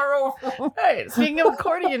door open. Right. Speaking of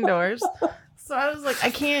accordion doors, so I was like,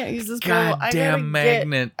 I can't use this bowl. Goddamn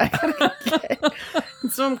magnet.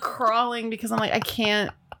 So I'm crawling because I'm like, I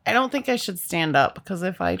can't. I don't think I should stand up because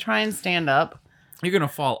if I try and stand up, you're gonna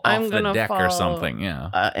fall off the deck or something.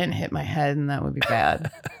 Yeah. And hit my head, and that would be bad.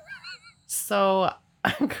 So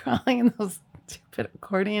I'm crawling in those stupid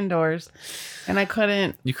accordion doors, and I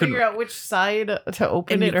couldn't figure out which side to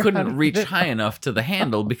open it. You couldn't reach high enough to the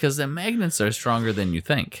handle because the magnets are stronger than you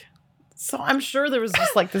think. So I'm sure there was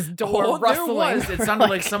just this door rustling. There was. It sounded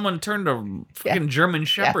like someone turned a freaking German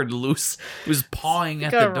Shepherd loose. It was pawing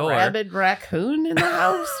at the door. A rabid raccoon in the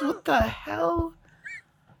house? What the hell?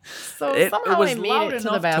 So somehow it was I made loud it to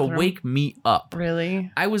enough the bathroom. to wake me up.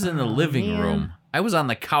 Really? I was in the living room. I was on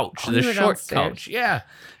the couch, the short couch. Yeah.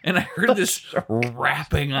 And I heard this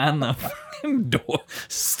rapping on the door,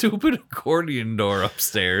 stupid accordion door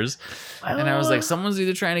upstairs. And I was like, someone's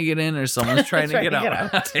either trying to get in or someone's trying to get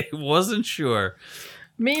out. I wasn't sure.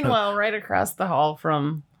 Meanwhile, right across the hall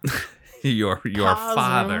from your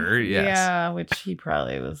father, yes. Yeah, which he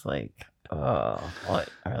probably was like, oh, what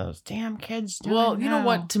are those damn kids doing? Well, you know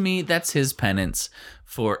what? To me, that's his penance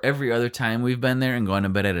for every other time we've been there and going to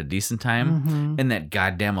bed at a decent time, and that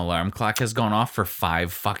goddamn alarm clock has gone off for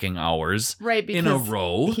 5 fucking hours in a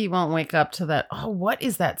row. He won't wake up to that. Oh, what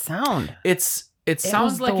is that sound? It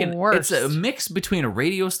sounds like it's a mix between a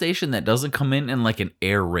radio station that doesn't come in and like an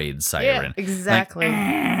air raid siren. Yeah, exactly.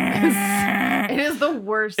 It is the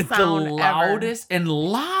worst it's sound the loudest ever. And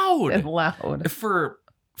loud. And loud.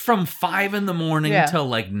 From 5 a.m. till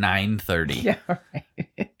like 9:30. Yeah,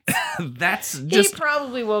 right. That's just... He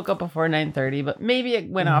probably woke up before 9:30, but maybe it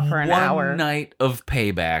went off for an hour. One night of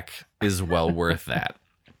payback is well worth that.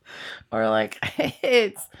 Or like,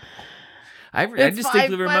 it's I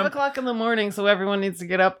distinctly remember 5 o'clock in the morning, so everyone needs to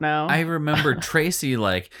get up now. I remember Tracy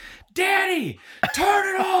like, "Daddy,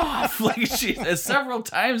 turn it off!" Like several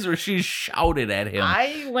times where she shouted at him.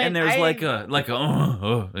 And there's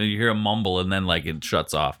you hear a mumble, and then like it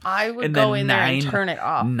shuts off. I would go in there and turn it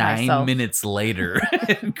off. 9 minutes later,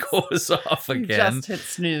 it goes off again. Just hit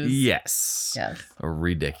snooze. Yes.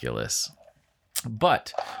 Ridiculous.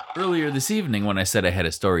 But earlier this evening, when I said I had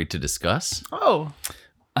a story to discuss,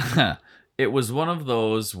 it was one of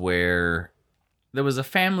those where there was a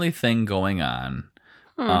family thing going on.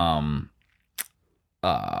 But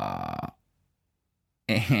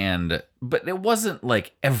it wasn't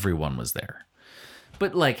like everyone was there.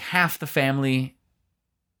 But like half the family,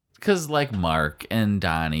 because like Mark and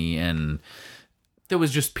Donnie, and there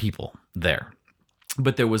was just people there.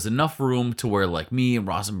 But there was enough room to where like me and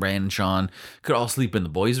Ross and Brandon and Sean could all sleep in the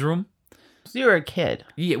boys' room. So you were a kid.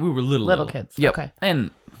 Yeah, we were little kids. Yep. Okay. And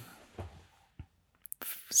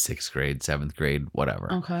 6th grade, 7th grade, whatever.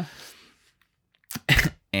 Okay.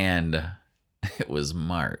 And it was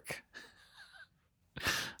Mark.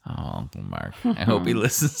 Oh, Uncle Mark. I hope he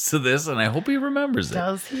listens to this, and I hope he remembers it.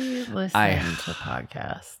 Does he listen to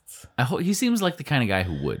podcasts? I hope he seems like the kind of guy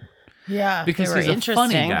who would. Yeah, because he's a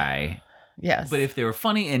funny guy. Yes. But if they were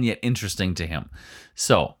funny and yet interesting to him.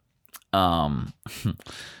 So,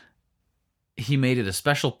 he made it a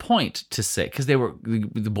special point to say, because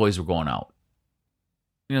the boys were going out.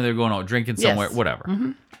 You know, they were going out drinking somewhere, whatever.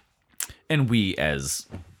 Mm-hmm. And we, as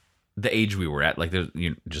the age we were at, like,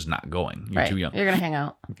 you're just not going. You're too young. You're going to hang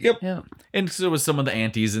out. Yep. And so it was some of the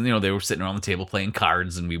aunties, and, you know, they were sitting around the table playing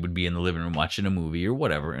cards, and we would be in the living room watching a movie or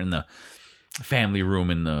whatever, in the family room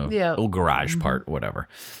in the old garage part, whatever.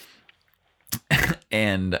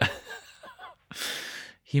 And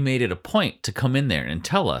he made it a point to come in there and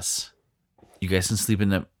tell us, you guys can sleep in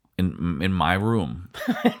my room.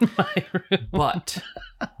 In my room. But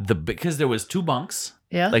because there was 2 bunks.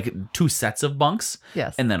 Yeah. Like 2 sets of bunks.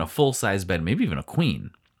 Yes. And then a full-size bed, maybe even a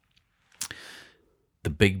queen. The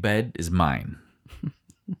big bed is mine.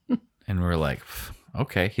 And we're like,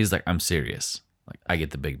 okay. He's like, I'm serious. Like, I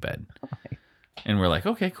get the big bed. Okay. And we're like,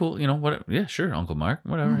 okay, cool. You know, what? Yeah, sure, Uncle Mark.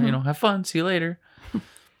 Whatever. You know, have fun. See you later.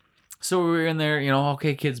 So we were in there, you know,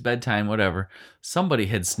 okay, kids, bedtime, whatever. Somebody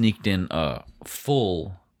had sneaked in a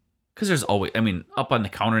full, because there's always, I mean, up on the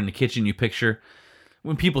counter in the kitchen, you picture,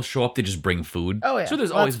 when people show up, they just bring food. Oh, yeah. So there's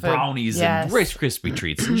always brownies and Rice Krispie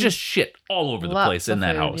treats and just shit all over the place in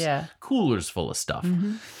that house. Yeah. Coolers full of stuff.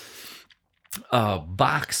 A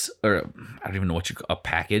box, or I don't even know a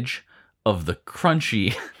package of the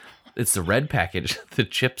crunchy, it's the red package, the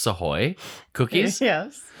Chips Ahoy cookies.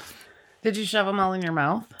 Yes. Did you shove them all in your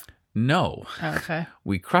mouth? No. Oh, okay.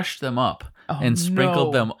 We crushed them up and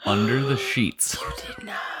sprinkled them under the sheets. You did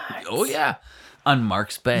not. Oh, yeah. On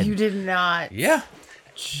Mark's bed. You did not. Yeah.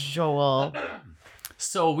 Joel.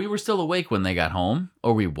 So we were still awake when they got home,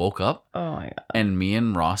 or we woke up. Oh, my God. And me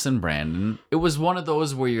and Ross and Brandon, it was one of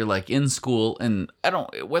those where you're like in school, and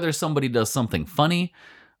whether somebody does something funny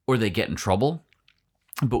or they get in trouble,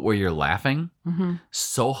 but where you're laughing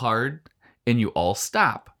so hard and you all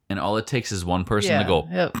stop. And all it takes is one person to go,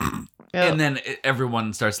 Yep. And then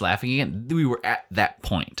everyone starts laughing again. We were at that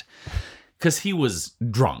point because he was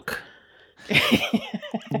drunk.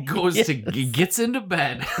 Gets into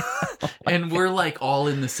bed, and we're like all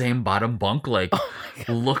in the same bottom bunk, like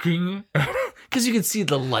looking, because you can see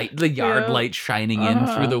the yard light shining in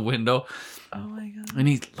through the window. Oh my God! And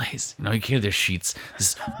he lays, you know, you can hear the sheets,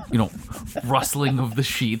 this, you know, rustling of the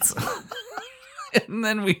sheets, and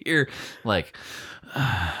then we hear like.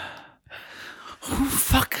 Who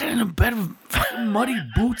fuck got in a bed with fucking muddy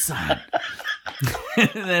boots on?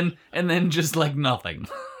 and then just like nothing.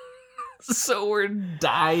 So we're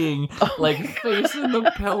dying, like facing the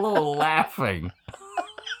pillow, laughing.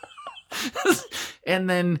 And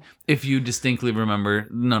then, if you distinctly remember,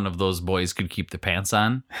 none of those boys could keep the pants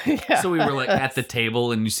on. Yeah. So we were like at the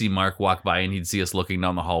table, and you see Mark walk by, and he'd see us looking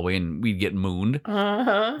down the hallway, and we'd get mooned.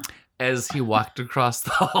 as he walked across the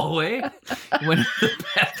hallway, went in the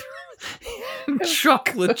bathroom,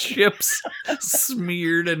 chocolate chips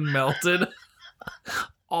smeared and melted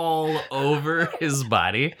all over his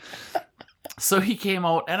body. So he came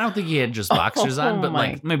out, and I don't think he had just boxers on, but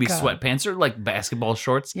like maybe sweatpants or like basketball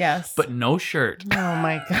shorts. Yes. But no shirt. Oh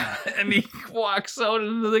my God. And he walks out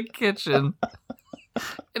into the kitchen,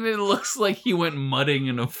 and it looks like he went mudding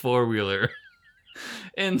in a 4-wheeler.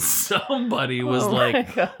 And somebody was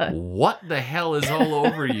what the hell is all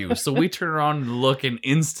over you? So we turn around and look and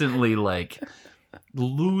instantly like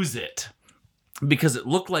lose it. Because it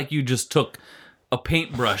looked like you just took a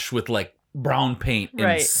paintbrush with like brown paint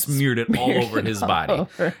and smeared it all over his body,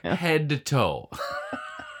 head to toe.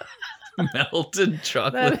 Melted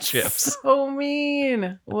chocolate chips. So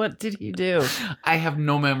mean. What did he do? I have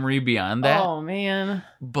no memory beyond that. Oh man.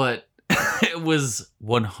 But it was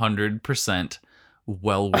 100%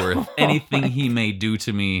 well worth anything he may do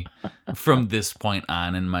to me from this point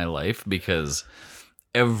on in my life, because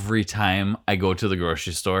every time I go to the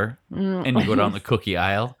grocery store and you go down the cookie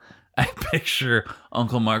aisle, I picture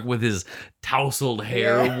Uncle Mark with his tousled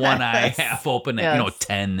hair, one eye half open at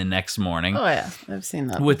 10 the next morning. Oh yeah, I've seen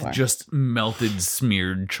that with before. Just melted,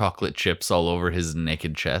 smeared chocolate chips all over his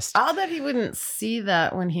naked chest. Odd that he wouldn't see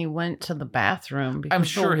that when he went to the bathroom. Because I'm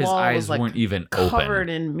sure his eyes weren't even covered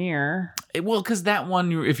in mirror. Well, because that one,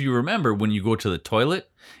 if you remember, when you go to the toilet,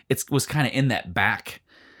 it was kind of in that back.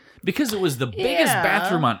 Because it was the biggest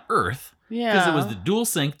bathroom on earth. Yeah. Because it was the dual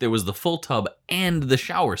sink, there was the full tub, and the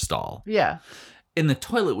shower stall. Yeah. And the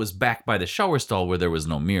toilet was back by the shower stall where there was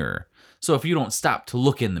no mirror. So if you don't stop to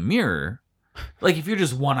look in the mirror, like if you're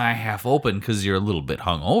just one eye half open because you're a little bit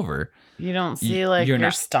hungover. You don't see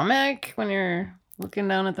your stomach when you're looking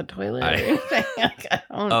down at the toilet or anything?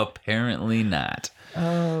 Apparently not.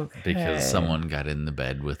 Okay. Because someone got in the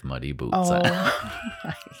bed with muddy boots on. Oh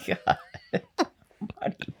my God.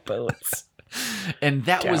 Muddy boots. And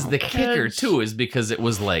that was the kicker, too, is because it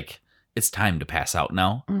was like, it's time to pass out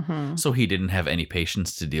now. Mm-hmm. So he didn't have any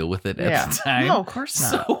patience to deal with it at the time. No, of course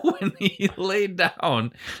not. So when he laid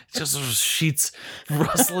down, just those sheets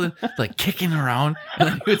rustling, like kicking around, and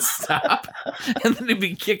then he would stop, and then he'd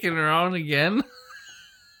be kicking around again.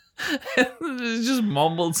 And it just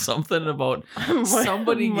mumbled something about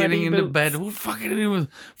somebody getting into bed. Well, with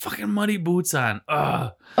fucking muddy boots on.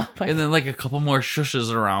 Ugh. And then like a couple more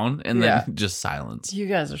shushes around, and then just silence. You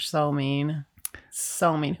guys are so mean.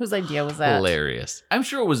 So mean. Whose idea was that? Hilarious. I'm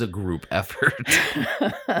sure it was a group effort.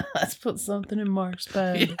 Let's put something in Mark's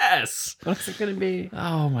bed. Yes. What's it going to be?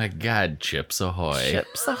 Oh my God. Chips Ahoy.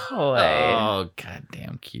 Chips Ahoy. Oh,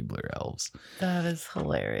 goddamn Keebler elves. That is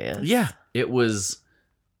hilarious. Yeah. It was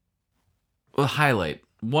a highlight.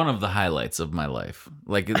 One of the highlights of my life.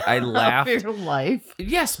 Like, I laughed. Of your life?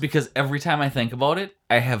 Yes, because every time I think about it,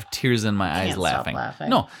 I have tears in my eyes laughing.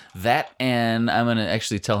 No, that, and I'm going to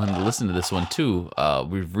actually tell him to listen to this one too.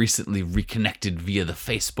 We've recently reconnected via the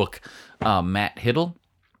Facebook. Matt Hiddle.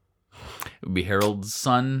 It would be Harold's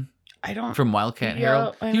son. From Wildcat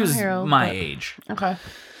Harold. He was Harold, my age. Okay.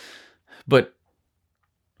 But,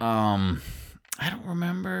 I don't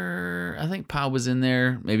remember. I think Pa was in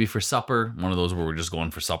there maybe for supper. One of those where we're just going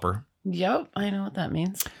for supper. Yep, I know what that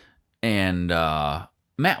means. And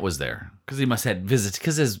Matt was there because he must have had visits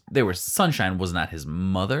because Sunshine was not his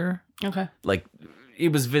mother. Okay. Like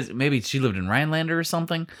it was maybe she lived in Rhinelander or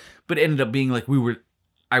something, but it ended up being like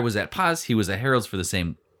I was at Pa's, he was at Harold's for the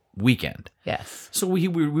same weekend. Yes. So we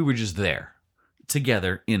were just there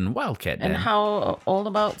together in Wildcat Den. And how old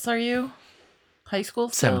abouts are you? High school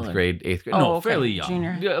still? 7th grade, 8th grade. Oh, fairly young.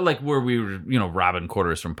 Junior. Like where we were, robbing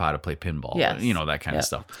quarters from Pa to play pinball. Yes. That kind of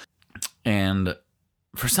stuff. And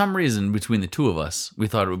for some reason, between the two of us, we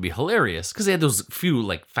thought it would be hilarious because they had those few,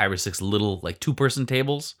 like 5 or 6 little, like 2-person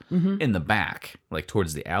tables in the back, like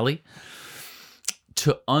towards the alley,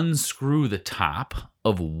 to unscrew the top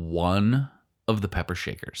of one of the pepper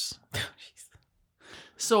shakers.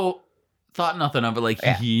 So thought nothing of it, like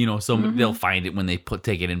they'll find it when they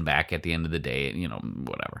take it in back at the end of the day,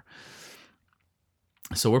 whatever.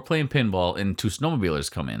 So we're playing pinball, and 2 snowmobilers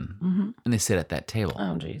come in, and they sit at that table.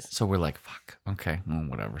 Oh, jeez. So we're like, fuck, okay, well,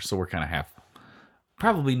 whatever. So we're kind of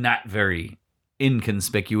probably not very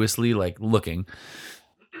inconspicuously, like, looking.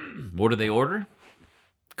 What do they order?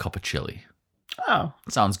 Cup of chili. Oh.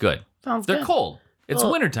 Sounds good. They're cold. It's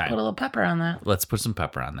wintertime. Put a little pepper on that. Let's put some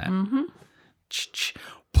pepper on that.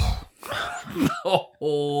 The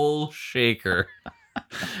whole shaker.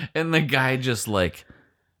 And the guy just like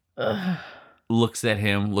looks at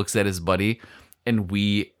him, looks at his buddy, and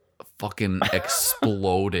we fucking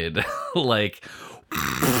exploded. like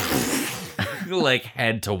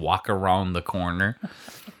had to walk around the corner.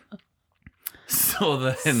 So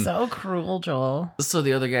then, so cruel, Joel. So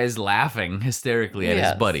the other guy's laughing hysterically at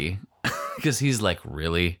his buddy because he's like,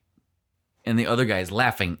 really? And the other guy's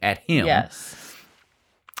laughing at him. Yes.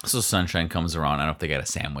 So Sunshine comes around. I don't know if they got a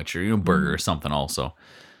sandwich or burger or something also.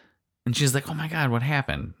 And she's like, oh my God, what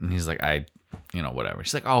happened? And he's like, whatever.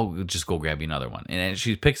 She's like, oh, just go grab you another one. And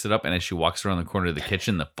she picks it up, and as she walks around the corner of the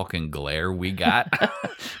kitchen, the fucking glare we got.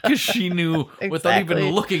 Because she knew without even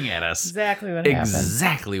looking at us.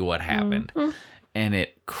 Exactly what happened. Mm-hmm. And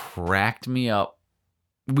it cracked me up.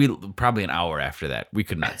 Probably an hour after that, we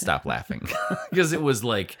could not stop laughing. Because it was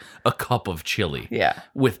like a cup of chili. Yeah.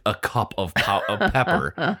 With a cup of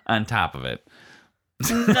pepper on top of it.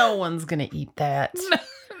 No one's going to eat that.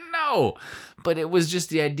 No. But it was just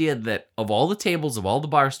the idea that of all the tables, of all the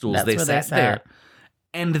bar stools, they sat there,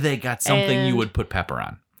 and they got something you would put pepper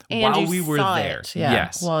on while we were there.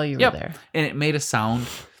 Yes. While you were there. And it made a sound.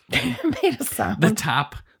 The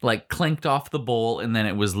top like clinked off the bowl, and then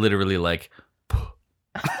it was literally like,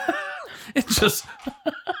 it's just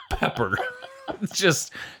pepper. It's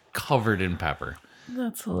just covered in pepper.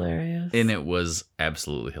 That's hilarious. And it was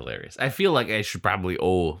absolutely hilarious. I feel like I should probably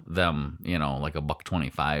owe them, like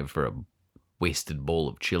 $1.25 for a wasted bowl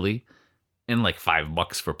of chili and like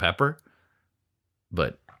 $5 for pepper.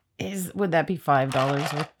 But would that be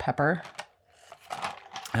 $5 with pepper?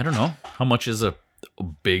 I don't know. How much is a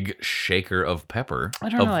big shaker of pepper? I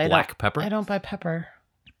don't know. Black pepper? I don't buy pepper.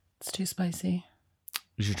 It's too spicy.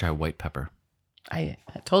 You should try white pepper. I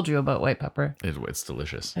told you about white pepper. It's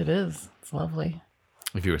delicious. It is. It's lovely.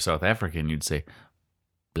 If you were South African, you'd say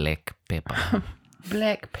black pepper.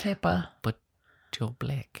 Black pepper. But you're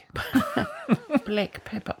black. Black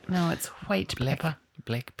pepper. No, it's white pepper.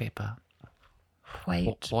 Black pepper.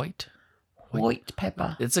 White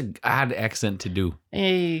pepper. It's an odd accent to do.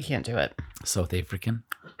 You can't do it. South African.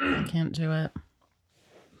 I can't do it.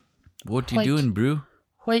 What do you do in brew?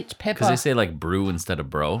 White pepper. Because they say like brew instead of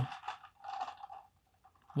bro.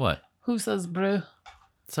 What? Who says brew?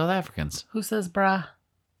 South Africans. Who says brah?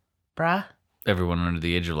 Brah? Everyone under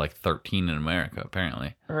the age of like 13 in America,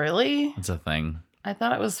 apparently. Really? It's a thing. I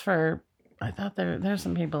thought it was for... I thought there's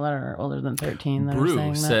some people that are older than 13 that are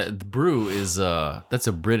saying that. Brew is... that's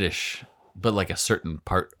a British, but like a certain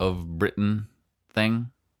part of Britain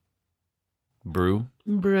thing. Brew.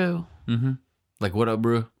 Brew. Mm-hmm. Like, what up,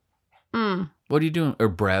 brew? What are you doing? Or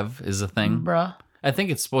brev is a thing. Bruh. I think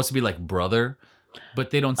it's supposed to be like brother,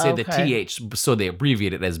 but they don't say the TH, so they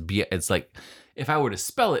abbreviate it as B. It's like, if I were to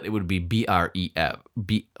spell it, it would be B-R-E-F.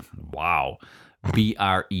 Wow.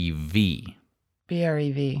 B-R-E-V.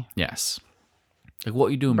 B-R-E-V. Yes. Like,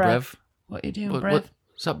 what you doing, Brev? What you doing, Brev?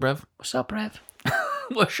 What's up, Brev? What's up, Brev?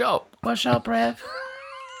 What's up? What's up, Brev?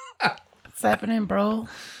 What's happening, bro?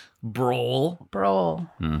 Brol.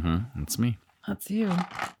 Mm-hmm. That's me. That's you.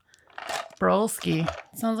 Brolski.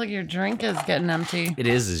 Sounds like your drink is getting empty. It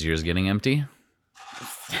is. Is yours getting empty?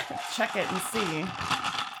 Check it and see.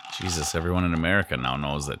 Jesus, everyone in America now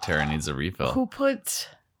knows that Tara needs a refill. Who put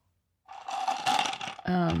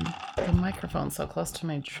the microphone so close to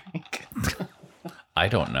my drink? I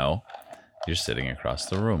don't know. You're sitting across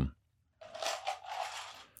the room.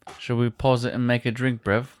 Shall we pause it and make a drink,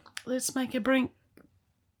 Brev? Let's make a drink.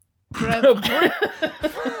 Brev.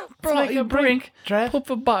 Make a drink. Put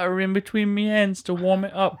the butter in between my hands to warm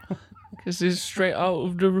it up. Because it's straight out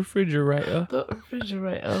of the refrigerator. The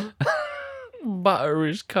refrigerator. Butter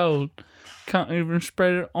is cold. Can't even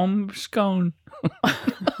spread it on the scone.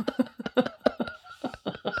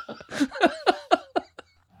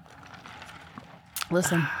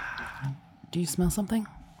 Listen, do you smell something?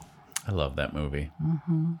 I love that movie.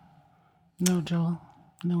 Mm-hmm. No, Joel.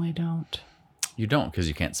 No, I don't. You don't, because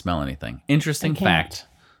you can't smell anything. Interesting fact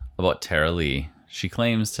about Tara Lee. She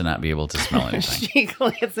claims to not be able to smell anything.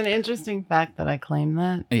 It's an interesting fact that I claim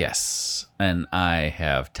that. Yes. And I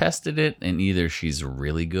have tested it, and either she's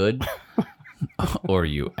really good or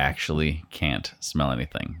you actually can't smell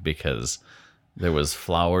anything, because there was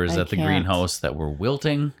flowers at the greenhouse that were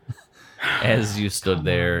wilting as you stood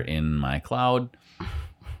there in my cloud,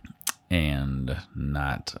 and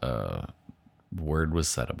not a word was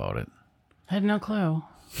said about it. I had no clue.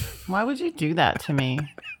 Why would you do that to me?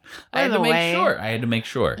 I had to make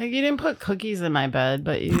sure. Like, you didn't put cookies in my bed,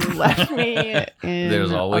 but you left me in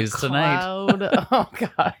There's always a cloud. Tonight. Oh,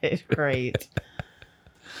 God. Great.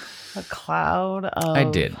 A cloud of I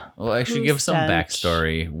did. Well, I should give some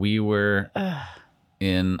backstory.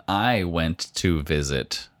 I went to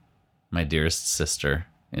visit my dearest sister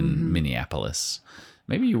in Minneapolis.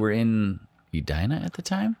 Maybe you were in Edina at the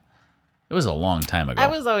time? It was a long time ago. I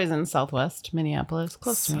was always in Southwest Minneapolis,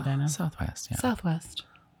 close to Edina. Southwest, yeah. Southwest.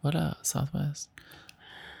 What up, Southwest?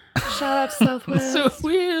 Shout out Southwest.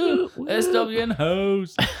 SWN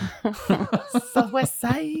host. Southwest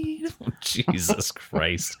side. Jesus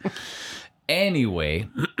Christ. Anyway,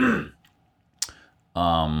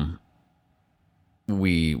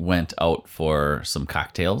 we went out for some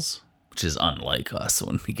cocktails, which is unlike us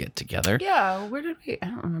when we get together. Yeah, where did we? I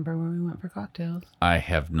don't remember where we went for cocktails. I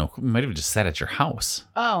have no. We might have just sat at your house.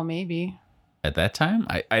 Oh, maybe. At that time?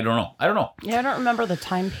 I don't know. Yeah, I don't remember the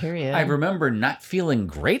time period. I remember not feeling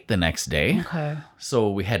great the next day. Okay.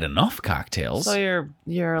 So we had enough cocktails. So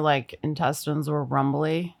your like intestines were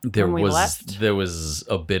rumbly when we left? There was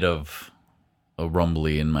a bit of a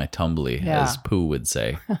rumbly in my tumbly, as Pooh would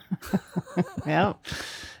say. Yep.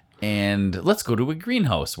 And let's go to a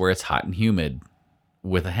greenhouse where it's hot and humid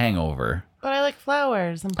with a hangover. But I like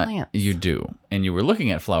flowers and plants. You do. And you were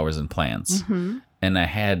looking at flowers and plants. Mm-hmm. And I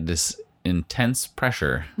had this intense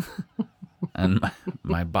pressure on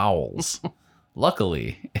my bowels.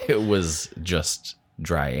 Luckily, it was just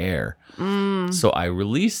dry air. So I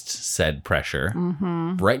released said pressure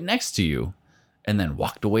right next to you and then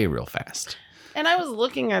walked away real fast. And I was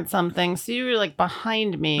looking at something, so you were like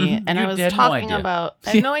behind me, and I was had talking about.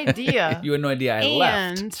 I had no idea. You had no idea I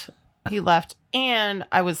left. And he left, and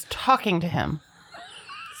I was talking to him.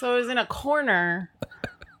 So I was in a corner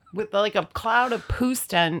with like a cloud of poo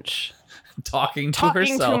stench, talking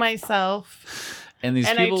to myself. And these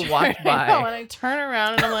people walked by. And I turn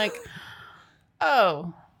around and I'm like,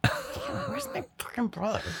 oh, where's my fucking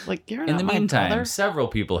brother? Like, you're not my brother. In the meantime, several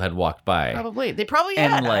people had walked by. Probably. They probably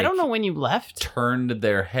had. I don't know when you left. Turned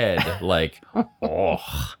their head like,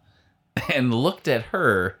 oh, and looked at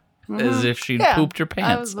her as if she'd pooped her pants.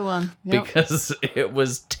 I was the one. Yep. Because it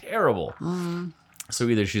was terrible. So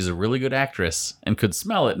either she's a really good actress and could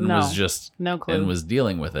smell it and was just no clue and was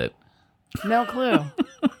dealing with it. No clue.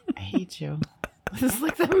 I hate you. This is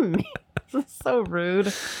like this is so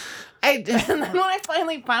rude. And then when I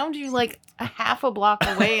finally found you, like a half a block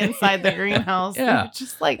away inside the greenhouse,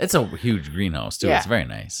 just like it's a huge greenhouse too. It's very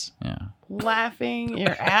nice. Yeah, laughing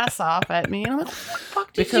your ass off at me, and I'm like, "Where the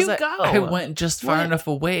fuck did you go?" I went just far enough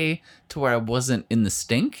away to where I wasn't in the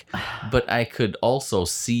stink, but I could also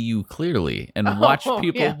see you clearly and watch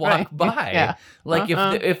people walk by. Yeah. Like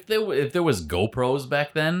if there was GoPros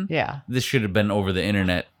back then, this should have been over the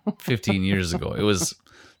internet 15 years ago. It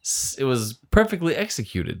was perfectly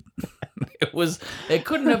executed. It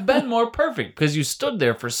couldn't have been more perfect because you stood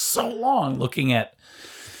there for so long looking at.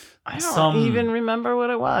 I don't even remember what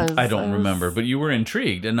it was. I don't remember, but you were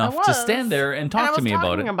intrigued enough to stand there and talk to me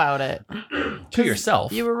about it. About it to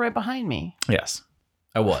yourself. You were right behind me. Yes,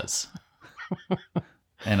 I was.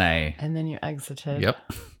 And then you exited.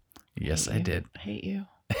 Yep. Yes, I did. I hate you.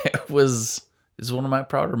 It's one of my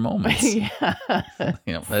prouder moments.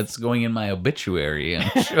 That's going in my obituary,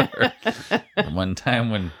 I'm sure. One time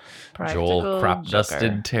when Joel crop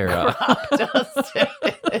dusted Tara.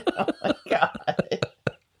 Oh my God.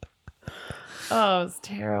 Oh, it's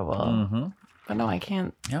terrible. Mm-hmm. But no, I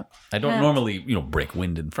can't. Yep. I don't normally, break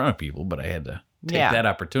wind in front of people, but I had to take that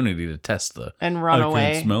opportunity to test and run away.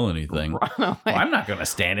 I can't smell anything. Run away. Well, I'm not going to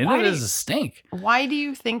stand in it as a stink. Why do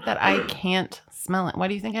you think that I can't smell it? Why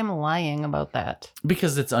do you think I'm lying about that?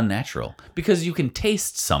 Because it's unnatural. Because you can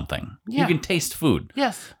taste something. Yeah. You can taste food.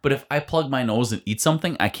 Yes. But if I plug my nose and eat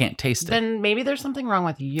something, I can't taste it. Then maybe there's something wrong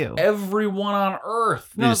with you. Everyone on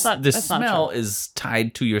Earth. No, the smell is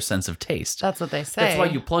tied to your sense of taste. That's what they say. That's why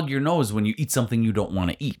you plug your nose when you eat something you don't want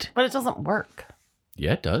to eat. But it doesn't work.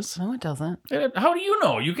 Yeah, it does. No, it doesn't. How do you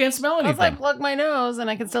know? You can't smell anything. Because I plug my nose and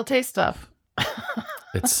I can still taste stuff.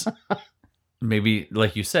 It's... Maybe,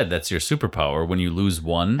 like you said, that's your superpower. When you lose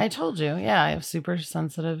one, I told you, I have super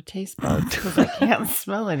sensitive taste buds because I can't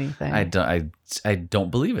smell anything. I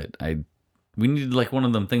don't believe it. We need like one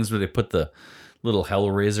of them things where they put the little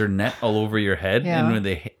Hellraiser net all over your head, and when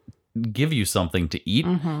they give you something to eat,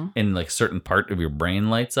 and like certain part of your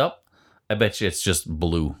brain lights up, I bet you it's just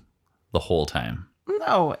blue the whole time.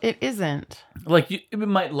 No, it isn't. Like it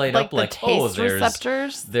might light up like taste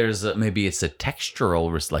receptors. There's maybe it's a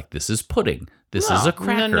textural like this is pudding. This is a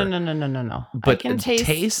cracker. No. But I can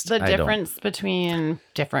taste the difference between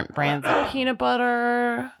different brands of peanut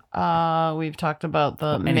butter. We've talked about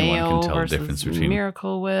the mayo versus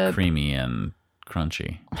Miracle Whip, creamy and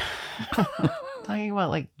crunchy. Talking about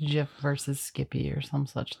like Jif versus Skippy or some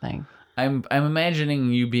such thing. I'm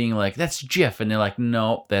imagining you being like, that's Jif, and they're like,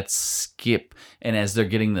 no, that's Skip. And as they're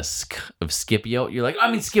getting the sk of Skippy out, you're like,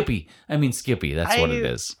 I mean Skippy. That's what it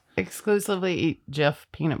is. Exclusively eat Jif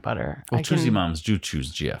peanut butter. Well, choosy moms do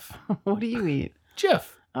choose Jif. What do you eat? Jif.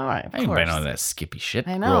 All right, I ain't been on that Skippy shit.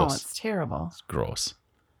 I know, gross. It's terrible. It's gross.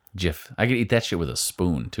 Jif. I could eat that shit with a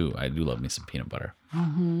spoon, too. I do love me some peanut butter.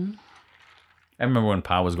 Mm-hmm. I remember when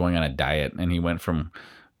Pa was going on a diet, and he went from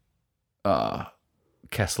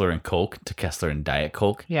Kessler and Coke to Kessler and Diet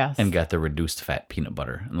Coke. Yes. And got the reduced fat peanut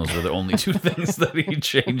butter. And those were the only two things that he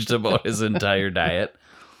changed about his entire diet.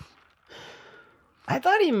 I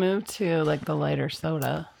thought he moved to, like, the lighter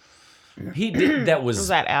soda. He did. That was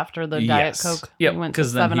that after the Diet Coke? Yeah,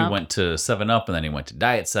 because then he went to 7-Up, and then he went to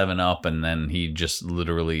Diet 7-Up, and then he just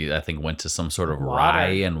literally, I think, went to some sort of rye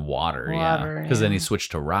and water. Yeah, because then he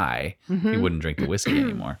switched to rye. Mm-hmm. He wouldn't drink the whiskey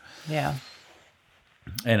anymore. Yeah.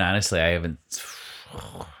 And honestly, I haven't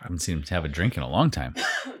seen him have a drink in a long time.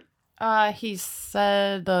 He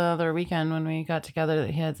said the other weekend when we got together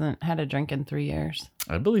that he hasn't had a drink in 3 years.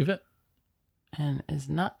 I believe it. And is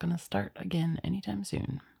not going to start again anytime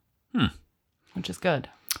soon. Which is good.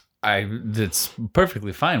 It's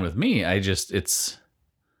perfectly fine with me. I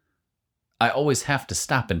always have to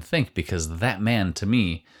stop and think, because that man, to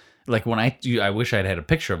me, like when I wish I'd had a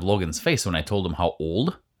picture of Logan's face when I told him how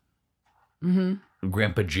old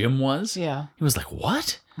Grandpa Jim was. Yeah. He was like,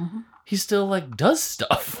 what? Mm-hmm. He still like does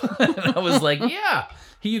stuff. And I was like, yeah,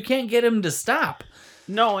 you can't get him to stop.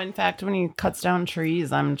 No, in fact, when he cuts down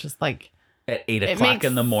trees, I'm just like, at 8 o'clock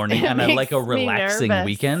in the morning on like a relaxing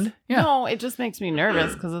weekend. Yeah. No, it just makes me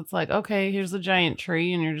nervous, because it's like, okay, here's a giant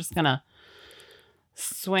tree, and you're just gonna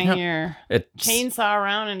swing your chainsaw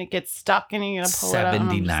around, and it gets stuck, and you're gonna pull it out.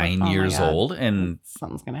 79 like, years old, and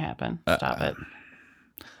something's gonna happen. Stop it.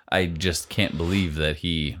 I just can't believe that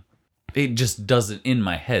it just doesn't in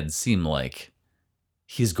my head seem like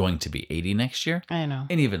he's going to be 80 next year. I know.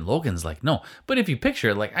 And even Logan's like, no. But if you picture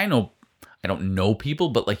it, like, I don't know people,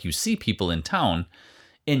 but like you see people in town,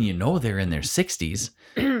 and you know they're in their 60s,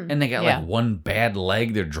 and they got like one bad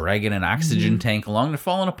leg, they're dragging an oxygen tank along, they're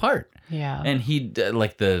falling apart. Yeah. And he,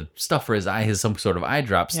 like the stuff for his eye is some sort of eye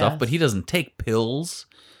drop stuff, but he doesn't take pills.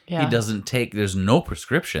 Yeah. He doesn't take, there's no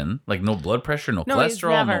prescription, like no blood pressure, no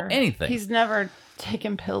cholesterol, no anything. He's never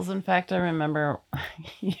taken pills. In fact, I remember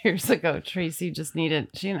years ago, Tracy she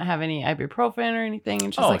didn't have any ibuprofen or anything.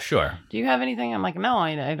 And she's like, sure. Do you have anything? I'm like, no,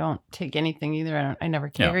 I don't take anything either. I never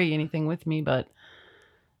carry anything with me. But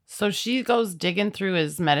so she goes digging through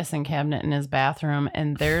his medicine cabinet in his bathroom,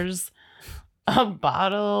 and there's a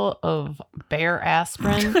bottle of Bayer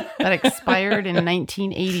aspirin that expired in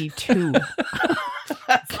 1982.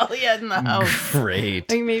 That's all he had in the house. Great. I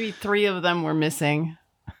think maybe 3 of them were missing.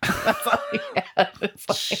 That's all he had. It's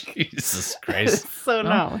like, Jesus Christ. So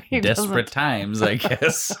no. Desperate times, I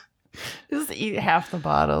guess. Just eat half the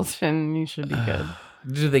bottles and you should be good.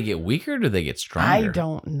 Do they get weaker or do they get stronger? I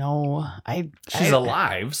don't know. She's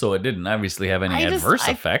alive, so it didn't obviously have any adverse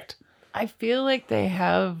effect. I feel like they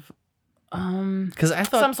have because I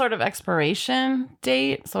thought some sort of expiration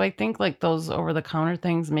date. So I think like those over-the-counter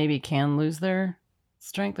things maybe can lose their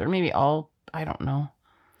strength, or maybe all. I don't know.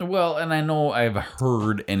 Well, and I know I've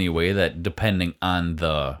heard anyway that depending on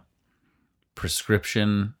the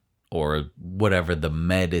prescription or whatever the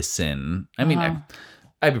medicine, I mean,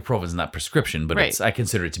 ibuprofen is not prescription, but I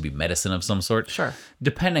consider it to be medicine of some sort. Sure.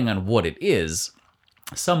 Depending on what it is,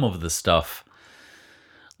 some of the stuff,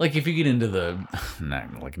 like if you get into the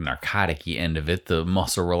like narcotic-y end of it, the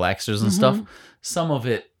muscle relaxers and stuff, some of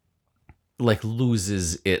it like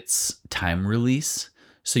loses its time release.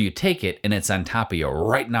 So you take it and it's on top of you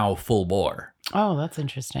right now, full bore. Oh, that's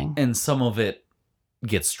interesting. And some of it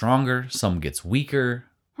gets stronger, some gets weaker.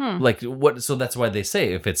 Like what? So that's why they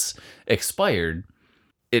say if it's expired,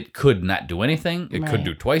 it could not do anything. It could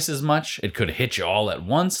do twice as much. It could hit you all at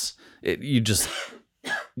once.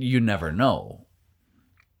 You never know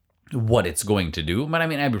what it's going to do. But I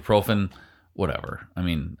mean, ibuprofen, whatever. I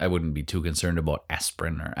mean, I wouldn't be too concerned about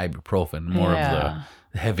aspirin or ibuprofen. More of the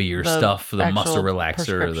heavier stuff, the muscle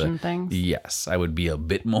relaxer, things. Yes, I would be a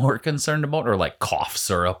bit more concerned about, or like cough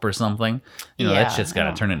syrup or something. You know, that shit's got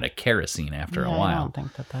to turn into kerosene after a while. I don't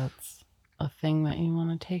think that's a thing that you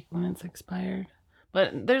want to take when it's expired.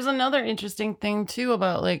 But there's another interesting thing too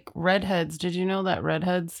about like redheads. Did you know that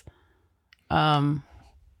redheads? What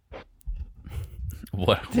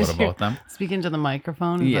about them? Speak into the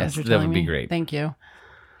microphone. Yes, that would be great. Thank you.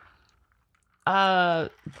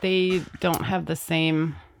 They don't have the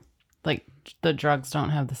same, like the drugs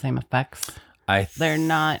don't have the same effects. They're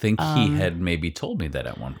not. I think he had maybe told me that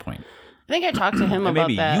at one point. I think I talked to him about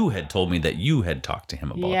that. Maybe you had told me that you had talked to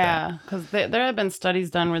him about that. Yeah, because there have been studies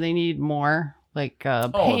done where they need more, like pain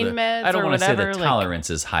meds. I don't want to say the tolerance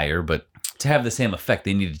is higher, but to have the same effect,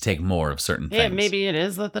 they need to take more of certain things. Yeah, maybe it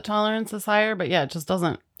is that the tolerance is higher, but yeah, it just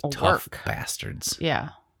doesn't Tough work. Bastards. Yeah.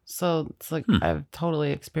 So it's like I've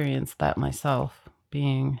totally experienced that myself,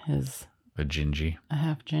 being his A gingy. A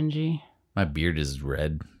half gingy. My beard is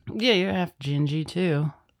red. Yeah, you're half gingy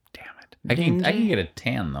too. Damn it. I can get a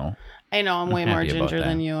tan though. I know, I'm way more ginger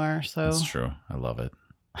than you are, so. That's true. I love it.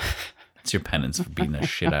 It's your penance for beating the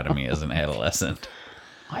shit out of me as an adolescent.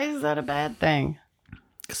 Why is that a bad thing?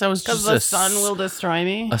 Because I was just the sun will destroy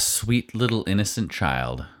me? A sweet little innocent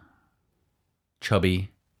child.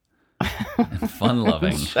 Chubby. And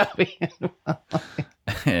fun-loving. Chubby.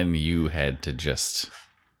 And you had to just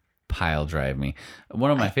pile drive me.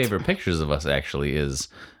 One of my favorite pictures of us actually is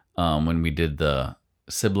when we did the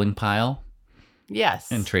sibling pile.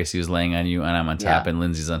 Yes. And Tracy was laying on you and I'm on top and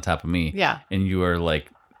Lindsay's on top of me. Yeah. And you are like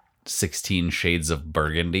 16 shades of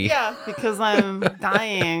burgundy. Yeah, because I'm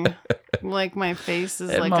dying. Like my face is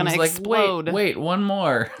and like going to explode. Wait, one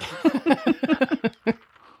more.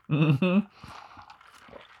 Mm-hmm.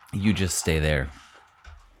 You just stay there.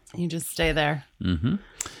 You just stay there. Mm-hmm.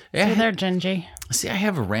 Stay there, Gingy. See, I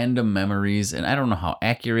have random memories, and I don't know how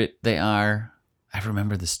accurate they are. I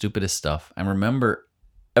remember the stupidest stuff. I remember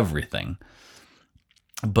everything.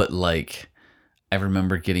 But, like, I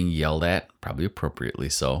remember getting yelled at, probably appropriately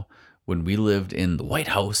so, when we lived in the White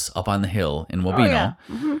House up on the hill in Wabeno. Oh, yeah.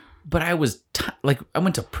 Mm-hmm. But I was, I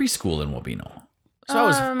went to preschool in Wabeno. So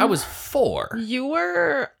I was 4. You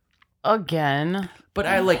were, again... But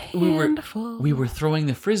we were throwing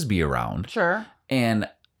the Frisbee around. Sure. And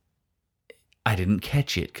I didn't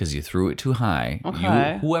catch it because you threw it too high.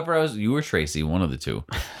 Okay. You were Tracy, one of the two.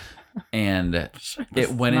 And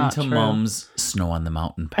it went into Mom's snow on the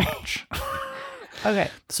mountain patch. Okay.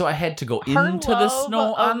 So I had to go into the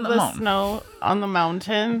snow on the mountain. Snow on the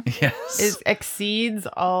mountain. Yes. Exceeds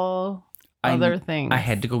all other things. I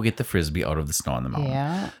had to go get the Frisbee out of the snow on the mountain.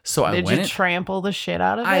 Yeah. So Did you trample the shit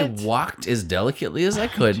out of it? I walked as delicately as I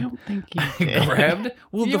could. I don't think you did. I grabbed.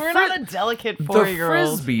 Well, you were not a delicate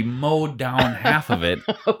 4-year-old. The Frisbee mowed down half of it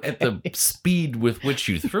at the speed with which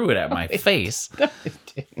you threw it at my face. No, it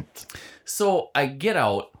didn't. So I get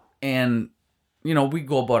out and, we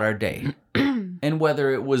go about our day. And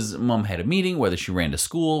whether it was Mom had a meeting, whether she ran to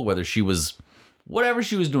school, whether she was... Whatever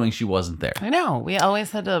she was doing, she wasn't there. I know. We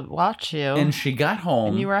always had to watch you. And she got home.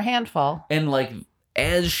 And you were a handful. And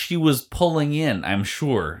as she was pulling in, I'm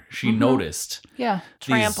sure she noticed. Yeah.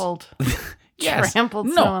 Trampled. Yes. Trampled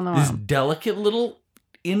snow on the mountain. These delicate little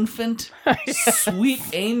infant, sweet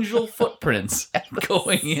angel footprints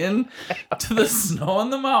going in to the snow on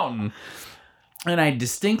the mountain. And I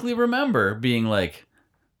distinctly remember being like,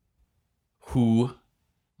 who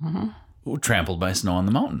trampled my snow on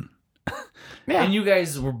the mountain? Yeah. And you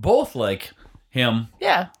guys were both like, him.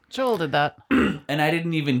 Yeah, Joel did that. And I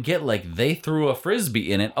didn't even get they threw a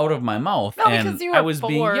Frisbee in it out of my mouth. No, and because you were I was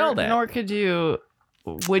being yelled at. Nor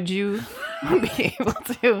would you be able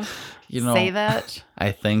to say that?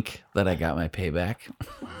 I think that I got my payback.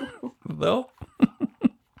 Though.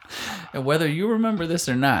 And whether you remember this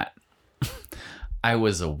or not, I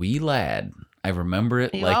was a wee lad. I remember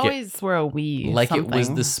it you always were a wee. Like something. It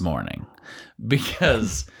was this morning.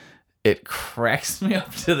 Because it cracks me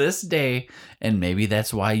up to this day, and maybe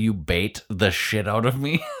that's why you bait the shit out of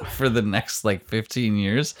me for the next 15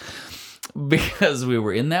 years. Because we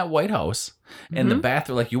were in that White House, and the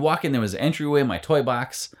bathroom, you walk in, there was an entryway, my toy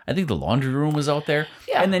box. I think the laundry room was out there.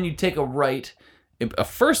 Yeah. And then you take a right. A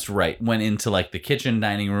first right went into the kitchen,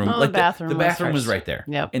 dining room. Oh, the bathroom. The bathroom was right there.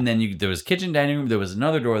 Yep. And then there was kitchen, dining room. There was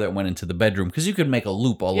another door that went into the bedroom because you could make a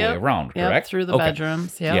loop all the way around. Correct? Through the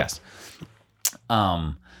bedrooms. Yep. Yes.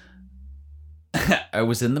 I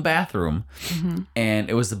was in the bathroom, and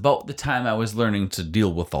it was about the time I was learning to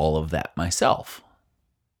deal with all of that myself,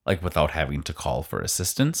 without having to call for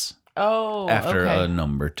assistance. Oh, after a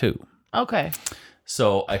number 2. Okay.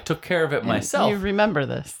 So I took care of it myself. You remember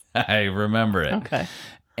this? I remember it. Okay.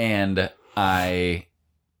 And I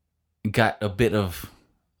got a bit of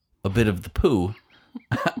the poo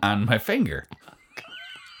on my finger.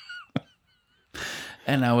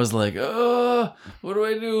 And I was like, oh, what do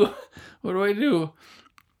I do? What do I do?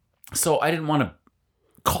 So I didn't want to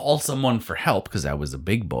call someone for help because I was a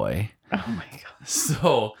big boy. Oh my God.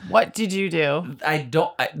 So what did you do?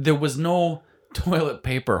 There was no toilet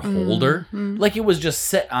paper holder. Mm-hmm. It was just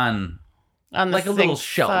set on the a little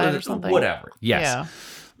shelf or something. Whatever. Yes.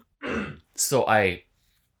 Yeah. So I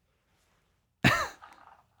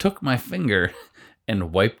took my finger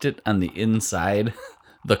and wiped it on the inside,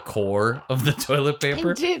 the core of the toilet paper.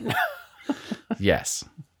 You did. Yes.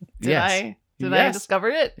 Did I discover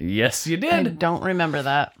it? Yes, you did. I don't remember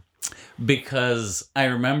that. Because I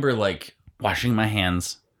remember washing my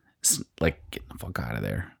hands like, get the fuck out of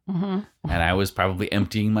there. And I was probably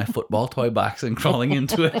emptying my football toy box and crawling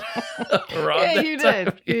into it. Yeah, you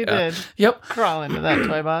did. You did. Yep. Crawl into that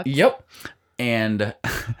toy box. Yep. And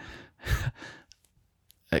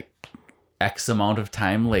X amount of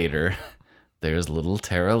time later, there's little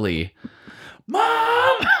Tara Lee.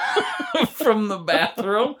 Mom! From the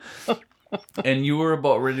bathroom. And you were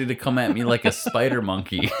about ready to come at me like a spider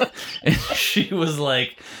monkey. And she was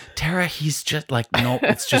like, Tara, he's just like, nope,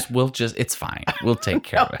 it's fine. We'll take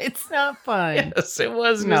care of it. It's not fun. Yes, it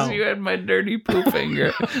was because you had my dirty poo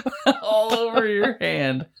finger all over your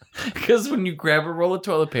hand. Because when you grab a roll of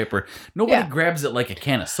toilet paper, nobody grabs it like a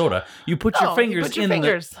can of soda. You put your fingers in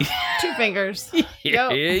the... 2 fingers.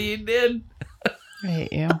 Yeah, you did. I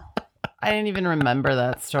hate you. I didn't even remember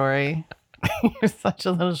that story. You're such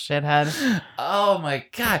a little shithead. Oh my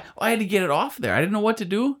God. I had to get it off there. I didn't know what to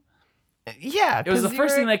do. Yeah. It was the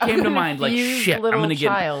first thing that came to mind. Like, shit, I'm going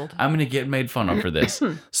to get made fun of for this.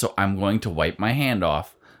 So I'm going to wipe my hand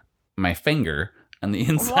off my finger on the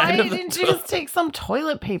inside of the didn't you just take some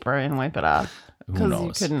toilet paper and wipe it off? Because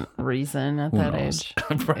you couldn't reason at that age.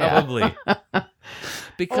 Probably.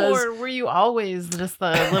 Because, or were you always just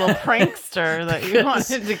the little prankster that you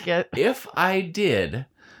wanted to get? If I did,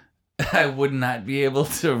 I would not be able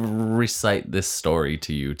to recite this story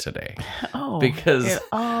to you today. Oh, because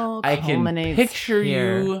I can picture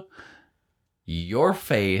you, your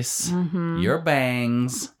face, your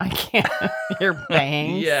bangs. I can't. Your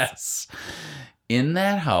bangs? Yes. In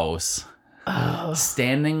that house,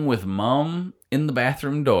 standing with Mom in the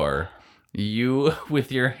bathroom door, you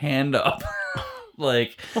with your hand up,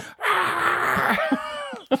 like...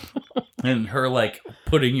 And her, like,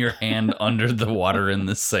 putting your hand under the water in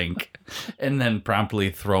the sink and then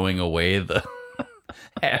promptly throwing away the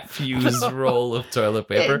half-used roll of toilet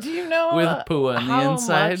paper do you know with poo on the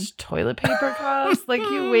inside. How much toilet paper costs? Like,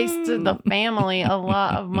 you wasted the family a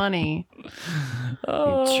lot of money.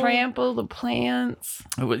 You trample the plants.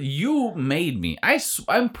 You made me.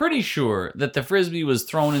 I'm pretty sure that the Frisbee was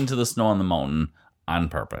thrown into the snow on the mountain on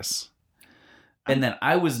purpose. And then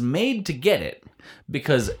I was made to get it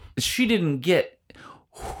because she didn't get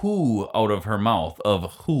who out of her mouth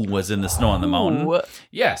of who was in the snow on the mountain.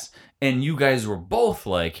 Yes. And you guys were both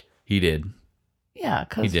like, he did. Yeah,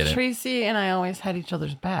 because Tracy and I always had each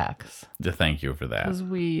other's backs. Thank you for that. Because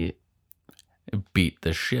we beat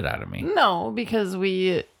the shit out of me. No, because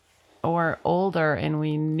we were older and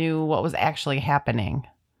we knew what was actually happening.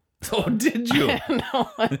 Oh, did you?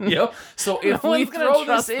 Yep. So if we throw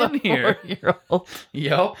this in here.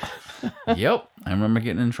 Yep. Yep. I remember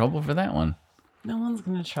getting in trouble for that one. No one's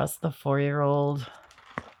going to trust the 4-year-old.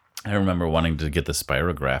 I remember wanting to get the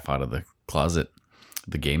spirograph out of the closet,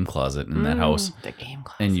 the game closet in that house. The game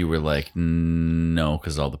closet. And you were like, no,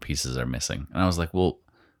 because all the pieces are missing. And I was like, well,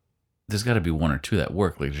 there's got to be 1 or 2 that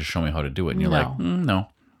work. Like, just show me how to do it. And you're like, no.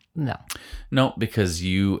 No. No, because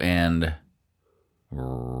you and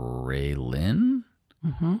Raylyn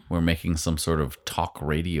were making some sort of talk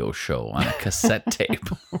radio show on a cassette tape.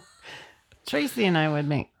 Tracy and I would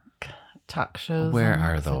make talk shows. Where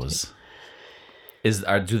are those?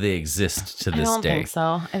 Do they exist to this day? I don't think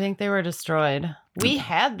so. I think they were destroyed. We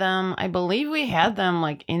had them. I believe we had them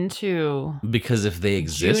like into because if they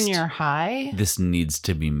exist, junior high, this needs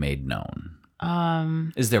to be made known.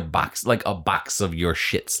 Is there a box of your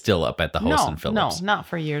shit still up at the house in Phillips? No, not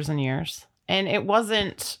for years and years. And it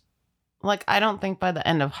wasn't like, I don't think by the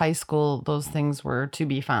end of high school those things were to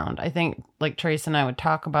be found. I think like Trace and I would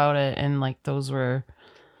talk about it, and like those were.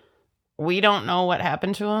 We don't know what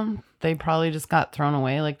happened to them. They probably just got thrown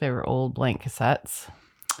away like they were old blank cassettes.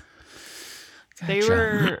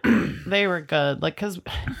 Gotcha. They were good. Like, because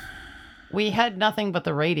we had nothing but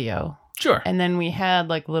the radio. Sure. And then we had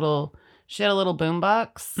like she had a little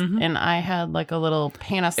boombox, and I had like a little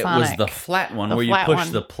Panasonic. It was the flat one where you push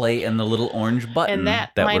the play and the little orange button. And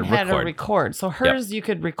that mine had a record. So hers you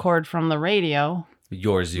could record from the radio.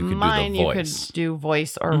 Yours you could do the voice. Mine you could do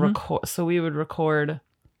voice or record. So we would record.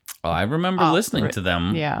 Oh, I remember listening to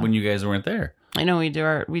them when you guys weren't there. I know we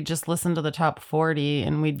just listened to the top 40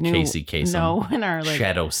 and we knew Casey Kasem. In our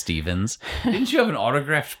Shadow Stevens. Didn't you have an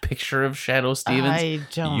autographed picture of Shadow Stevens? I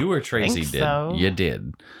don't. You or Tracy think did. So. You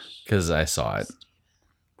did. Because I saw it.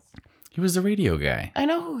 He was the radio guy. I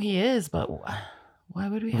know who he is, but why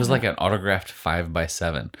would we? It was like an autographed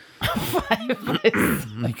 5x7.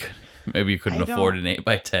 5x7. Maybe you couldn't afford an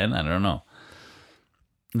 8x10. I don't know.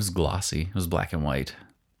 It was glossy. It was black and white.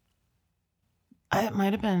 It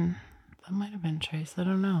might have been. That might have been Trace. I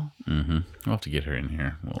don't know. We'll have to get her in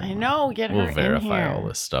here. I know. Get her in here. We'll verify all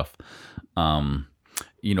this stuff.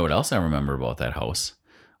 You know what else I remember about that house?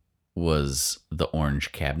 was the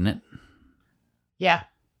orange cabinet. Yeah.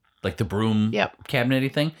 Like the broom cabinet-y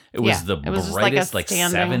thing. It was the brightest, like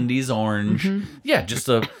 70s orange. Mm-hmm. Yeah, just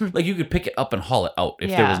like you could pick it up and haul it out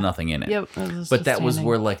if there was nothing in it. Yep. But that was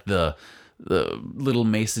where like the little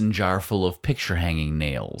mason jar full of picture hanging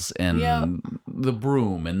nails and the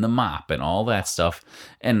broom and the mop and all that stuff.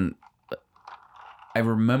 And I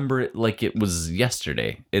remember it like it was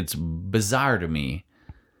yesterday. It's bizarre to me.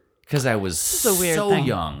 Because I was so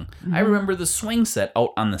young. Mm-hmm. I remember the swing set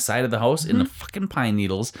out on the side of the house in the fucking pine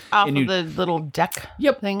needles. Off of the little deck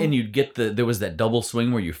thing. And you'd get there was that double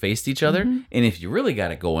swing where you faced each other. Mm-hmm. And if you really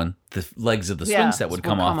got it going, the legs of the swing set would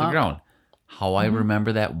come off the ground. How I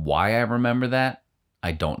remember that, why I remember that,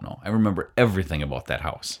 I don't know. I remember everything about that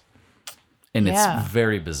house. And it's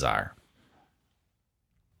very bizarre.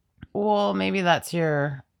 Well, maybe that's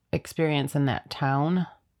your experience in that town.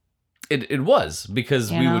 It was,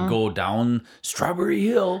 because we would go down Strawberry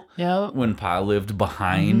Hill when Pa lived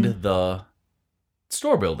behind the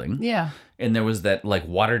store building. Yeah. And there was that like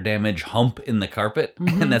water damage hump in the carpet.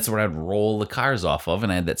 Mm-hmm. And that's where I'd roll the cars off of.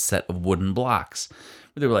 And I had that set of wooden blocks.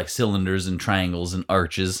 There were like cylinders and triangles and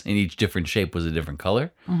arches, and each different shape was a different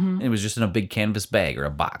color. Mm-hmm. And it was just in a big canvas bag or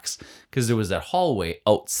a box. Because there was that hallway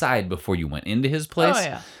outside before you went into his place. Oh,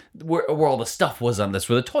 yeah. Where all the stuff was on. That's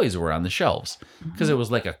where the toys were on the shelves. Because it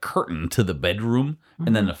was like a curtain to the bedroom,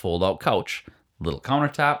 and then a fold-out couch, little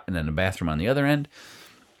countertop, and then a bathroom on the other end.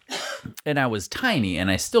 And I was tiny,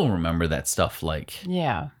 and I still remember that stuff like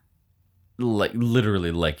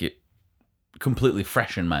literally like it completely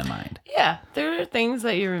fresh in my mind. Yeah, there are things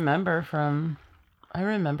that you remember from. I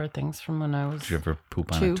remember things from when I was. Did you ever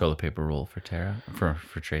poop on a toilet paper roll for Tara?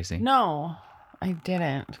 For Tracy? No, I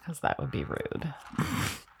didn't, because that would be rude.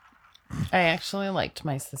 I actually liked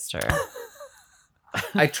my sister.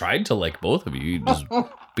 I tried to like both of you. You just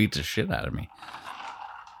beat the shit out of me.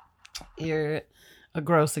 You're a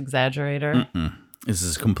gross exaggerator. Mm-mm. This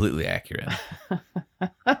is completely accurate.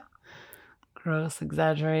 Gross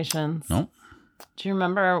exaggerations. Nope. Do you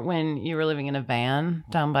remember when you were living in a van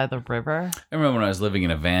down by the river? I remember when I was living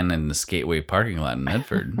in a van in the Skateway parking lot in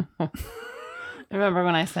Medford. I remember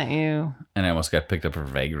when I sent you... And I almost got picked up for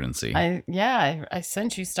vagrancy. I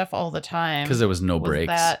sent you stuff all the time. Because there was no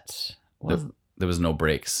brakes. There was no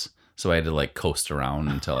brakes. So I had to like coast around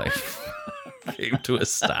until I came to a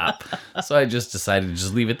stop. So I just decided to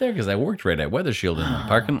just leave it there because I worked right at Weather Shield in the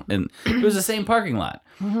parking, and it was the same parking lot.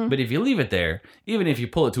 Mm-hmm. But if you leave it there, even if you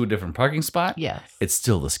pull it to a different parking spot, it's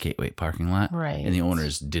still the Skateway parking lot. Right. And the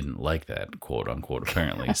owners didn't like that, quote unquote,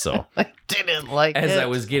 apparently. So I didn't like it. As I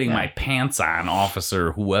was getting my pants on,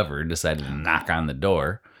 officer whoever decided to knock on the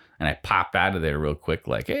door, and I popped out of there real quick,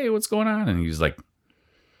 like, hey, what's going on? And he was like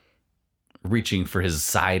reaching for his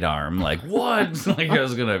sidearm, like, what? Like I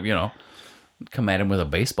was going to, come at him with a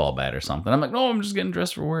baseball bat or something. I'm like, no, I'm just getting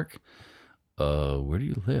dressed for work. Where do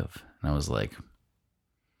you live? And I was like,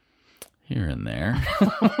 here and there.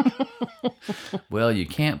 Well, you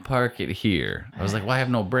can't park it here. I was like, well, I have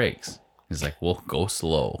no brakes. He's like, well, go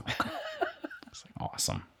slow. I was like,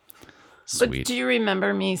 awesome. Sweet. But do you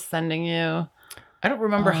remember me sending you? I don't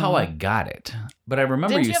remember how I got it, but I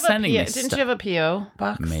remember you sending me Didn't you have a P.O.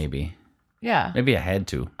 box? Maybe. Yeah. Maybe I had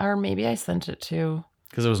to. Or maybe I sent it to...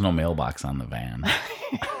 Because there was no mailbox on the van.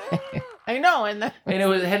 I know. And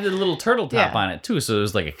it had a little turtle top on it, too. So there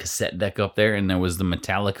was like a cassette deck up there, and there was the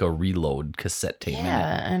Metallica Reload cassette tape in it.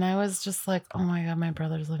 Yeah, and I was just like, oh my God, my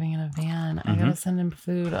brother's living in a van. I got to send him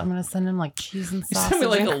food. I'm going to send him like cheese and sausage. Send me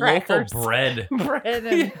like a crackers. Loaf of bread.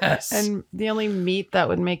 And the only meat that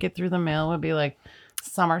would make it through the mail would be like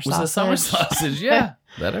summer sausage. Was the summer sausage? Yeah.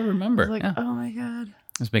 That I remember. I was like, oh my God.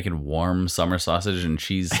 I was making warm summer sausage and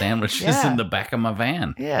cheese sandwiches in the back of my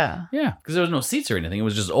van. Yeah. Yeah. Because there was no seats or anything. It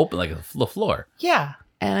was just open, like the floor. Yeah.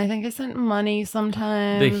 And I think I sent money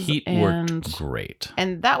sometimes. The heat worked great.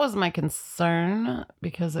 And that was my concern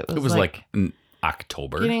because it was like in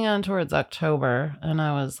October. Getting on towards October. And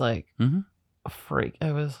I was like, a freak.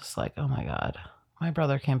 I was just like, oh my God. My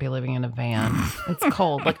brother can't be living in a van. It's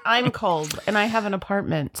cold. Like, I'm cold. And I have an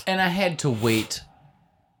apartment. And I had to wait.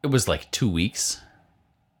 It was like 2 weeks.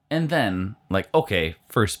 And then, like, okay,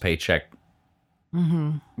 first paycheck,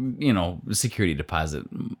 security deposit,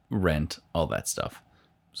 rent, all that stuff.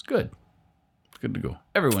 It's good. It's good to go.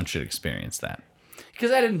 Everyone should experience that.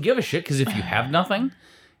 Because I didn't give a shit, because if you have nothing,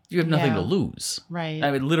 you have nothing to lose. Right.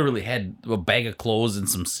 I literally had a bag of clothes and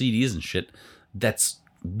some CDs and shit. That's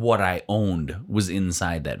what I owned was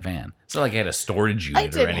inside that van. It's not like I had a storage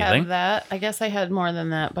unit or anything. I did have that. I guess I had more than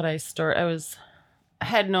that, but I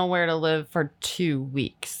had nowhere to live for 2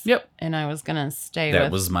 weeks. Yep. And I was going to stay That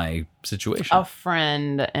with was my situation. a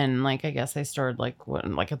friend. And like, I guess I stored like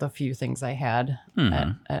the few things I had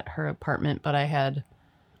at her apartment. But I had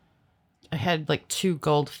like 2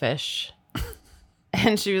 goldfish.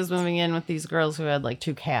 And she was moving in with these girls who had like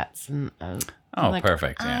 2 cats. And I'm like,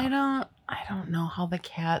 perfect. Yeah. I don't know how the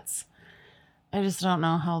cats. I just don't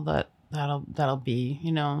know how that'll be.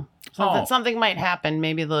 You know, something might happen.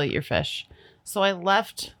 Maybe they'll eat your fish. So I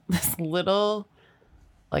left this little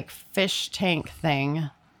like fish tank thing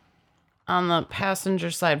on the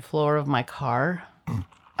passenger side floor of my car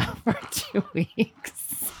for 2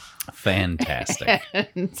 weeks. Fantastic.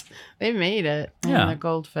 And they made it. Yeah. And they're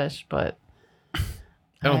goldfish, but I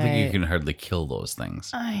don't think you can hardly kill those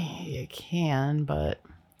things. You can, but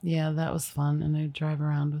yeah, that was fun. And I'd drive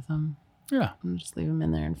around with them. Yeah. And just leave them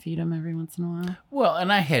in there and feed them every once in a while. Well,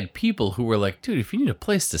 and I had people who were like, dude, if you need a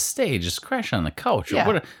place to stay, just crash on the couch.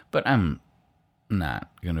 Yeah. But I'm not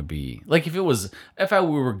going to be... Like, if I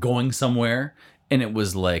were going somewhere and it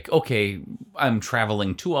was like, okay, I'm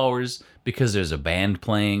traveling 2 hours because there's a band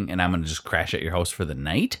playing and I'm going to just crash at your house for the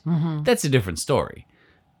night, that's a different story.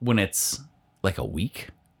 When it's like a week,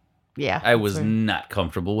 yeah, I was not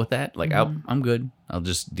comfortable with that. Like, I'm good. I'll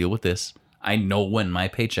just deal with this. I know when my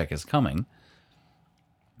paycheck is coming.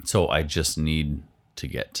 So I just need to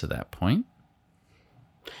get to that point.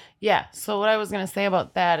 Yeah. So what I was going to say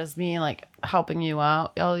about that is me like helping you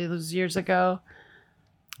out all those years ago.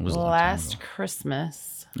 It was last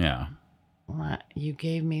Christmas. Yeah. You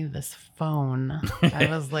gave me this phone. I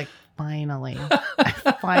was like, I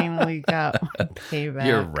finally got my payback.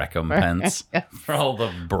 Your recompense for all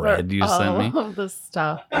the bread you sent me. All of the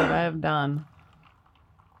stuff that I've done.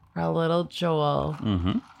 For little Joel.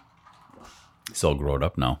 Mm-hmm. He's all grown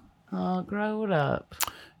up now. All grown up.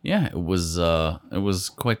 Yeah, it was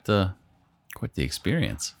quite the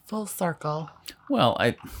experience. Full circle. Well,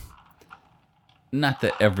 not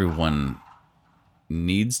that everyone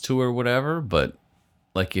needs to or whatever, but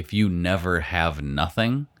like if you never have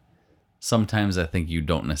nothing, sometimes I think you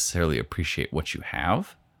don't necessarily appreciate what you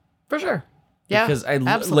have. For sure. Yeah, because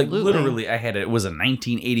literally it was a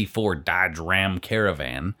 1984 Dodge Ram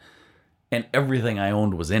Caravan, and everything I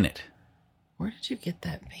owned was in it. Where did you get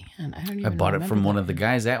that van? I bought it from one of the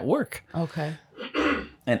guys at work. Okay.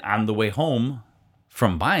 And on the way home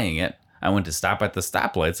from buying it, I went to stop at the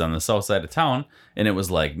stoplights on the south side of town, and it was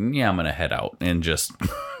like, yeah, I'm gonna head out, and just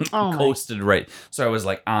coasted right. So I was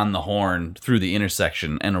like on the horn through the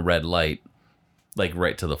intersection and a red light, like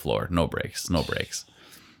right to the floor. No brakes.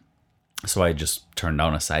 So I just turned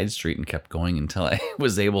down a side street and kept going until I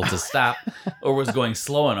was able to stop or was going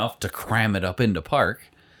slow enough to cram it up into park.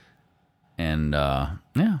 And,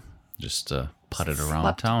 just putted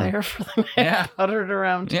around town. There for the night. Yeah. Puttered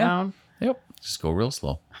around town. Yep. Just go real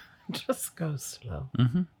slow. Just go slow.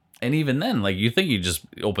 Mm-hmm. And even then, like, you think you just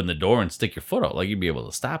open the door and stick your foot out, like you'd be able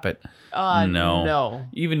to stop it. No.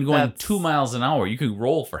 Even going 2 miles an hour, you could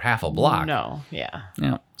roll for half a block. No, yeah.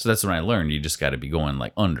 Yeah. So that's when I learned you just got to be going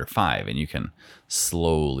like under 5, and you can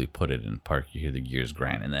slowly put it in park. You hear the gears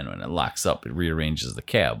grind, and then when it locks up, it rearranges the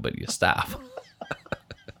cab, but you stop.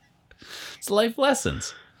 It's life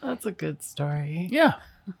lessons. That's a good story. Yeah.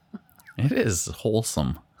 It is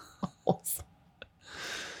wholesome.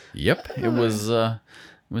 Yep. It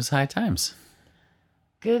was high times.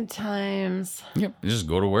 Good times. Yep. You just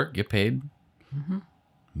go to work, get paid,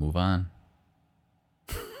 move on.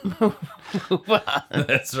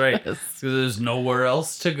 That's right. Because there's nowhere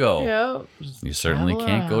else to go. Yep. You certainly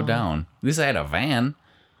can't go down. At least I had a van,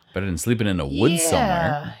 better than sleeping in the woods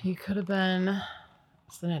somewhere. You could have been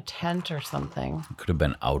in a tent or something. Could have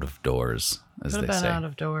been out of doors, as they say. Could have been out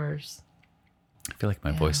of doors. I feel like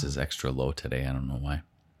my voice is extra low today. I don't know why.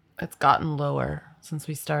 It's gotten lower since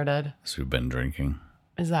we started. So we've been drinking.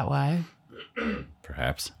 Is that why?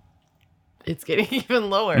 Perhaps. It's getting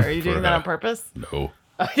even lower. Are you doing that on purpose? No.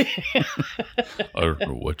 I don't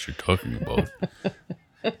know what you're talking about.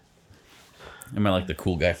 Am I like the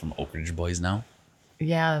cool guy from Oak Ridge Boys now?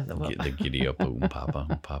 Yeah. The giddy up, boom, papa,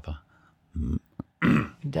 boom, papa.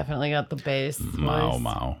 Definitely got the bass. Mow, voice.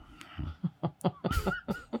 mow.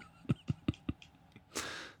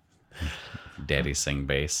 Daddy sing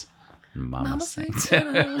bass. Mama sing.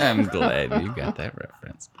 I'm glad you got that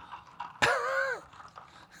reference.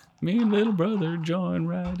 Me and little brother join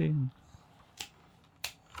right in.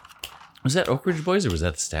 Was that Oak Ridge Boys or was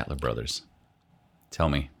that the Statler Brothers? Tell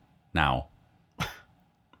me now.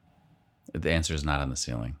 The answer is not on the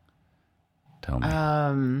ceiling. Tell me.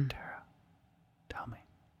 Tell me.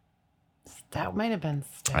 That might have been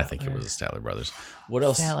Statler. I think it was the Statler Brothers. What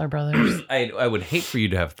else? Statler Brothers. I would hate for you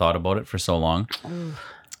to have thought about it for so long.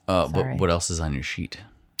 But what else is on your sheet?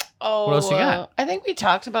 Oh, what else you got? I think we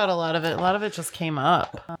talked about a lot of it. A lot of it just came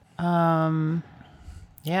up.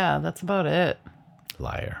 Yeah, that's about it.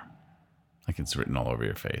 Liar. Like it's written all over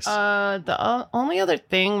your face. The only other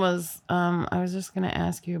thing was, I was just going to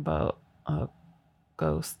ask you about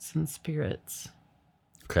ghosts and spirits.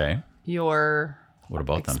 Okay. What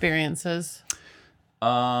about experiences?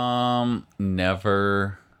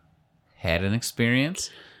 Never had an experience,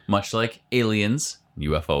 much like aliens,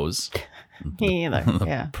 UFOs. Me either.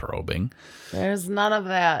 Yeah. Probing. There's none of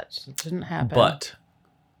that. It didn't happen. But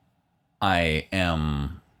I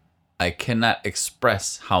cannot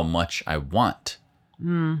express how much I want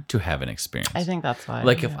to have an experience. I think that's why.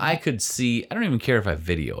 Like if I could see, I don't even care if I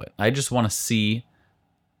video it. I just want to see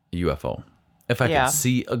a UFO. If I could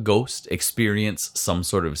see a ghost, experience some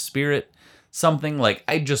sort of spirit, something like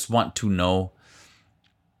I just want to know,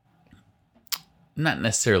 not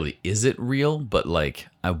necessarily is it real, but like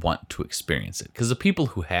I want to experience it. Because the people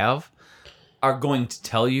who have are going to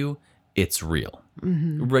tell you it's real.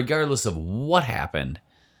 Regardless of what happened.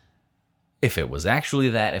 If it was actually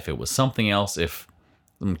that, if it was something else, if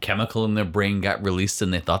some chemical in their brain got released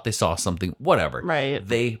and they thought they saw something, whatever. Right.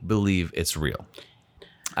 They believe it's real.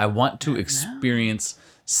 I want to experience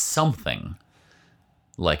something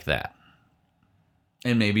like that.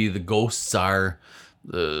 And maybe the ghosts are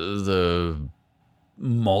the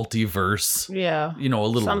multiverse. Yeah. You know, a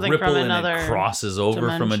little Something ripple from and it crosses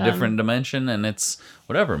over from a different dimension and it's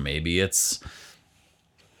whatever. Maybe it's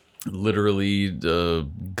literally a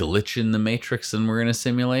glitch in the matrix and we're in a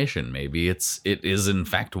simulation. Maybe it is in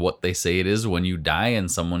fact what they say it is when you die and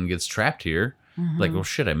someone gets trapped here. Like, oh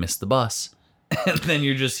shit, I missed the bus. And then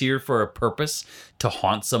you're just here for a purpose to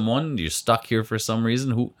haunt someone. You're stuck here for some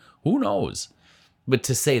reason. Who knows? But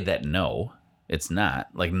to say that no, it's not,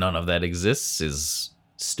 like none of that exists is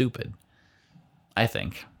stupid, I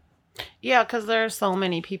think. Yeah, because there are so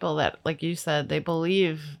many people that, like you said, they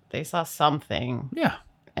believe they saw something. Yeah.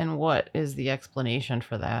 And what is the explanation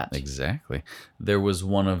for that? Exactly. There was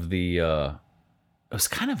one of the, it was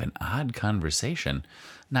kind of an odd conversation.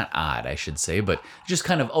 Not odd, I should say, but just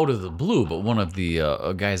kind of out of the blue. But one of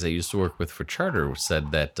the guys I used to work with for Charter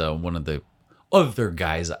said that one of the other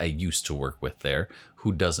guys I used to work with there,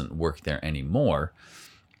 who doesn't work there anymore,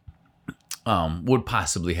 would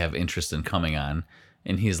possibly have interest in coming on.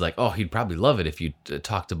 And he's like, oh, he'd probably love it if you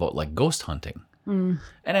talked about like ghost hunting. And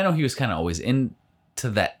I know he was kind of always into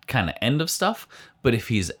that kind of end of stuff, but if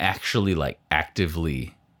he's actually like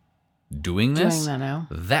actively doing this,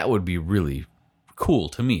 that would be really cool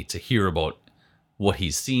to me to hear about what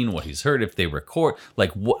he's seen, what he's heard, if they record,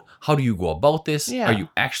 like how do you go about this? Yeah. Are you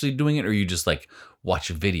actually doing it or you just like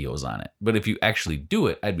watch videos on it? But if you actually do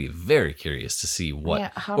it, I'd be very curious to see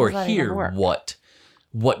what or hear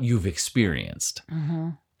what you've experienced.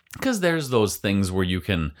 Because there's those things where you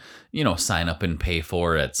can, sign up and pay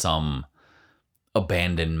for at some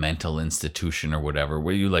abandoned mental institution or whatever,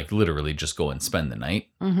 where you like literally just go and spend the night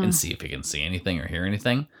and see if you can see anything or hear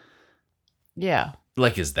anything. Yeah.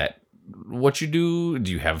 Like, is that what you do?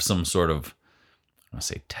 Do you have some sort of, I want to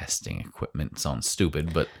say testing equipment? Sounds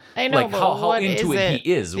stupid, but I know, like but how into it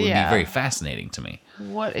he is would be very fascinating to me.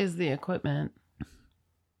 What is the equipment?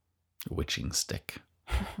 Witching stick.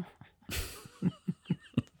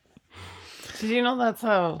 Did you know that's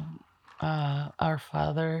how our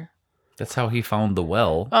father... That's how he found the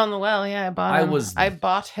well. On the well, yeah. I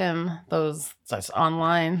bought him those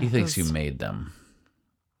online. He thinks you made them.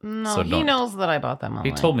 No, so he knows that I bought them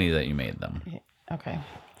online. He told me that you made them. Okay.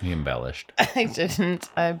 He embellished. I didn't.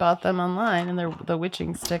 I bought them online, and they're the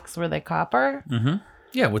witching sticks. Were they copper? Mm-hmm.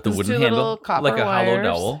 Yeah, with the wooden handle, like a hollow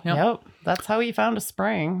dowel. Yep. That's how he found a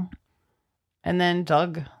spring, and then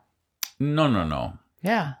dug. No.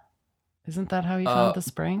 Yeah. Isn't that how he found the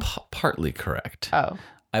spring? Partly correct. Oh.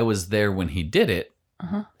 I was there when he did it,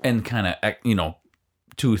 and kind of,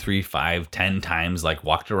 2, 3, 5, 10 times, like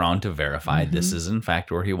walked around to verify this is in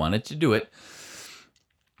fact where he wanted to do it.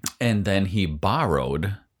 And then he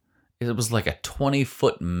borrowed, it was like a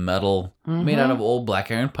 20-foot metal made out of old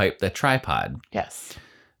black iron pipe, that tripod. Yes.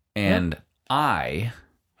 And I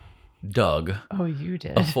dug you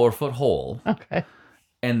did. a 4-foot hole. Okay.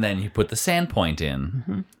 And then he put the sand point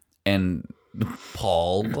in. And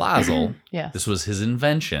Paul Glazel, yes. This was his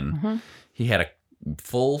invention. He had a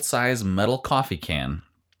full-size metal coffee can,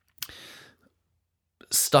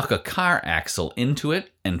 stuck a car axle into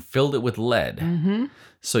it, and filled it with lead.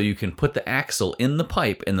 So you can put the axle in the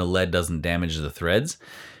pipe and the lead doesn't damage the threads.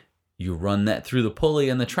 You run that through the pulley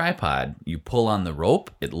and the tripod. You pull on the rope.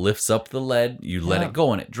 It lifts up the lead. You let it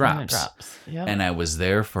go and it drops. And it drops. Yep. And I was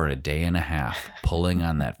there for a day and a half pulling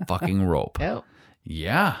on that fucking rope. Yep.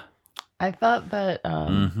 Yeah. I thought that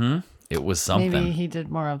it was something. Maybe he did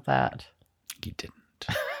more of that. He didn't.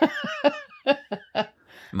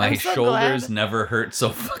 My shoulders never hurt so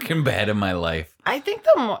fucking bad in my life. I think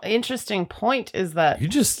the more interesting point is that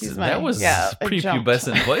that was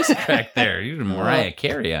prepubescent voice crack there. You did Mariah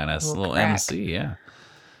Carey on us, little crack. MC, yeah.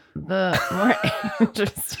 The more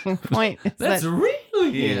interesting point is that's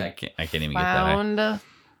really I can't even get that.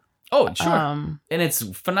 Oh, sure. And it's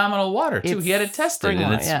phenomenal water too. He had it tested,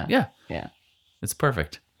 and it's yeah. It's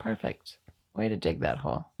perfect. Perfect. Way to dig that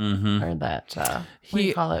hole. Mm-hmm. Or that. What do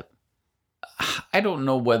you call it? I don't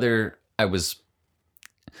know whether I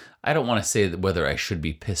don't want to say that whether I should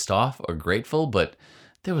be pissed off or grateful, but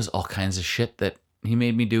there was all kinds of shit that he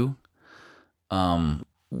made me do.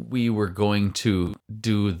 We were going to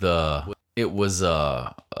do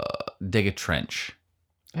dig a trench.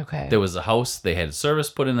 Okay. There was a house, they had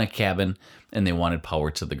service put in a cabin, and they wanted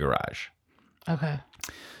power to the garage. Okay.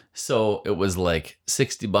 So it was like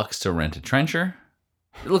 $60 to rent a trencher.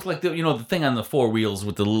 It looked like the thing on the 4 wheels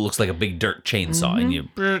with looks like a big dirt chainsaw,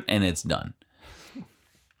 and it's done.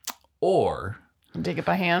 Or dig it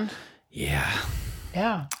by hand. Yeah.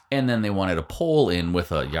 Yeah. And then they wanted a pole in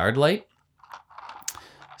with a yard light.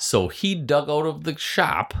 So he dug out of the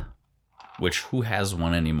shop, which who has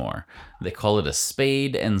one anymore? They call it a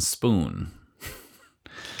spade and spoon.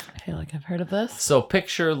 I feel like I've heard of this. So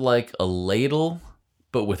picture like a ladle,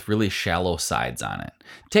 but with really shallow sides on it.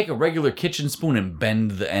 Take a regular kitchen spoon and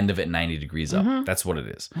bend the end of it 90 degrees up. That's what it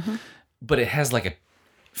is. But it has like a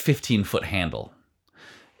 15-foot handle.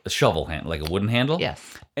 A shovel handle, like a wooden handle.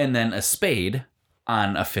 Yes. And then a spade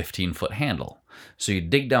on a 15-foot handle. So you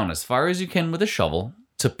dig down as far as you can with a shovel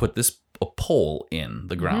to put a pole in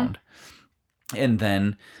the ground. And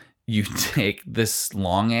then you take this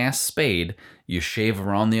long-ass spade, you shave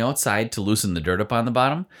around the outside to loosen the dirt up on the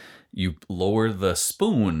bottom. You lower the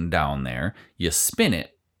spoon down there, you spin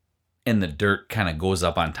it, and the dirt kind of goes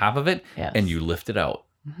up on top of it, and you lift it out.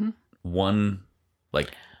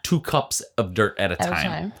 2 cups of dirt at a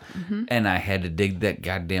time. And I had to dig that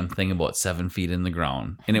goddamn thing about 7 feet in the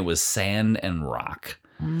ground. And it was sand and rock.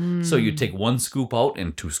 So you take 1 scoop out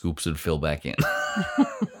and 2 scoops would fill back in.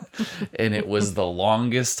 And it was the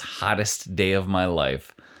longest, hottest day of my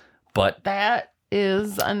life. But that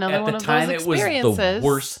is another one of those experiences. At the time, it was the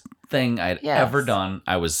worst thing I'd ever done.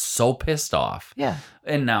 I was so pissed off. Yeah.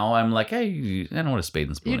 And now I'm like, hey, I know what a spade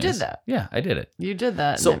and spoon is. You did that. Yeah, I did it. You did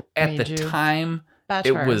that. So at the time,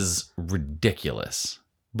 it was ridiculous.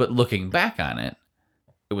 But looking back on it,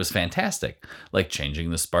 it was fantastic. Like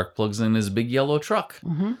changing the spark plugs in his big yellow truck.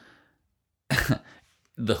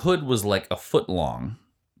 The hood was like a foot long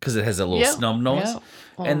because it has a little snub nose.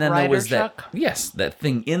 Yeah. And then there was truck. that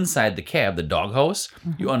thing inside the cab, the doghouse.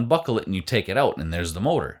 You unbuckle it and you take it out, and there's the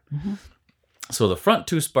motor. So the front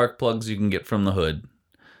 2 spark plugs you can get from the hood.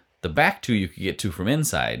 The back 2 you could get 2 from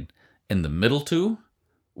inside. And the middle 2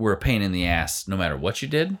 were a pain in the ass no matter what you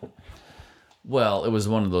did. Well, it was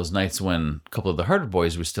one of those nights when a couple of the harder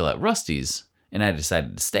boys were still at Rusty's, and I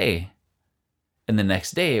decided to stay. And the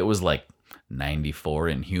next day it was like 94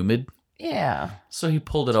 and humid. Yeah. So he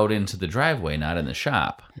pulled it out into the driveway, not in the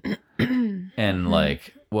shop. And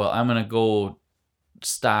like, well, I'm going to go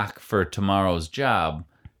stock for tomorrow's job,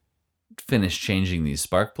 finish changing these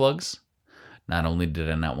spark plugs. Not only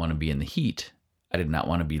did I not want to be in the heat, I did not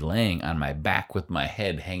want to be laying on my back with my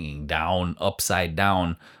head hanging down, upside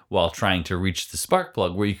down, while trying to reach the spark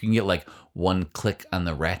plug where you can get like 1 click on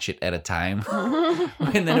the ratchet at a time.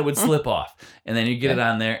 And then it would slip off. And then you get it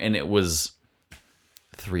on there, and it was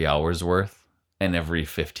 3 hours worth, and every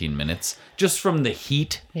 15 minutes, just from the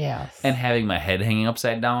heat and having my head hanging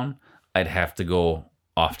upside down, I'd have to go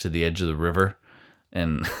off to the edge of the river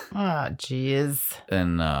and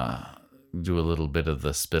and do a little bit of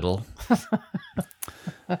the spittle.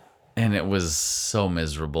 And it was so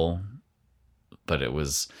miserable, but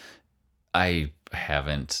I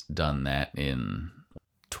haven't done that in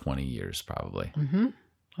 20 years probably.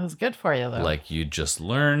 That was good for you though. Like you just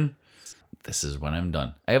learn, this is when I'm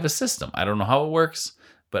done. I have a system. I don't know how it works,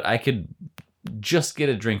 but I could just get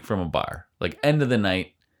a drink from a bar. Like end of the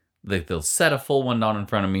night, like they'll set a full one down in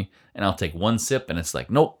front of me, and I'll take 1 sip, and it's like,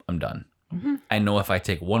 nope, I'm done. I know if I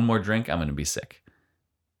take 1 more drink, I'm going to be sick.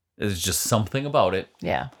 There's just something about it.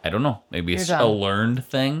 Yeah. I don't know. Maybe it's a learned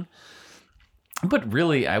thing. But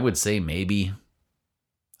really, I would say maybe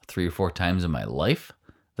 3 or 4 times in my life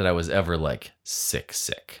that I was ever like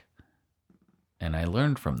sick. And I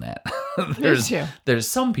learned from that. there's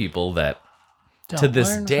some people that Don't to this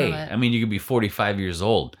learn day, from it. I mean, you could be 45 years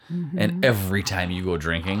old, and every time you go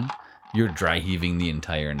drinking, you're dry heaving the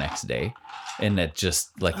entire next day, and that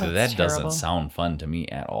just like that doesn't terrible. sound fun to me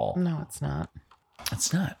at all. No, it's not.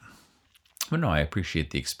 It's not. But no, I appreciate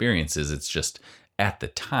the experiences. It's just at the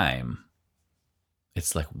time,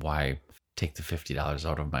 it's like, why take the $50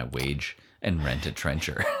 out of my wage and rent a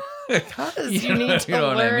trencher? Because you need to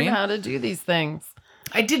learn how to do these things.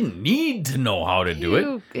 I didn't need to know how to do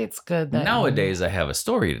it. It's good that Nowadays, I have a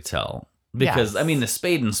story to tell. Because, Yes. I mean, the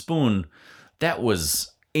spade and spoon, that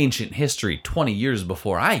was ancient history 20 years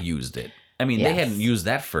before I used it. I mean, they Yes. hadn't used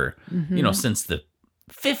that for, since the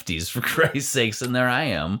 50s, for Christ's sakes. And there I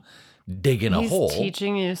am, digging a hole. He's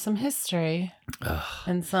teaching you some history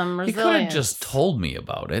and some He could resilience. have just told me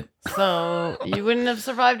about it. So you wouldn't have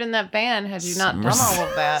survived in that van had you not done all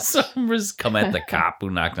of that. Summers come at the cop who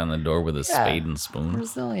knocked on the door with a spade and spoon.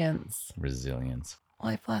 Resilience.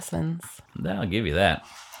 Life lessons. I'll give you that.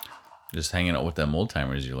 Just hanging out with them old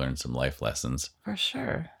timers, you learn some life lessons. For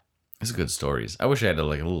sure. It's good stories. I wish I had a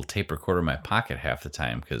little tape recorder in my pocket half the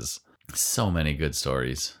time because so many good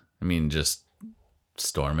stories. I mean, just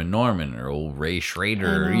Storm and Norman or old Ray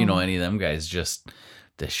Schrader, any of them guys, just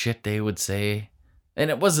the shit they would say. And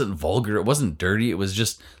it wasn't vulgar. It wasn't dirty. It was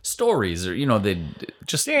just stories or, they'd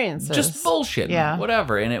just Experiences. Just bullshit. Yeah.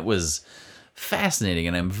 Whatever. And it was fascinating.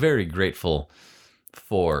 And I'm very grateful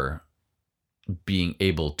for being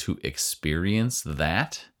able to experience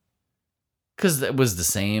that. Because it was the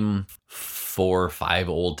same 4 or 5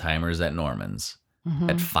 old timers at Norman's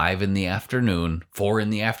at 5 in the afternoon, 4 in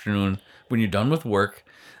the afternoon. When you're done with work,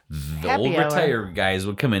 the Happy old hour. retired guys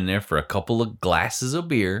would come in there for a couple of glasses of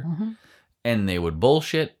beer and they would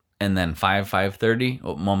bullshit. And then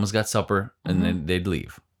 5:30, mama's got supper, and then they'd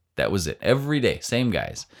leave. That was it. Every day, same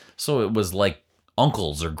guys. So it was like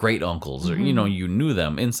uncles or great uncles, or you knew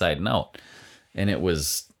them inside and out. And it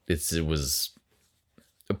was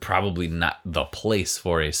probably not the place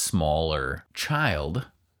for a smaller child,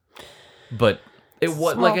 but it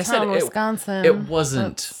was like I said, Wisconsin. it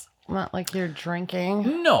wasn't. That's not like you're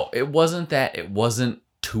drinking. No, it wasn't that. It wasn't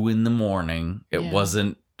 2 a.m. It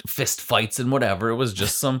wasn't fist fights and whatever. It was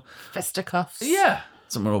just some Fisticuffs. yeah.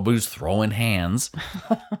 Someone who was throwing hands.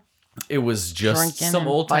 It was just Drinking some and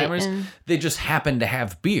old timers. fighting. They just happened to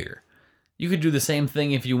have beer. You could do the same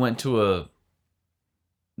thing if you went to a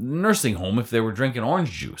nursing home if they were drinking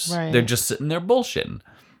orange juice. Right. They're just sitting there bullshitting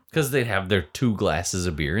because they'd have their 2 glasses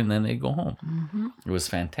of beer and then they'd go home. It was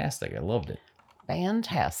fantastic. I loved it.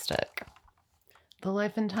 Fantastic. The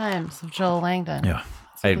life and times of Joel Langdon. Yeah.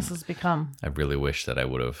 That's what this has become. I really wish that I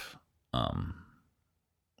would have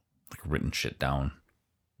written shit down,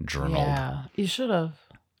 journaled. Yeah, you should have.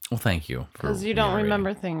 Well, thank you. Because you don't narrating.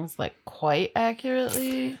 remember things quite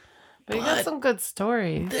accurately. But you got But some good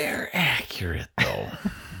stories. They're accurate, though.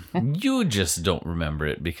 You just don't remember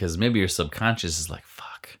it because maybe your subconscious is like,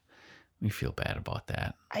 fuck, we feel bad about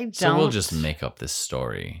that. I don't. So we'll just make up this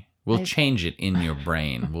story. We'll change it in your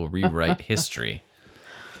brain. We'll rewrite history.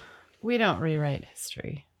 We don't rewrite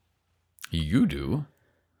history. You do.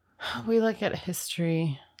 We look at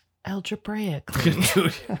history algebraically.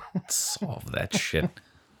 Dude, solve that shit.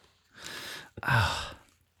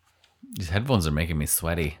 These headphones are making me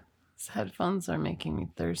sweaty. These headphones are making me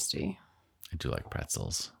thirsty. I do like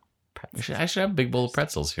pretzels. I should have a big bowl of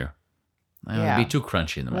pretzels here. Yeah. It'd be too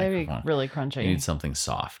crunchy in the Maybe microphone. really crunchy. You need something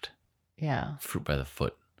soft. Yeah. Fruit by the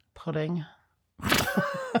foot. Pudding.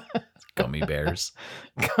 Gummy bears.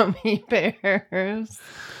 Gummy bears.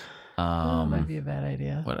 That might Um, be a bad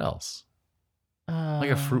idea. what else? Like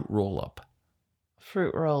a fruit roll up.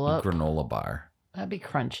 Fruit roll up. Granola bar. That'd be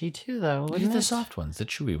crunchy too, though. Look Wouldn't at the it? soft ones, the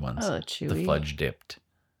chewy ones. Oh, the chewy. The fudge dipped.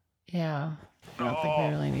 Yeah. I don't think we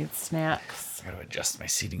really need snacks. I gotta adjust my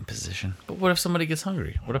seating position. But what if somebody gets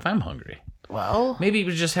hungry? What if I'm hungry? Well, Maybe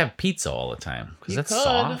we just have pizza all the time because You that's could.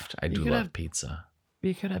 soft. I You do could love have- pizza.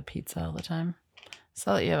 you could have pizza all the time.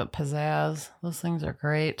 Saw that you have a pizzazz. Those things are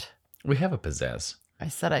great. We have a pizzazz. I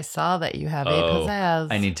said I saw that you have a Oh, pizzazz.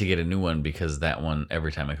 I need to get a new one because that one,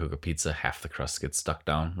 every time I cook a pizza, half the crust gets stuck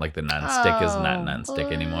down. Like the nonstick is not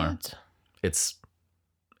nonstick anymore. what? It's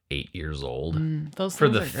 8 years old. Those For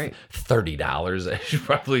things the are great. $30, I should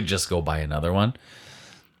probably just go buy another one.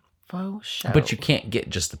 Faux show. But you can't get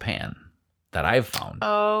just the pan that I've found.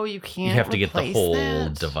 Oh, you can't. You have to get the replace whole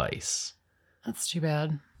that? device. That's too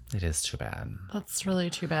bad. It is too bad. That's really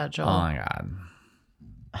too bad, Joel. Oh my god.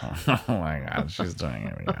 Oh my god, she's doing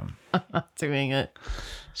it again. I'm not doing it.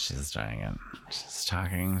 She's doing it. She's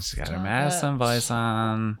talking. She's got her Stop Madison it. voice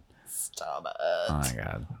on. Stop it. Oh my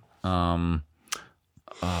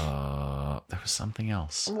god. There was something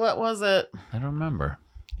else. What was it? I don't remember.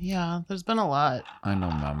 Yeah, there's been a lot. I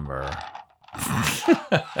don't remember.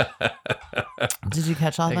 Did you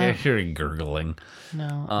catch all that? I hear you gurgling.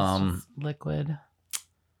 No, it's just liquid.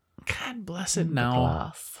 God bless it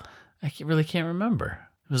now. I really can't remember.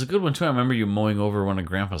 It was a good one, too. I remember you mowing over one of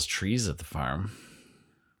Grandpa's trees at the farm.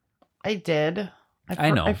 I did.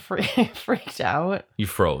 I know. I freaked out. You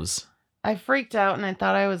froze. I freaked out, and I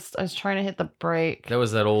thought I was trying to hit the brake. That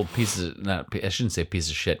was that old piece of... I shouldn't say piece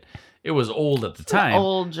of shit. It was old at the time.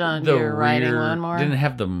 Old John Deere riding lawnmower. Didn't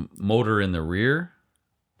have the motor in the rear.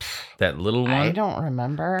 That little one. I don't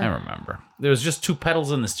remember. I remember. There was just 2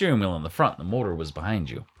 pedals in the steering wheel in the front. The motor was behind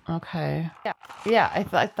you. Okay. Yeah.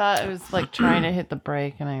 I thought it was like trying to hit the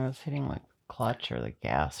brake, and I was hitting like clutch or the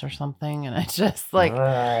gas or something, and I just like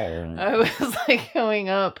I was like going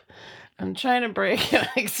up. I'm trying to brake it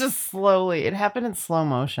like just slowly. It happened in slow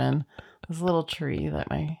motion. This little tree that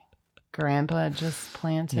my grandpa had just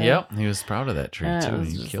planted. Yep, he was proud of that tree too. And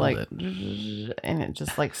You killed it. And it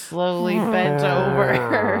just like slowly bent over,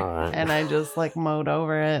 and I just like mowed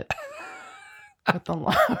over it with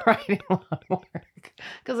the riding lawnmower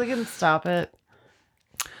because I couldn't stop it.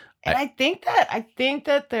 And I think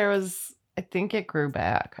that there was. I think it grew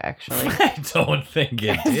back, actually. I don't think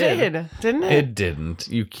it did. Didn't it? It didn't.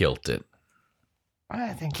 You killed it.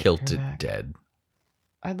 I think Killed it it dead.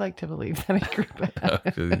 I'd like to believe that it grew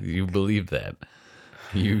back. You believe that.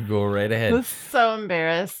 You go right ahead. I was so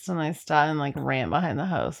embarrassed, and I stopped and like ran behind the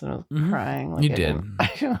house and was crying. Like You did.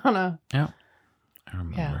 I don't want to. Yeah. I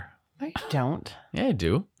remember. Yeah. No, you don't. Yeah, I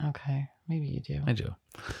do. Okay. Maybe you do. I do.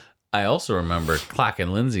 I also remember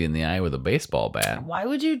clocking Lindsay in the eye with a baseball bat. Why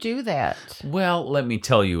would you do that? Well, let me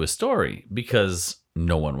tell you a story, because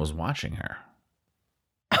no one was watching her.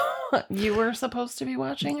 You were supposed to be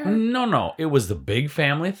watching her? No. It was the big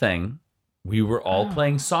family thing. We were all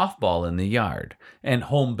playing softball in the yard, and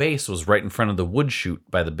home base was right in front of the wood chute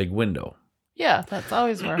by the big window. Yeah, that's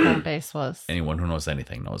always where home base was. Anyone who knows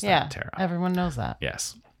anything knows Yeah, that, Tara. everyone knows that.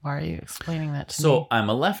 Yes. Why are you explaining that to me? So I'm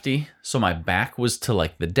a lefty, so my back was to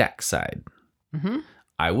like the deck side. Mm-hmm.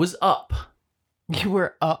 I was up. You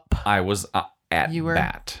were up. I was at You were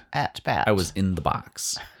bat. At bat. I was in the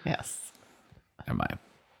box. Yes. And my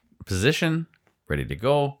position, ready to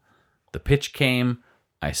go. The pitch came.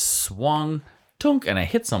 I swung, tunk, and I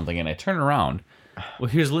hit something, and I turn around. Well,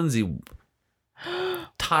 here's Lindsay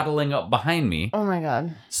toddling up behind me. Oh, my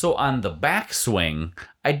God. So on the backswing,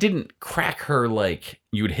 I didn't crack her like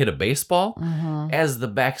you would hit a baseball. Mm-hmm. As the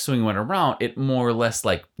backswing went around, it more or less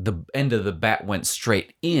like the end of the bat went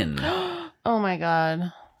straight in. Oh, my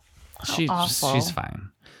God. Awful. She's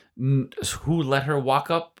fine. Who let her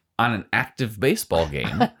walk up on an active baseball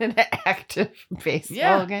game? An active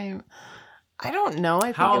baseball game? I don't know. I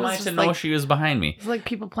think How it am was I just to know she was behind me? It's like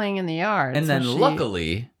people playing in the yard. And then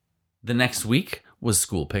luckily, the next week was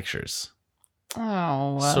school pictures.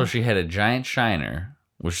 Oh. So she had a giant shiner,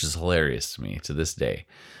 which is hilarious to me to this day.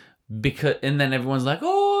 And then everyone's like,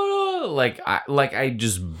 oh, like I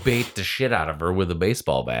just bait the shit out of her with a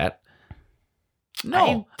baseball bat.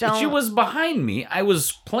 No, she was behind me. I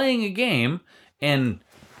was playing a game, and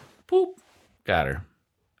poop, got her.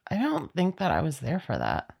 I don't think that I was there for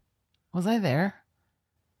that. Was I there?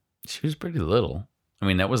 She was pretty little. I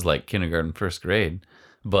mean, that was like kindergarten, first grade.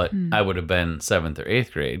 But I would have been 7th or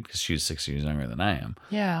 8th grade because she was 6 years younger than I am.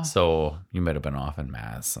 Yeah. So you might have been off in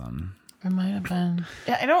math. I might have been.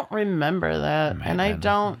 Yeah, I don't remember that. And I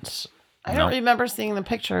don't remember seeing the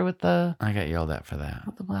picture with the... I got yelled at for that.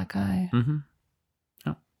 With the black eye. Mm-hmm.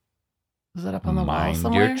 Oh. Was it up on the wall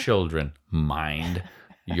somewhere? Mind your children. Mind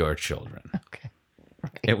your children. Okay.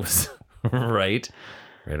 Right. It was right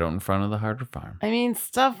out in front of the Harder Farm. I mean,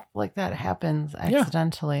 stuff like that happens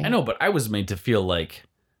accidentally. Yeah. I know, but I was made to feel like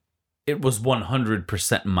it was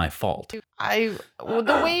 100% my fault.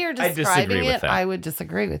 The way you're describing it, I would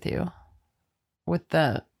disagree with you with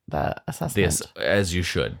the assessment. As you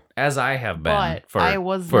should. As I have been but I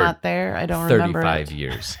was not there. I don't remember 35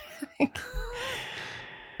 years.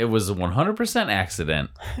 It was a 100% accident.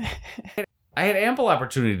 I had ample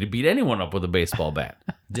opportunity to beat anyone up with a baseball bat.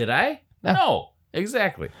 Did I? No.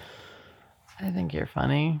 Exactly. I think you're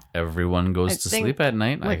funny. Everyone goes to sleep at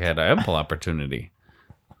night. I had ample opportunity.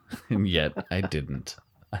 And yet I didn't.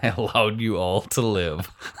 I allowed you all to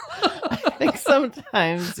live. I think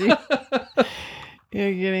sometimes you're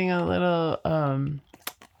getting a little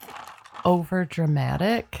over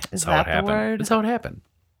dramatic. Is that the word? That's how it happened.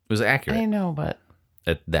 It was accurate. I know, but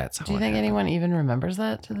that's how. Do you think anyone even remembers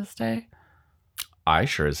that to this day? I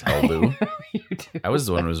sure as hell do. You do. I was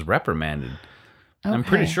the one who was reprimanded. Okay. I'm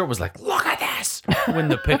pretty sure it was like, look at this. pictures when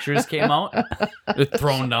the pictures came out. They're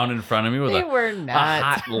thrown down in front of me with a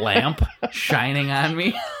hot lamp shining on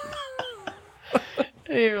me.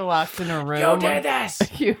 You were locked in a room. You did this!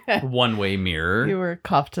 One-way mirror. You were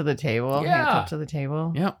cuffed to the table. Yeah. Handcuffed to the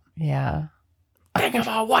table. Yep. Yeah. Think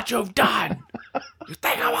about what you've done. You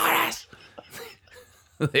think about this.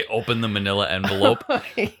 They open the manila envelope.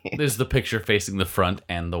 There's the picture facing the front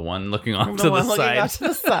and the one looking off to the side. Off to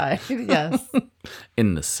the side, yes.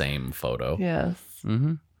 In the same photo. Yes.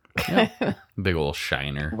 Mm-hmm. Yep. Big old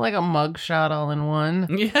shiner. Like a mug shot all in one.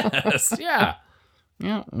 Yes. Yeah.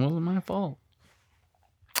 Yeah. It wasn't my fault.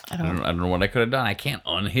 I don't know what I could have done. I can't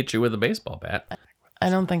unhit you with a baseball bat. I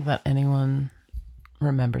don't think that anyone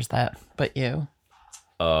remembers that but you.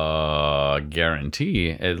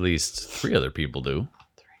 Guarantee at least 3 other people do.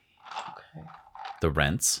 3. Okay. The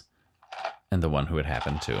Rents and the one who it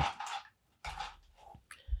happened to.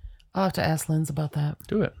 I'll have to ask Linz about that.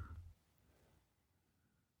 Do it.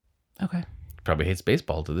 Okay. Probably hates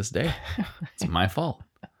baseball to this day. It's my fault.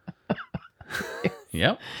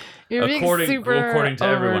 Yep. You're according to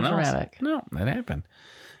everyone else. Dramatic. No, that happened.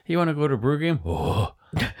 You want to go to a brew game? Oh.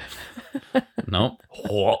 Nope.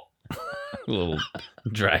 Oh. A little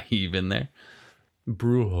dry heave in there.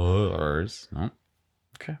 Brewers. No.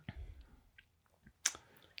 Okay.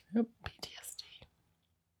 Yep. PTSD.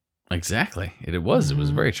 Exactly. It was. It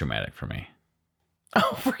was very traumatic for me.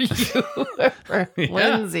 Oh, for you. For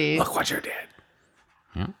Lindsay. Look what you did.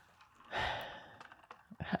 Yeah.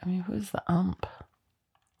 I mean, who's the ump?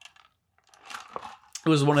 It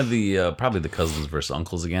was one of the, probably the cousins versus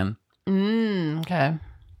uncles again. Okay.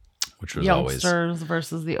 Which was Youngsters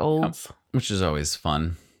versus the olds. Which is always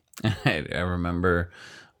fun. I remember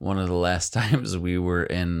one of the last times we were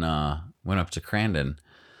went up to Crandon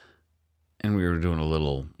and we were doing a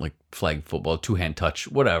little like flag football, 2-hand touch,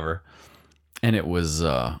 whatever. And it was,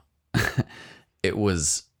 it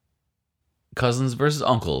was cousins versus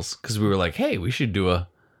uncles. Cause we were like, hey, we should do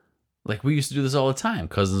we used to do this all the time.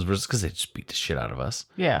 Cousins versus, cause they just beat the shit out of us.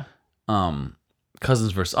 Yeah.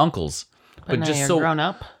 Cousins versus uncles. But now you're grown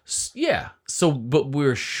up. Yeah. But we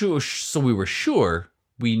were sure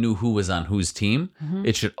we knew who was on whose team. Mm-hmm.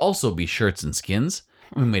 It should also be shirts and skins.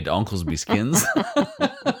 We made the uncles be skins.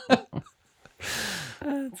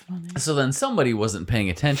 That's funny. So then somebody wasn't paying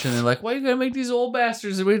attention. They're like, why are you going to make these old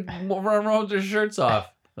bastards run around with their shirts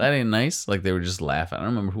off? That ain't nice. Like, they were just laughing. I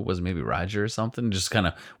don't remember who it was, maybe Roger or something. Just kind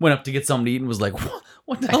of went up to get something to eat and was like,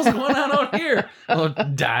 what the hell's going on out here? Oh,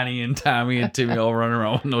 Donnie and Tommy and Timmy all running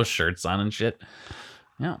around with no shirts on and shit.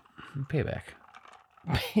 Yeah, payback.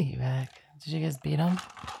 Payback. Did you guys beat them?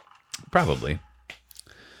 Probably.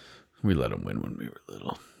 We let them win when we were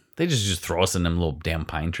little. They just throw us in them little damn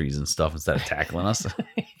pine trees and stuff instead of tackling us.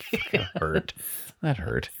 That hurt. That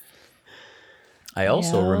hurt. I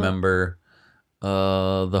also remember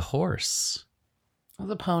the horse. It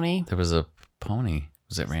was a pony. There was a pony.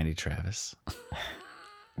 Was it Randy Travis?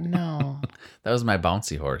 No. That was my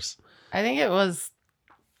bouncy horse. I think it was...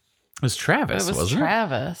 It was Travis, wasn't it?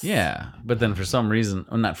 Travis. Yeah. But then for some reason,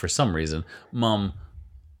 well, not for some reason, Mom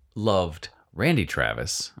loved Randy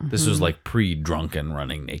Travis. Mm-hmm. This was like pre-drunken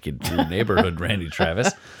running naked through the neighborhood Randy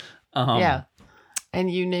Travis. Yeah. And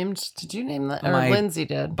did you name that? Or Lindsay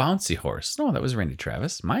did. Bouncy horse. No, that was Randy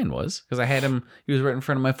Travis. Mine was. Because I had him, he was right in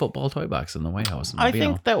front of my football toy box in the White House. I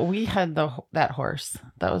think that we had that horse.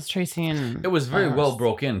 That was Tracy and... It was very well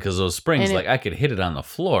broke in because those springs, I could hit it on the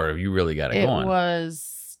floor if you really got it going. It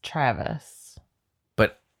was Travis.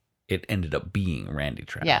 But it ended up being Randy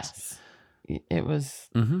Travis. Yes. It was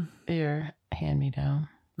your hand-me-down.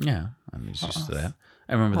 Yeah, I'm used to that.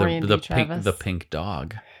 I remember the pink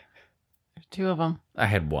dog. 2 of them. I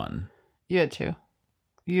had 1. You had 2.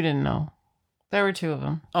 You didn't know. There were 2 of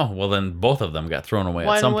them. Oh, well then both of them got thrown away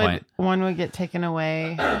at some point. One would get taken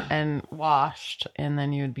away and washed, and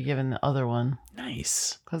then you would be given the other one.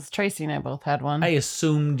 Nice. Because Tracy and I both had one. I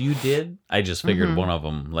assumed you did. I just figured one of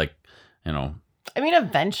them, I mean,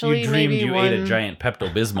 eventually, you dreamed maybe you ate a giant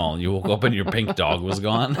Pepto-Bismol and you woke up and your pink dog was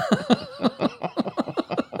gone.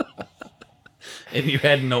 And you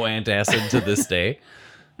had no antacid to this day.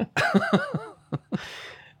 I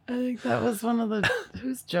think that was one of the...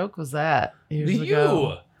 Whose joke was that? Years you.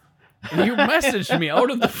 Ago? You messaged me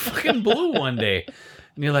out of the fucking blue one day.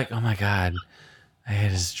 And you're like, oh my God, I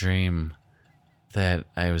had this dream that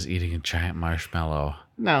I was eating a giant marshmallow.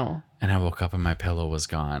 No. And I woke up and my pillow was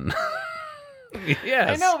gone. Yes.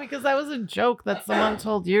 I know, because that was a joke that someone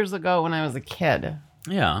told years ago when I was a kid.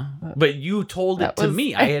 Yeah, but you told it to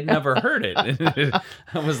me. I had never heard it.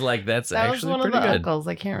 I was like, that's actually pretty good. That was one of the uncles.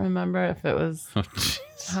 I can't remember if it was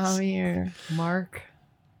Tommy or Mark.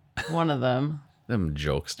 One of them. Them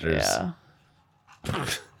jokesters. Yeah.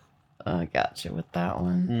 I got you with that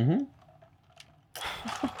one.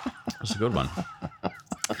 That's a good one.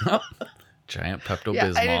 Giant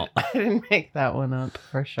Pepto-Bismol. I didn't make that one up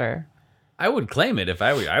for sure. I would claim it if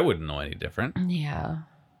I wouldn't know any different. Yeah.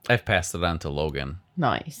 I've passed it on to Logan.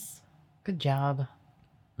 Nice. Good job.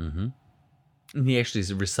 And he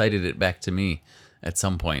actually recited it back to me at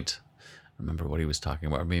some point. I remember what he was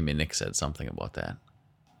talking about. Maybe Nick said something about that.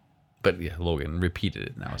 But yeah, Logan repeated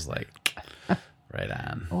it, and I was like, right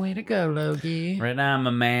on. Way to go, Logie. Right on, my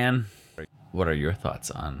man. What are your thoughts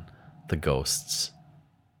on the ghosts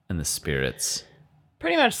and the spirits?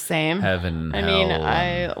 Pretty much same. Heaven, I mean,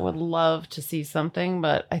 I would love to see something,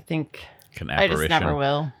 but I think I just never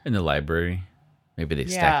will. In the library. Maybe they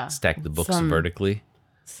stack the books vertically.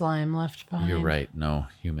 Slime left behind. You're right. No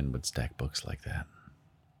human would stack books like that.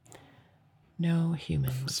 No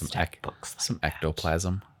human would stack books like some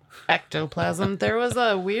ectoplasm. Ectoplasm. There was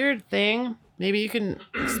a weird thing. Maybe you can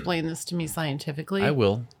explain this to me scientifically. I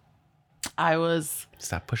will.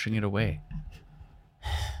 Stop pushing it away.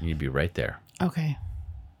 You'd be right there. Okay.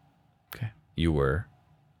 You were?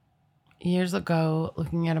 Years ago,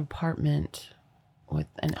 looking at an apartment with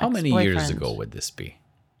an How many years ago would this be?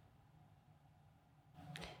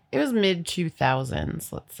 It was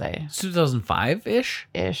mid-2000s, let's say. 2005-ish?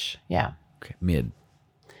 Ish, yeah. Okay, mid.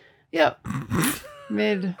 Yep.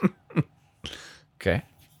 Mid. Okay.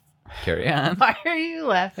 Carry on. Why are you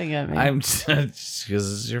laughing at me? I'm just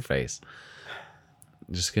because it's your face.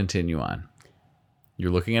 Just continue on.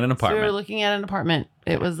 You're looking at an apartment. So we were looking at an apartment.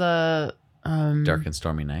 It was a dark and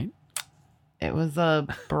stormy night. It was a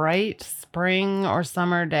bright spring or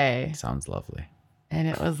summer day. Sounds lovely. And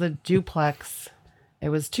it was a duplex. It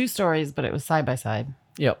was 2 stories, but it was side by side.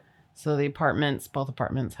 Yep. So both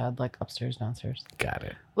apartments had like upstairs, downstairs. Got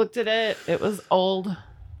it. Looked at it. It was old.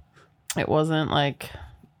 It wasn't like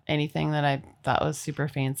anything that I thought was super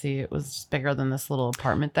fancy. It was just bigger than this little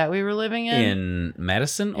apartment that we were living in. In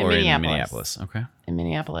Madison or in Minneapolis? Okay. In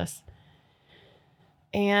Minneapolis.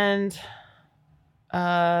 And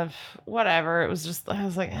whatever. It was just, I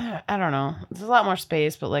was like, I don't know. There's a lot more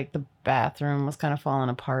space, but like the bathroom was kind of falling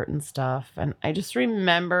apart and stuff. And I just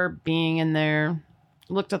remember being in there,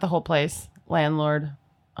 looked at the whole place, landlord,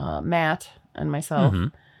 Matt and myself.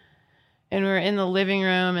 And we were in the living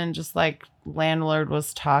room and just like landlord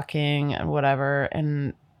was talking and whatever.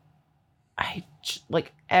 And I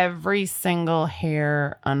like every single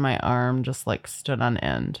hair on my arm just like stood on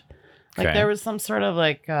end. Like there was some sort of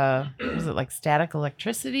like, was it like static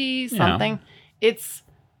electricity, something? Yeah.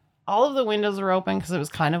 All of the windows were open because it was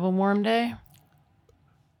kind of a warm day.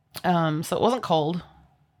 So it wasn't cold.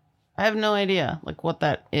 I have no idea like what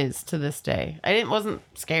that is to this day. Wasn't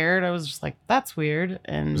scared. I was just like, that's weird.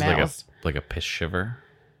 And Matt was like a piss shiver.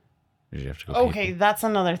 Did you have to go? Okay, that's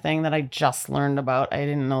another thing that I just learned about. I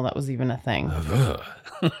didn't know that was even a thing.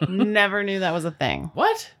 Never knew that was a thing.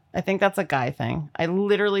 What? I think that's a guy thing. I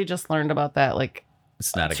literally just learned about that like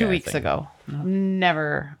it's not a 2 guy weeks thing. ago.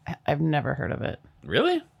 No. I've never heard of it.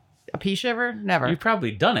 Really? A pee shiver? Never. You've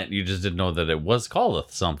probably done it. You just didn't know that it was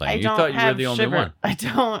called something. You thought you were the only one. I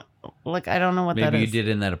don't know what that is. Maybe you did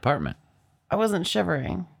in that apartment. I wasn't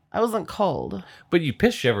shivering. I wasn't cold. But you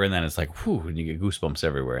piss shiver and then it's like, whew, and you get goosebumps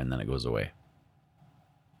everywhere and then it goes away.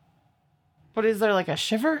 But is there like a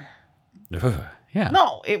shiver? Yeah.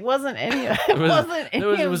 No, it wasn't any.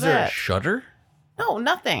 Was there a shudder? No,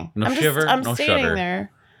 nothing. No shiver. I'm no standing shudder.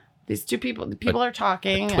 there. These two people. People are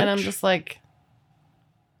talking, and I'm just like,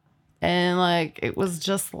 and like it was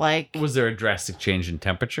just like. Was there a drastic change in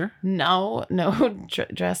temperature? No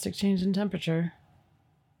drastic change in temperature.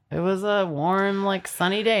 It was a warm, like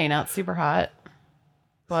sunny day, not super hot,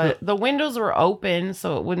 but the windows were open,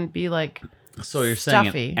 so it wouldn't be like. So you're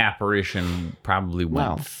stuffy. saying an apparition probably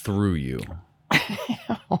went through you.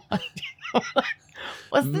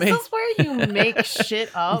 This is where you make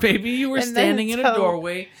shit up. Maybe you were standing in a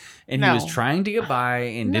doorway and he was trying to get by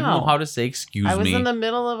and didn't know how to say excuse me. I was in the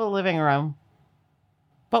middle of a living room.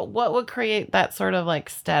 But what would create that sort of like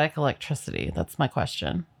static electricity? That's my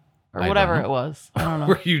question. Or whatever it was. I don't know.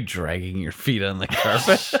 Were you dragging your feet on the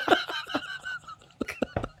carpet?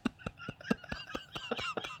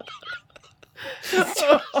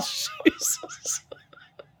 Jesus.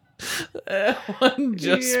 That one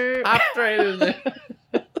just popped right in there.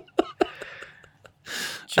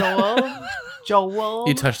 Joel.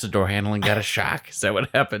 You touched the door handle and got a shock. Is that what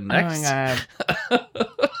happened next? Oh my God.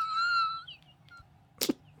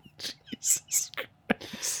 Jesus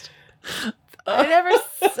Christ. I never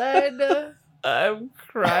said. I'm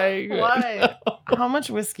crying. Why? How much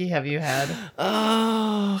whiskey have you had?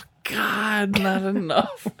 Oh, God, not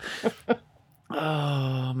enough.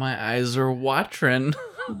 Oh, my eyes are watering.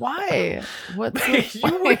 Why? What's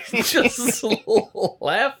You were just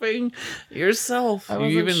laughing yourself. I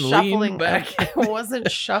wasn't you even shuffling leaned back. I wasn't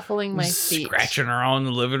shuffling my feet. Scratching around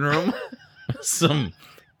the living room. Some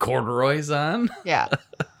corduroys on. Yeah.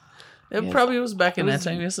 It Yes. probably was back in that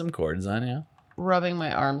time. You had some cords on, yeah. Rubbing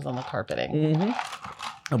my arms on the carpeting.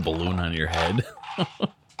 Mm-hmm. A balloon on your head. I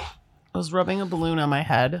was rubbing a balloon on my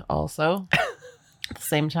head also at the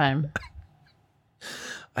same time.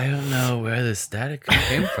 I don't know where the static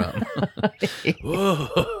came from. Whoa.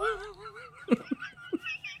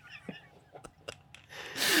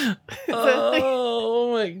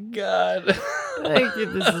 Oh my god. Thank you.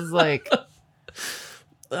 This is like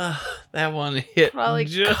that one hit probably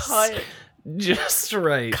just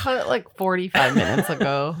right. cut it like 45 minutes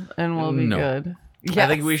ago and we'll be good. Yes. I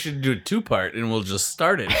think we should do a 2-part and we'll just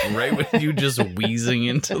start it right with you just wheezing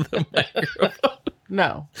into the microphone.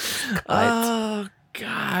 No. Oh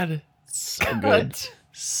god. So good.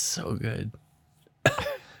 So good.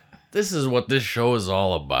 This is what this show is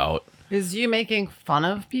all about. Is you making fun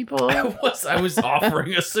of people? I was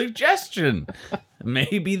offering a suggestion.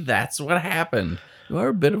 Maybe that's what happened. You are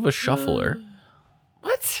a bit of a shuffler.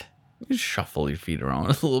 What? You shuffle your feet around a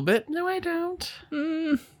little bit. No, I don't.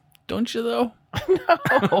 Don't you though?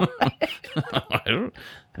 No. I don't.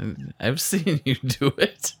 I've seen you do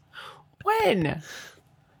it. When?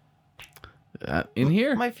 In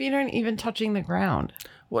here. My feet aren't even touching the ground.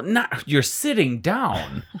 Well, not you're sitting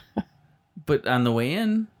down. But on the way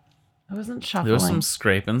in, I wasn't shuffling. there was some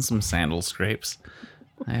scraping, some sandal scrapes.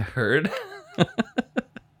 I heard.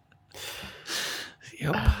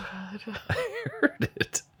 Yep. I heard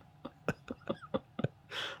it.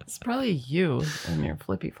 It's probably you and your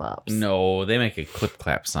flippy flops. No, they make a clip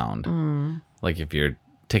clap sound. Like if you're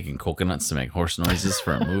taking coconuts to make horse noises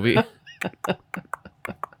for a movie.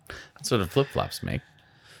 That's what the flip flops make.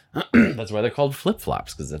 That's why they're called flip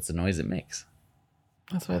flops, because that's the noise it makes.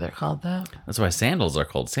 That's why they're called that. That's why sandals are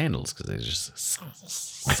called sandals, because they just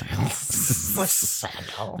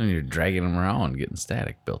Sandal. and you're dragging them around, getting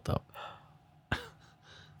static built up.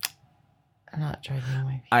 I'm not dragging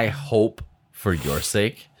my feet. I hope, for your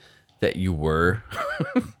sake, that you were.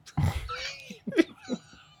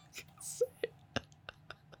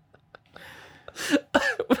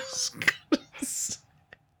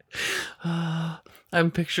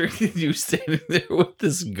 I'm picturing you standing there with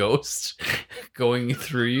this ghost going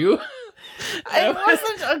through you. I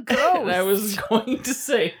wasn't a ghost. And I was going to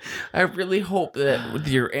say, I really hope that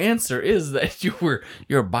your answer is that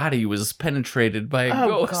your body was penetrated by a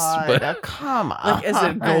ghost. God, but come on. like as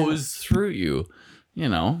it goes through you, you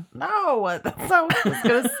know. No, that's not what I was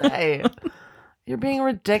going to say. You're being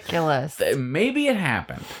ridiculous. Maybe it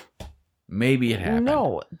happened. Maybe it happened.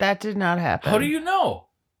 No, that did not happen. How do you know?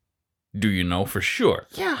 Do you know for sure?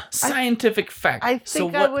 Yeah. Scientific fact. I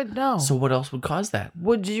think I would know. So what else would cause that?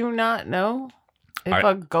 Would you not know if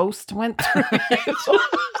a ghost went through it?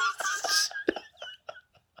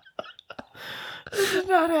 This did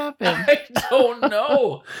not happen. I don't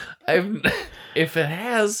know. If it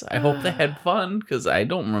has, I hope they had fun, because I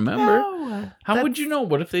don't remember. No, How would you know?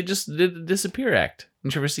 What if they just did the disappear act?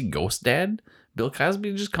 Did you ever see Ghost Dad? Bill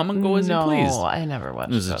Cosby just come and go as he pleased. No, I never watched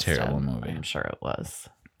it. It was a terrible movie. I'm sure it was.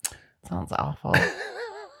 Sounds awful.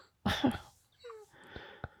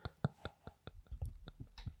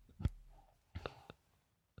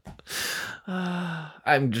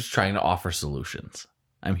 I'm just trying to offer solutions.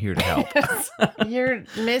 I'm here to help. You're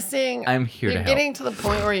missing. I'm here to You're help. getting to the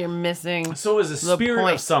point where you're missing. So is a spirit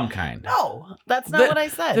point. of some kind. No, that's not what I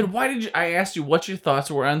said. Then why did you? I asked you what your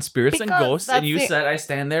thoughts were on spirits and Because ghosts, and you that's said I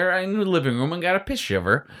stand there in the living room and got a piss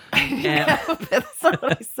shiver, and That's not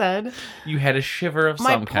what I said. you had a shiver of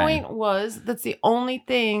My some kind. point was that's the only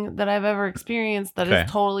thing that I've ever experienced that Okay.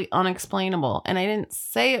 is totally unexplainable, and I didn't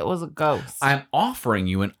say it was a ghost. I'm offering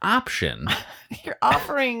you an option You're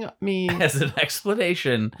offering me as an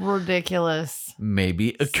explanation. ridiculous.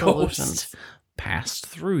 Maybe a Solutions. ghost passed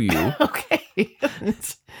through you. Okay,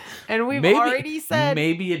 and we've Maybe- already said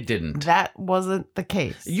Maybe it didn't. that wasn't the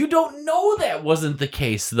case. You don't know that wasn't the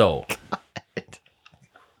case, though.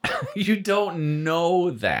 You don't know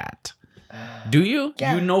that. Do you?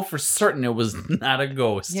 Yeah. You know for certain it was not a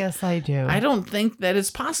ghost. Yes, I do. I don't think that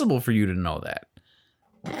it's possible for you to know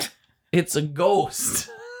that. It's a ghost.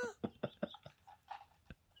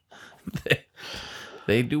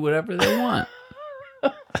 They do whatever they want.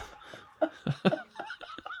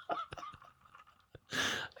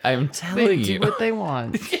 I'm They telling do you. what they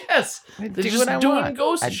want. Yes. I They're do just what I doing want.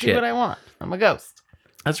 ghost I shit. do what I want. I'm a ghost.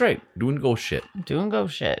 That's right. Doing ghost shit. I'm doing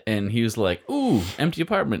ghost shit. And he was like, ooh, empty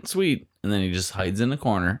apartment. Sweet. And then he just hides in the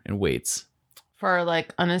corner and waits. For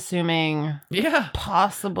like unassuming,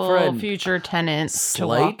 possible future tenant to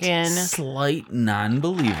walk in, slight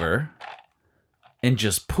non-believer, and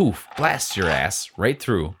just poof, blasts your ass right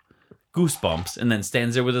through, goosebumps, and then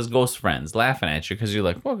stands there with his ghost friends laughing at you because you're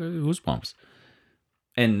like, "Oh, goosebumps,"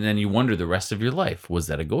 and then you wonder the rest of your life, was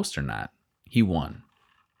that a ghost or not? He won.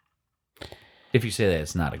 If you say that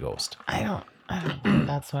it's not a ghost, I don't think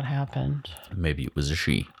that's what happened. Maybe it was a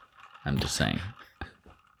she. I'm just saying.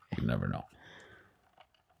 You never know.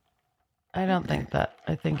 I don't think that.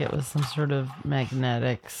 I think it was some sort of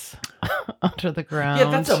magnetics under the ground. Yeah,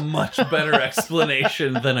 that's a much better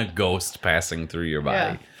explanation than a ghost passing through your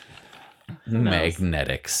body. Yeah.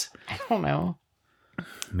 Magnetics. I don't know.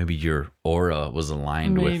 Maybe your aura was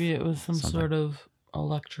aligned with Maybe it was some sort of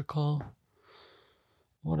electrical,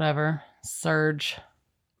 whatever, surge.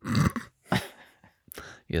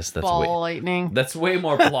 Yes, that's ball lightning. That's way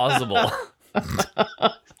more plausible.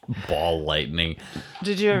 Ball lightning.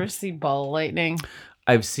 Did you ever see ball lightning?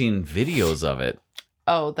 I've seen videos of it.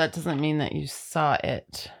 Oh, that doesn't mean that you saw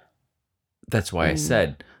it. That's why I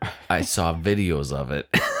said I saw videos of it.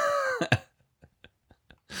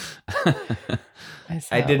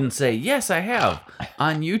 I didn't say, yes, I have,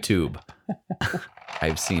 on YouTube.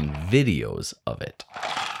 I've seen videos of it.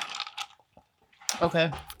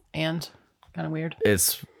 Okay. And? Kind of weird.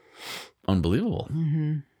 It's unbelievable.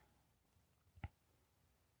 Mm-hmm.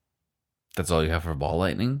 That's all you have for ball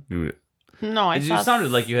lightning? No, it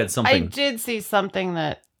sounded like you had something. I did see something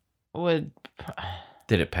that would.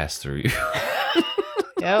 Did it pass through you?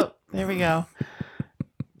 Yep. There we go.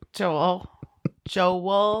 Joel.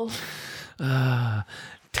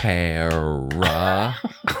 Tara.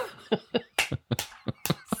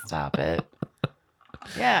 Stop it.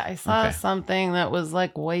 Yeah, I saw something that was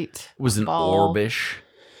like white. It was an orbish.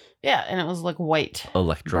 Yeah, and it was like white.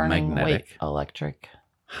 Electromagnetic. White electric.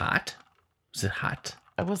 Hot? Was it hot?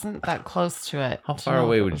 I wasn't that close to it. How far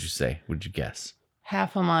away would you say? Would you guess?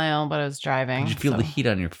 Half a mile, but I was driving. Did you feel the heat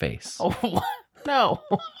on your face? Oh, no.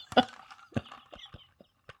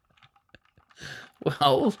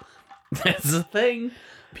 Well, that's the thing.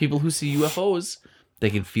 People who see UFOs, they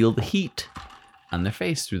can feel the heat on their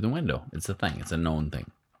face through the window. It's a thing. It's a known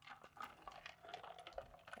thing.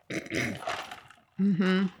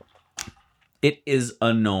 Mm-hmm. It is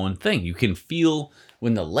a known thing. You can feel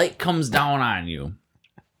when the light comes down on you.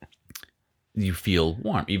 You feel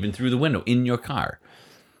warm, even through the window in your car.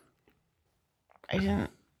 We're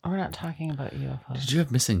not talking about UFOs. Did you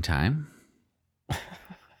have missing time?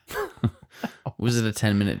 Was it a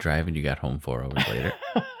 10-minute drive and you got home 4 hours later?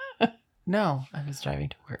 No, I was driving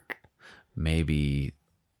to work. Maybe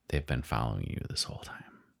they've been following you this whole time.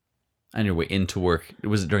 On your way into work,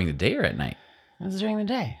 was it during the day or at night? It was during the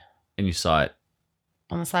day. And you saw it?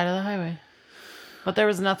 On the side of the highway. But there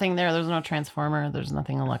was nothing there. There was no transformer. There's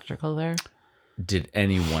nothing electrical there. Did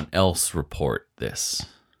anyone else report this?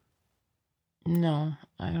 No,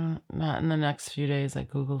 not in the next few days. I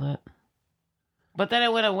Googled it. But then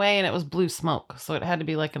it went away and it was blue smoke. So it had to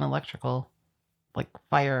be like an electrical, like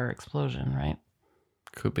fire explosion, right?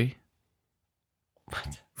 Could be.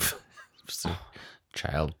 What? Just a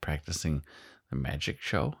child practicing the magic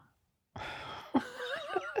show.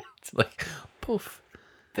 It's like, poof.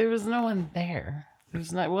 There was no one there.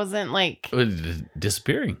 It wasn't like...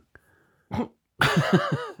 disappearing. You're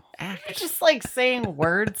just like saying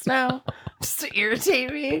words now just to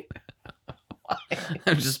irritate me.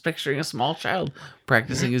 I'm just picturing a small child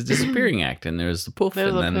practicing his disappearing act, and there's the poof,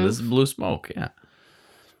 and then this blue smoke. Yeah,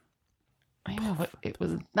 I know, but it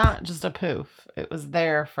was not just a poof. It was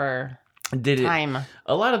there for time.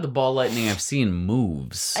 A lot of the ball lightning I've seen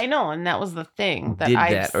moves. I know, and that was the thing that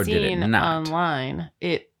I've seen online.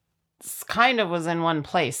 It kind of was in one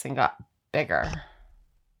place and got bigger.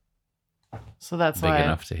 So that's big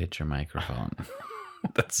enough to hit your microphone.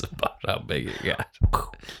 That's about how big it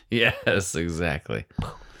got. Yes, exactly.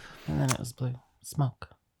 And then it was blue smoke.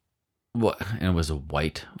 What? And it was a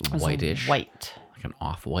whitish? White. Like an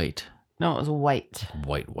off-white? No, it was white.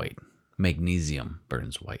 White. Magnesium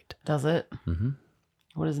burns white. Does it? Mm-hmm.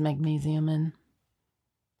 What is magnesium in?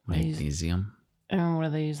 Magnesium. And what do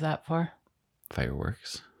they use that for?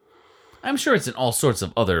 Fireworks. I'm sure it's in all sorts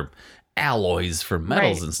of other alloys for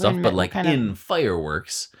metals and stuff, but like in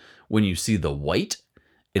fireworks, when you see the white,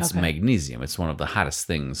 it's magnesium. It's one of the hottest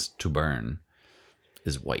things to burn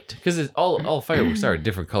is white. Because all fireworks are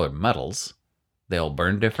different colored metals. They all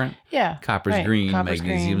burn different. Yeah. Copper's green,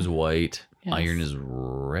 magnesium's green. white, yes. Iron is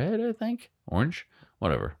red, I think. Orange?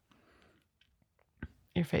 Whatever.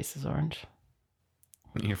 Your face is orange.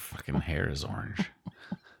 Your fucking hair is orange.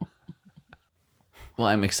 Well,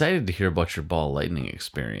 I'm excited to hear about your ball lightning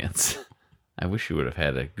experience. I wish you would have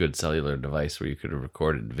had a good cellular device where you could have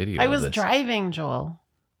recorded video. I was driving, Joel.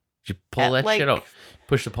 You pull that shit out.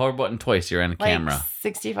 Push the power button twice, you're on camera.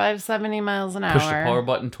 65, 70 miles an hour. Push the power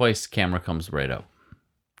button twice, camera comes right up.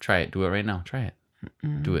 Try it. Do it right now. Try it.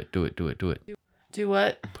 Mm-mm. Do it. Do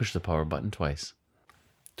what? Push the power button twice.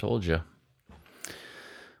 Told you.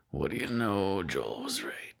 What do you know? Joel was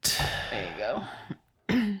right. There you go.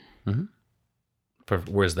 Mm-hmm.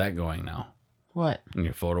 Where's that going now? What? In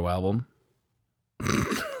your photo album?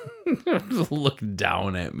 Look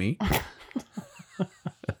down at me.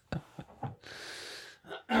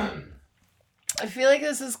 I feel like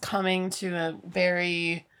this is coming to a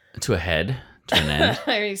very... To a head? To an end?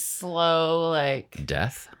 Very slow, like...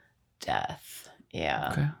 Death? Yeah.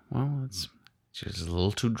 Okay. Well, it's just a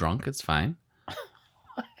little too drunk. It's fine.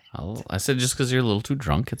 I said just because you're a little too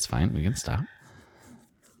drunk, it's fine. We can stop.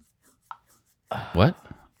 What?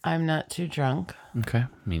 I'm not too drunk. Okay.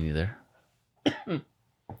 Me neither.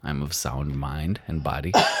 I'm of sound mind and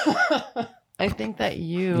body. I think that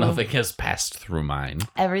you... Nothing has passed through mine.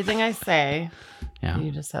 Everything I say, yeah.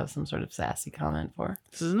 You just have some sort of sassy comment for.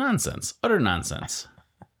 This is nonsense. Utter nonsense.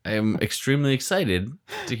 I am extremely excited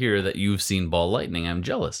to hear that you've seen Ball Lightning. I'm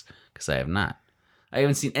jealous because I have not. I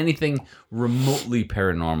haven't seen anything remotely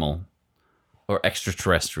paranormal or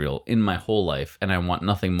extraterrestrial in my whole life, and I want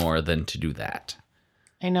nothing more than to do that.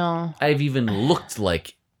 I know. I've even looked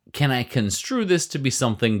like, can I construe this to be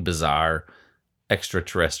something bizarre,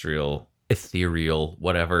 extraterrestrial, ethereal,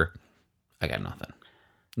 whatever? I got nothing.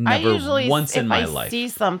 Never once in my life. If I see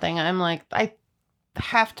something, I'm like, I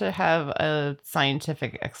have to have a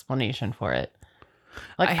scientific explanation for it.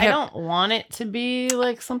 Like, I don't want it to be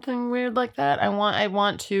like something weird like that. I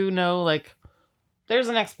want to know, like, there's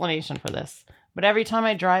an explanation for this. But every time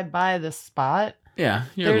I drive by this spot, yeah,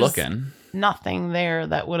 you're looking. Nothing there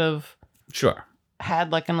that would have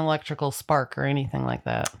had like an electrical spark or anything like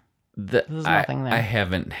that. There's nothing there. I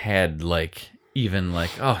haven't had like even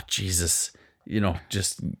like, oh Jesus,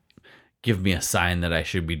 just give me a sign that I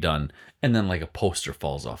should be done, and then like a poster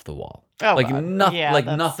falls off the wall. Oh, like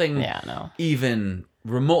nothing, nothing, no. Even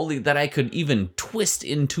remotely that I could even twist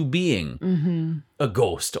into being a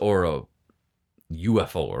ghost or a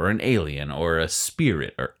UFO or an alien or a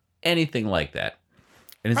spirit or anything like that.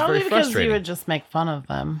 And it's probably very frustrating. Because you would just make fun of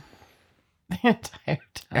them the entire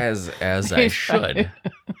time. As I should.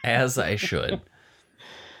 As I should.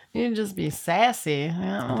 You'd just be sassy.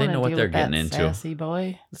 They know what they're getting into. Sassy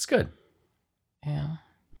boy. It's good. Yeah.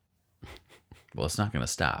 Well, it's not going to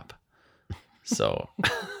stop. So,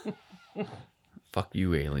 fuck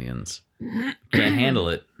you, aliens. Can't handle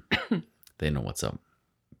it. They know what's up.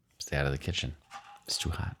 Stay out of the kitchen. It's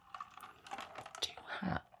too hot. Too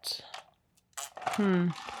hot.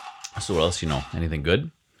 So what else you know? Anything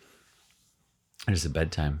good? Or is it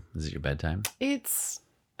bedtime? Is it your bedtime? I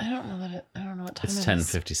don't know what time it's it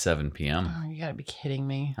is. 10:57 p.m. Oh, you gotta be kidding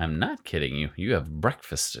me. I'm not kidding you. You have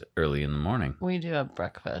breakfast early in the morning. We do have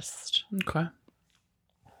breakfast. Okay.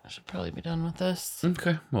 I should probably be done with this.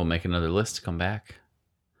 Okay. We'll make another list to come back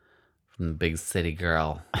from the big city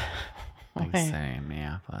girl. Big city,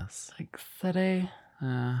 Minneapolis. Big city.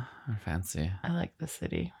 I'm fancy. I like the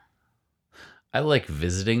city. I like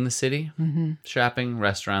visiting the city, shopping,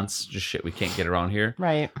 restaurants, just shit we can't get around here.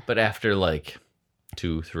 Right. But after like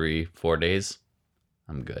 2, 3, 4 days,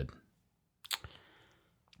 I'm good.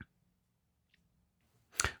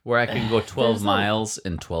 Where I can go 12 miles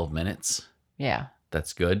in 12 minutes. Yeah.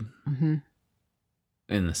 That's good. Mm-hmm.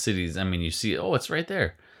 In the cities, I mean, you see, it's right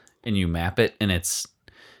there. And you map it, and it's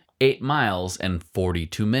 8 miles and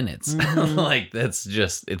 42 minutes. Like, that's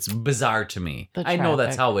just, it's bizarre to me. I know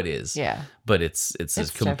that's how it is. Yeah. But it's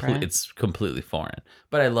completely foreign.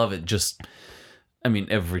 But I love it. Just, I mean,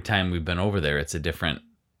 every time we've been over there, it's a different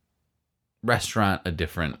restaurant, a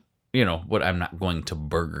different, I'm not going to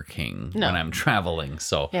Burger King when I'm traveling.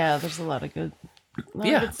 So yeah, there's a lot of good.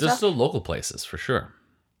 There's still local places for sure.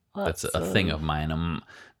 That's a thing of mine.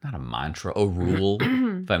 Not a mantra, a rule.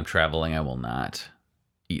 If I'm traveling, I will not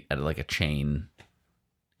eat at like a chain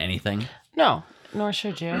anything. No, nor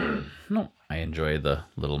should you. No, I enjoy the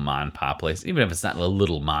little mom and pop place, even if it's not a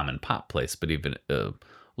little mom and pop place, but even a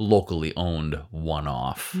locally owned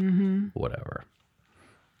one-off, whatever.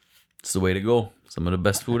 It's the way to go. Some of the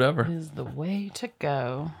best food ever. It is the way to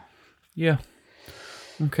go. Yeah.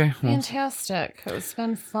 Okay. Well, fantastic. It's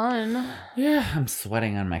been fun. Yeah, I'm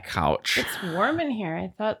sweating on my couch. It's warm in here.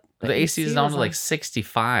 I thought the AC is down to like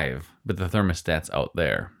 65, but the thermostat's out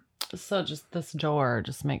there. So just this door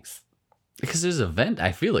just makes... Because there's a vent.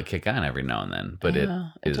 I feel it kick on every now and then, but it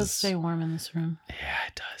does stay warm in this room. Yeah,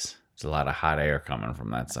 it does. There's a lot of hot air coming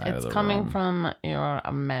from that side of the room. It's coming from your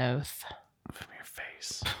mouth. from your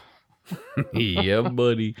face. Yeah,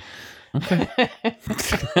 buddy. Okay.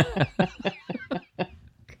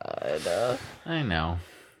 God. I know.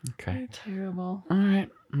 Okay. You're terrible. All right.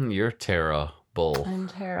 You're terrible. I'm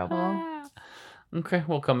terrible. Okay,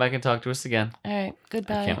 we'll come back and talk to us again. All right.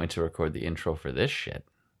 Goodbye. I can't wait to record the intro for this shit.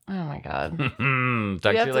 Oh my God. Talk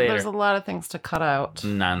to you later. There's a lot of things to cut out.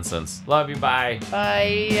 Nonsense. Love you. Bye.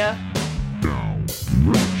 Bye. Now,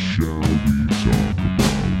 what shall we talk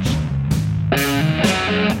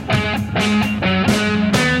about?